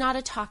 He's not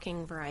a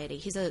talking variety.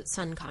 He's a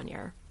sun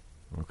conure.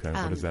 Okay,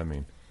 what does that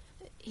mean?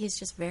 He's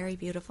just very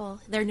beautiful.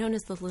 They're known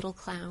as the little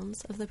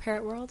clowns of the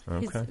parrot world.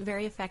 Okay. He's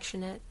very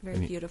affectionate, very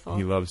beautiful.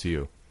 He loves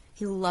you.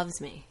 He loves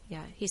me,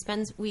 yeah.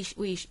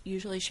 We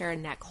usually share a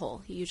neck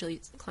hole. He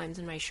usually climbs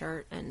in my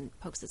shirt and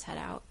pokes his head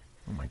out.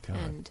 Oh, my God.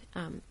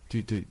 And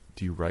do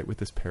you write with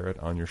this parrot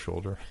on your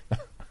shoulder?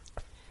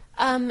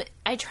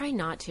 I try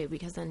not to,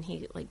 because then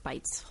he, like,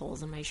 bites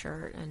holes in my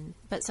shirt.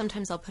 But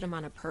sometimes I'll put him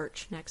on a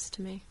perch next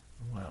to me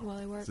while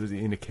I work. So is he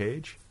in a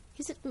cage?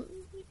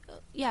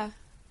 Yeah.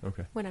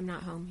 Okay. When I'm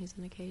not home, he's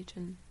in a cage.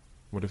 And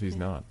what if he's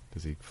not?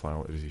 Does he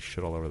fly? Does he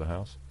shit all over the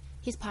house?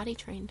 He's potty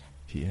trained.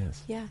 He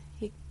is. Yeah.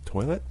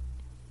 Toilet?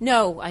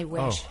 No, I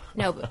wish. Oh.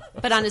 No,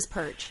 but on his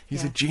perch.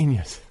 He's a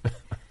genius.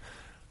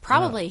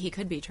 Probably he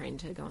could be trained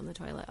to go on the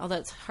toilet, although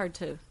it's hard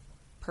to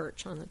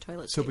perch on the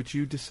toilet seat. But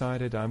you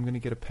decided, I'm going to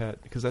get a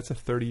pet, because that's a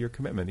 30-year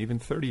commitment. Even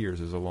 30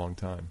 years is a long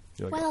time.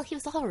 Well, he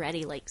was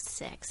already like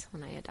 6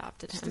 when I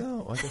adopted him.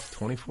 Still, I guess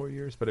 24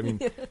 years. But I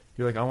mean,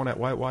 you're like,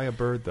 why a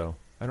bird, though?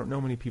 I don't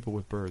know many people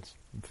with birds.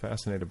 I'm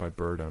fascinated by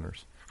bird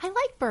owners. I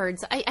like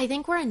birds. I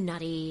think we're a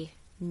nutty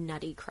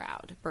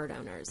crowd, bird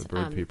owners. The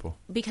bird people.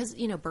 Because,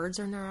 birds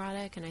are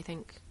neurotic, and I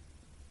think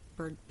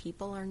bird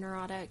people are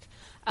neurotic.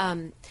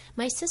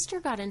 My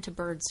sister got into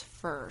birds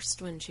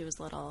first when she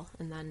was little,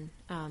 and then...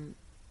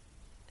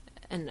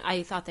 and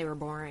I thought they were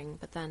boring,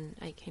 but then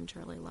I came to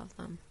really love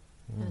them.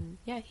 And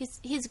yeah,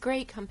 he's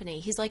great company.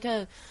 He's like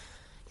a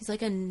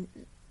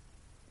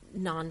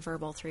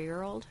nonverbal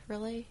 3-year-old,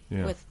 really,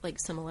 with like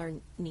similar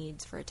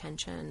needs for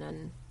attention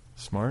and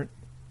smart.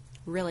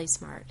 Really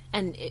smart.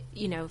 And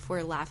if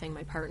we're laughing,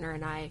 my partner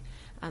and I,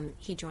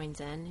 he joins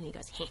in and he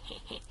goes, hey,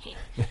 hey, hey,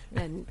 hey.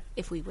 And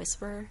if we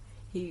whisper,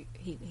 he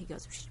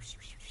goes.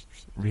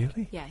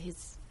 Really? Yeah,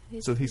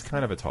 he's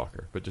kind of a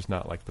talker, but just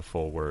not like the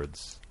full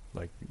words.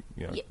 Like,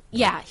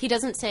 yeah, he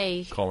doesn't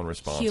say call and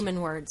response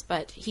human words,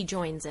 but he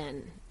joins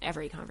in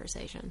every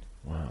conversation.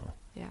 Wow.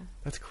 Yeah.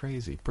 That's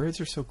crazy. Birds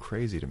are so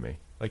crazy to me.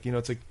 Like,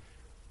 it's like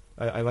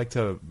I like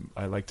to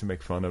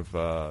make fun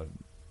of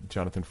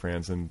Jonathan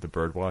Franzen, the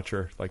bird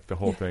watcher, like the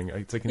whole thing.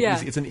 It's like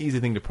it's an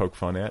easy thing to poke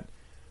fun at.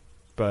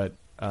 But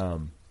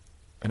and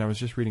I was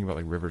just reading about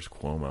like Rivers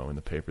Cuomo in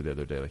the paper the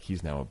other day, like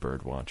he's now a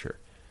bird watcher.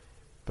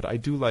 But I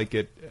do like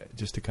it,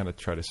 just to kind of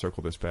try to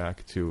circle this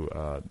back to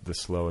the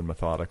slow and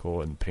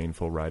methodical and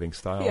painful writing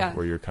style,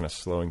 where you're kind of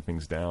slowing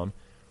things down.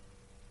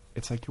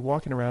 It's like you're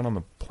walking around on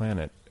the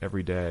planet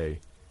every day.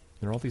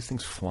 There are all these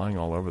things flying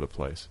all over the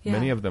place. Yeah.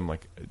 Many of them,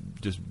 like,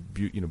 just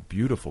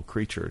beautiful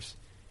creatures,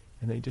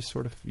 and they just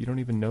sort of, you don't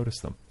even notice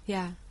them.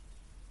 Yeah.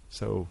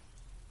 So,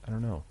 I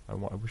don't know. I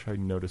wish I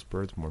noticed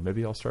birds more.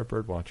 Maybe I'll start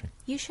bird watching.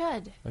 You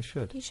should. I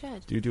should. You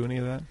should. Do you do any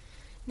of that?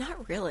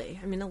 Not really.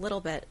 I mean, a little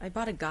bit. I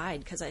bought a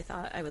guide because I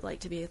thought I would like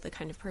to be the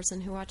kind of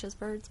person who watches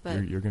birds.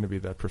 But you're going to be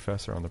that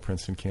professor on the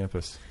Princeton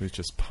campus who's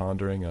just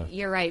pondering a...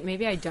 You're right.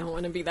 Maybe I don't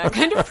want to be that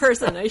kind of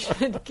person. I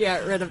should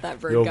get rid of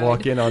that bird guide. You'll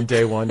walk in on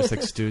day one, it's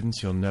like,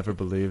 students, you'll never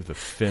believe the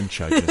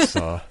finch I just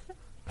saw.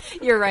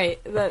 You're right.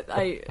 That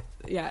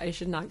I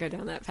should not go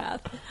down that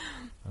path.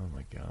 Oh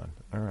my God.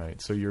 All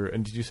right. So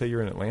and did you say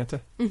you're in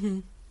Atlanta? Mm-hmm.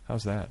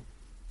 How's that?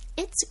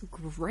 It's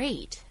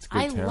great. It's a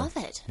good town. Love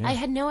it. Yeah. I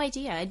had no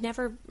idea. I'd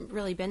never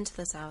really been to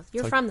the South.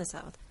 You're from the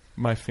South.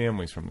 My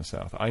family's from the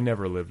South. I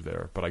never lived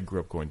there, but I grew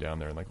up going down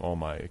there, and like all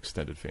my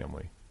extended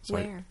family. So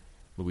Where?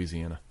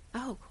 Louisiana.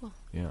 Oh, cool.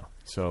 Yeah.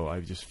 So I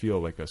just feel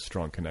like a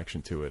strong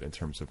connection to it in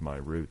terms of my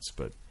roots,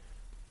 but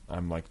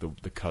I'm like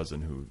the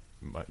cousin who,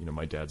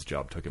 my dad's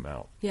job took him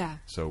out. Yeah.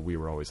 So we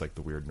were always like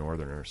the weird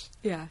Northerners.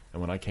 Yeah.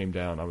 And when I came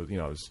down, I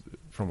was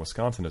from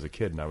Wisconsin as a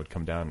kid, and I would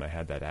come down and I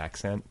had that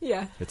accent.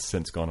 Yeah. It's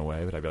since gone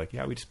away, but I'd be like,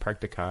 yeah, we just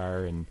parked a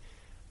car, and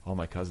all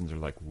my cousins are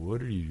like,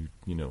 what are you,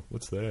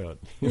 what's that?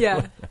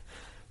 Yeah.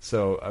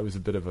 So I was a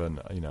bit of an,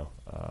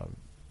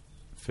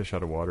 fish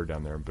out of water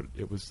down there, but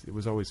it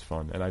was always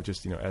fun. And I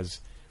just, as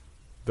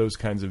those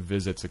kinds of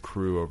visits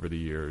accrue over the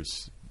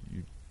years,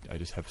 I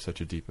just have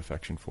such a deep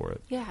affection for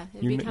it. Yeah,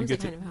 it becomes a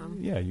kind of home.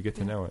 Yeah, you get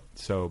to know it.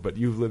 So, but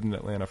you've lived in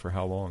Atlanta for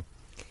how long?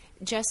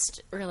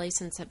 Just really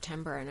since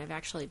September, and I've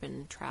actually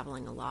been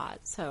traveling a lot.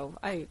 So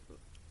I'm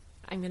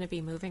going to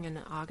be moving in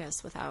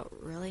August without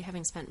really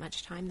having spent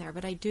much time there,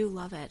 but I do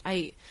love it.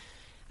 I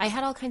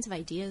had all kinds of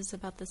ideas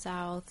about the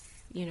South,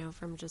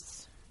 from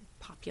just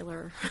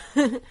popular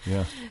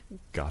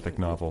Gothic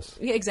novels.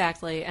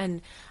 Exactly.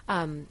 And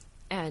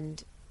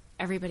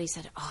everybody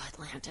said, oh,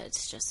 Atlanta,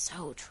 it's just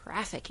so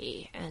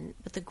trafficky.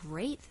 But the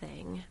great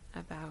thing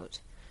about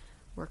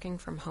working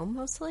from home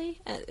mostly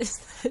is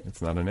that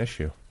it's not an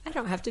issue. I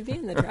don't have to be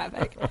in the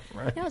traffic.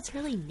 Right. It's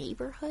really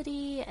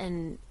neighborhoody,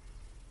 and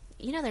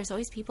there's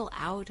always people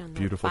out on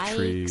their beautiful bikes.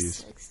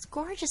 trees. It's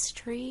gorgeous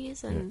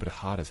trees and but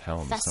hot as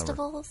hell in the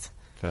summer.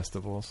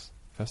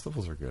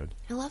 Festivals are good.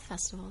 I love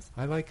festivals.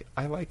 I like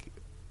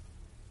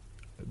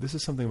this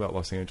is something about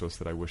Los Angeles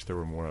that I wish there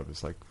were more of.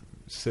 It's like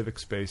civic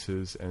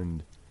spaces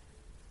and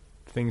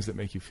things that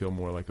make you feel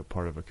more like a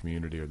part of a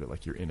community, or that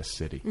like you're in a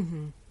city.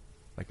 Mm-hmm.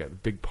 Like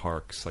at big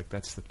parks, like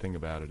that's the thing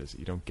about it, is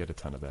you don't get a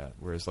ton of that.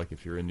 Whereas like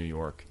if you're in New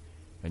York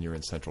and you're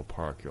in Central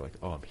Park, you're like,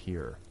 oh, I'm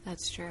here.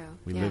 That's true.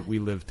 We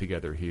live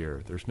together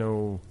here. There's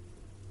no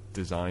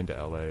design to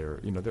LA,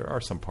 or there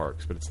are some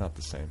parks, but it's not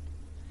the same.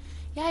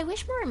 Yeah, I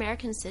wish more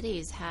American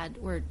cities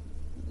were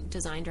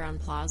designed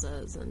around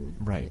plazas and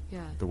right.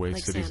 Yeah, the way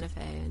like cities, Santa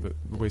Fe,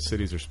 the way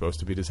cities are supposed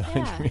to be designed,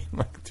 Yeah. I mean,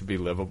 like to be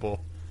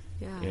livable.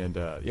 Yeah. And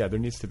there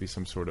needs to be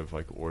some sort of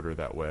like order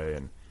that way.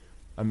 And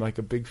I'm like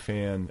a big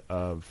fan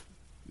of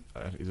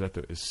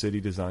is city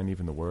design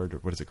even the word, or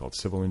what is it called?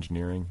 Civil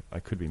engineering? I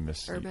could be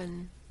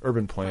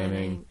urban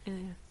planning.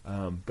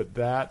 Yeah. But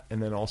that, and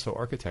then also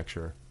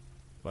architecture.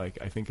 Like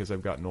I think as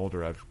I've gotten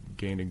older, I've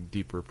gained a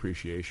deeper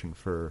appreciation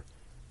for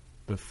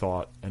the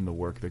thought and the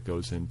work that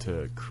goes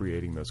into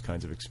creating those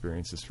kinds of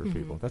experiences for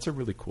people. That's a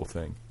really cool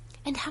thing.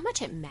 And how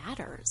much it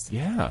matters.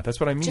 Yeah, that's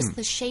what I mean. Just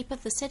the shape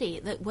of the city,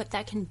 what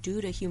that can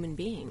do to human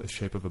beings. The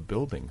shape of a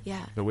building.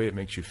 Yeah. The way it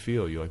makes you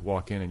feel. You like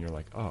walk in and you're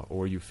like, oh,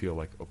 or you feel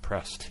like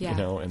oppressed, Yeah.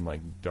 and like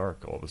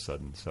dark all of a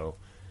sudden. So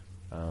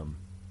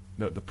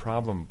the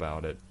problem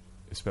about it,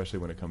 especially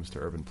when it comes to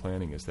urban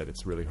planning, is that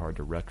it's really hard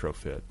to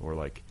retrofit or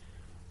like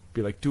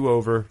be like do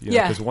over,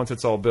 because once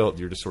it's all built,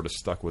 you're just sort of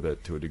stuck with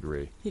it to a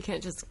degree. You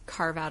can't just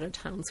carve out a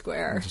town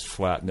square. Just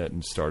flatten it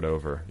and start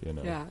over,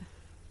 Yeah.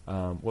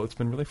 Well, it's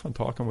been really fun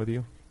talking with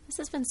you. This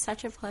has been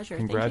such a pleasure.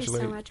 Thank you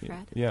so much,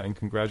 Brad. Yeah, and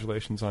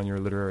congratulations on your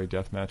literary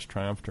deathmatch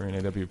triumph during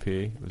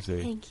AWP. It was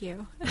Thank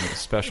you. A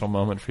special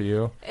moment for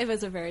you. It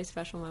was a very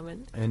special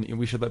moment. And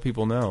we should let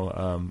people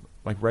know,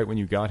 like right when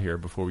you got here,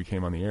 before we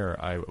came on the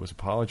air, I was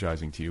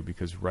apologizing to you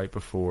because right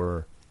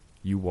before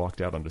you walked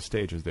out onto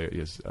stage, as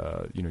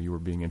you were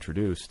being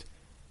introduced,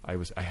 I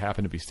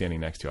happened to be standing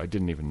next to you. I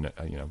didn't even,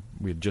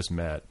 we had just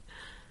met,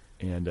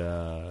 and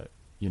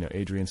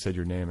Adrian said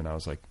your name, and I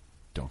was like,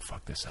 "Don't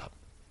fuck this up."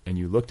 And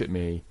you looked at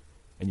me,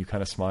 and you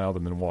kind of smiled,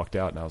 and then walked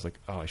out, and I was like,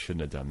 "Oh, I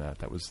shouldn't have done that.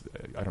 That was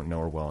I don't know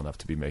her well enough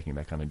to be making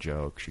that kind of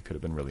joke. She could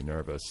have been really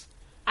nervous."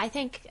 I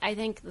think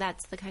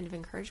that's the kind of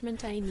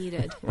encouragement I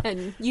needed,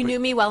 and you knew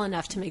me well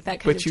enough to make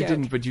that kind of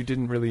joke. But you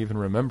didn't really even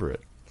remember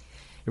it.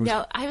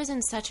 No, I was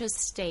in such a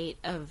state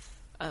of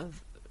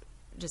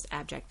just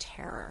abject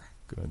terror.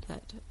 Good.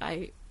 That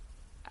I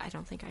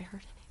don't think I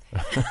heard anything.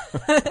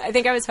 I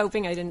think I was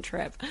hoping I didn't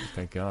trip.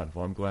 Thank God.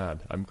 Well, I'm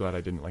glad. I'm glad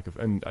I didn't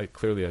and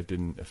clearly I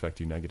didn't affect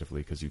you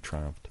negatively because you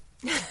triumphed.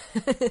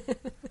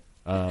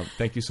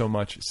 Thank you so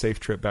much. Safe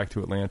trip back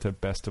to Atlanta.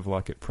 Best of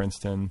luck at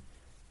Princeton,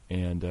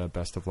 and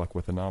best of luck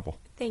with the novel.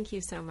 Thank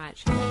you so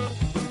much.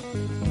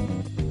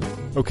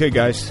 Okay,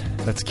 guys,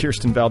 that's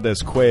Kirsten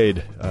Valdez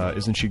Quaid.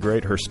 Isn't she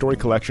great? Her story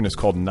collection is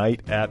called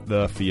Night at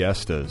the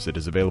Fiestas. It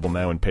is available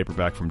now in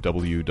paperback from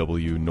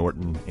W.W.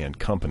 Norton and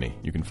Company.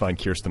 You can find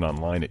Kirsten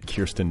online at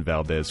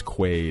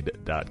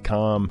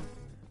KirstenValdezQuaid.com.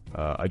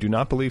 I do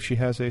not believe she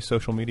has a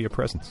social media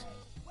presence.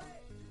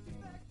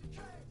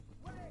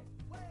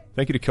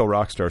 Thank you to Kill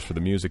Rock Stars for the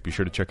music. Be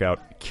sure to check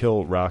out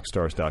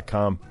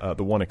KillRockstars.com.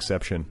 The one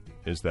exception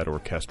is that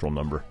orchestral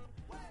number,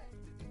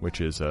 which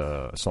is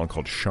a song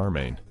called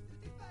Charmaine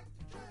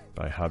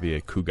by Javier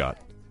Cugat.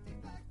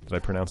 Did I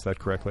pronounce that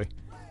correctly?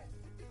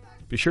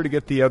 Be sure to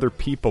get the Other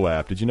People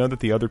app. Did you know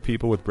that the Other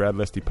People with Brad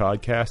Listy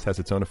podcast has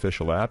its own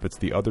official app? It's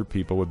the Other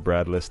People with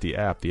Brad Listy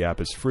app. The app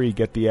is free.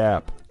 Get the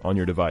app on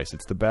your device.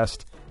 It's the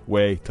best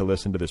way to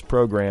listen to this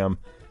program.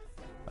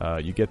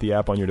 You get the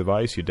app on your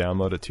device, you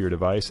download it to your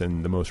device,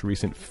 and the most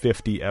recent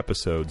 50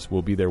 episodes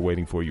will be there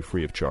waiting for you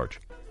free of charge.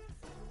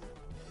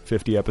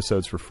 50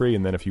 episodes for free,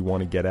 and then if you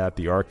want to get at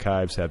the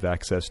archives, have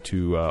access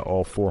to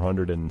all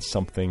 400 and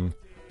something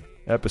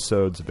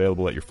episodes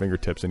available at your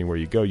fingertips anywhere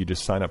you go, you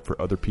just sign up for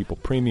Other People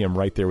Premium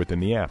right there within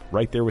the app.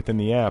 Right there within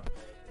the app,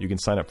 you can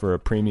sign up for a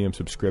premium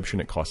subscription.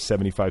 It costs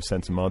 75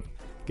 cents a month,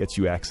 gets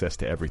you access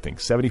to everything.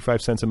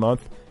 75 cents a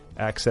month,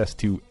 access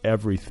to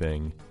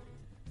everything.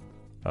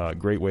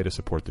 Great way to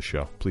support the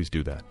show. Please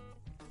do that.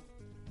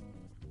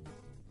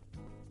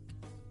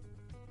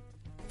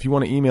 If you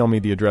want to email me,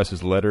 the address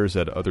is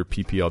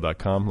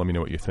letters@otherppl.com. Let me know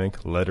what you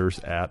think.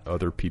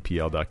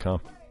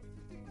 letters@otherppl.com.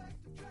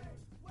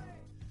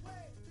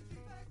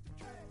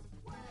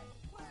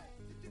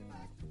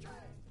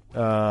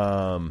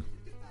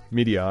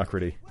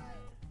 Mediocrity.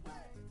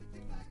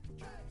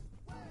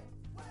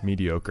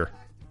 Mediocre.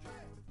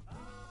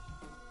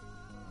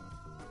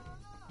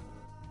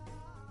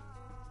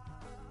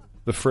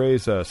 The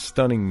phrase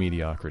stunning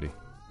mediocrity.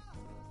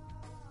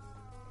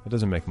 That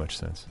doesn't make much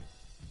sense.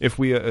 If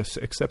we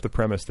accept the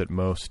premise that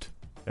most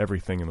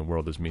everything in the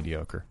world is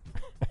mediocre,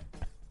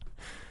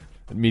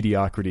 that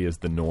mediocrity is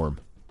the norm,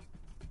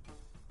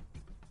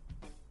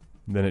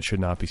 then it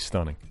should not be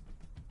stunning.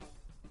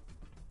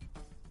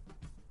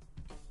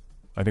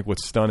 I think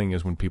what's stunning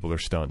is when people are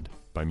stunned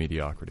by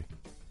mediocrity.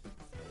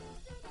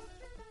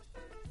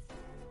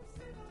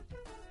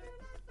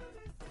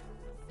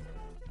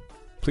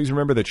 Please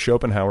remember that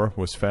Schopenhauer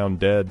was found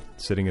dead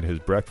sitting at his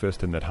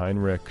breakfast and that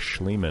Heinrich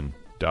Schliemann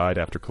died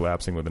after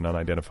collapsing with an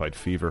unidentified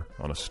fever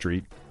on a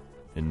street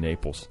in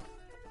Naples.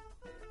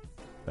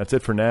 That's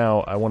it for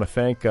now. I want to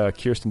thank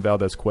Kirsten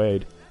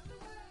Valdez-Quaid.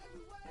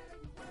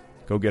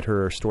 Go get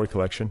her story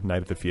collection,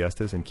 Night at the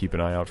Fiestas, and keep an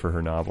eye out for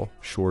her novel,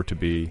 sure to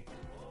be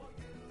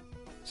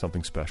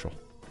something special.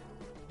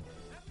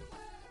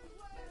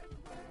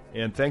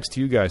 And thanks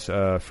to you guys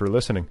for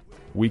listening,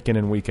 week in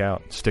and week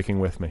out, sticking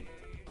with me.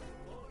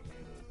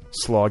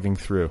 Slogging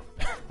through.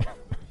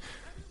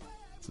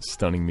 It's a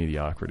stunning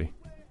mediocrity.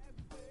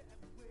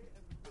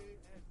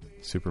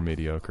 Super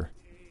mediocre.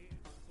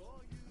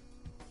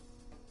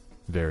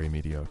 Very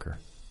mediocre.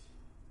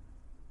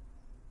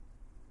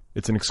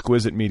 It's an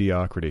exquisite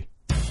mediocrity.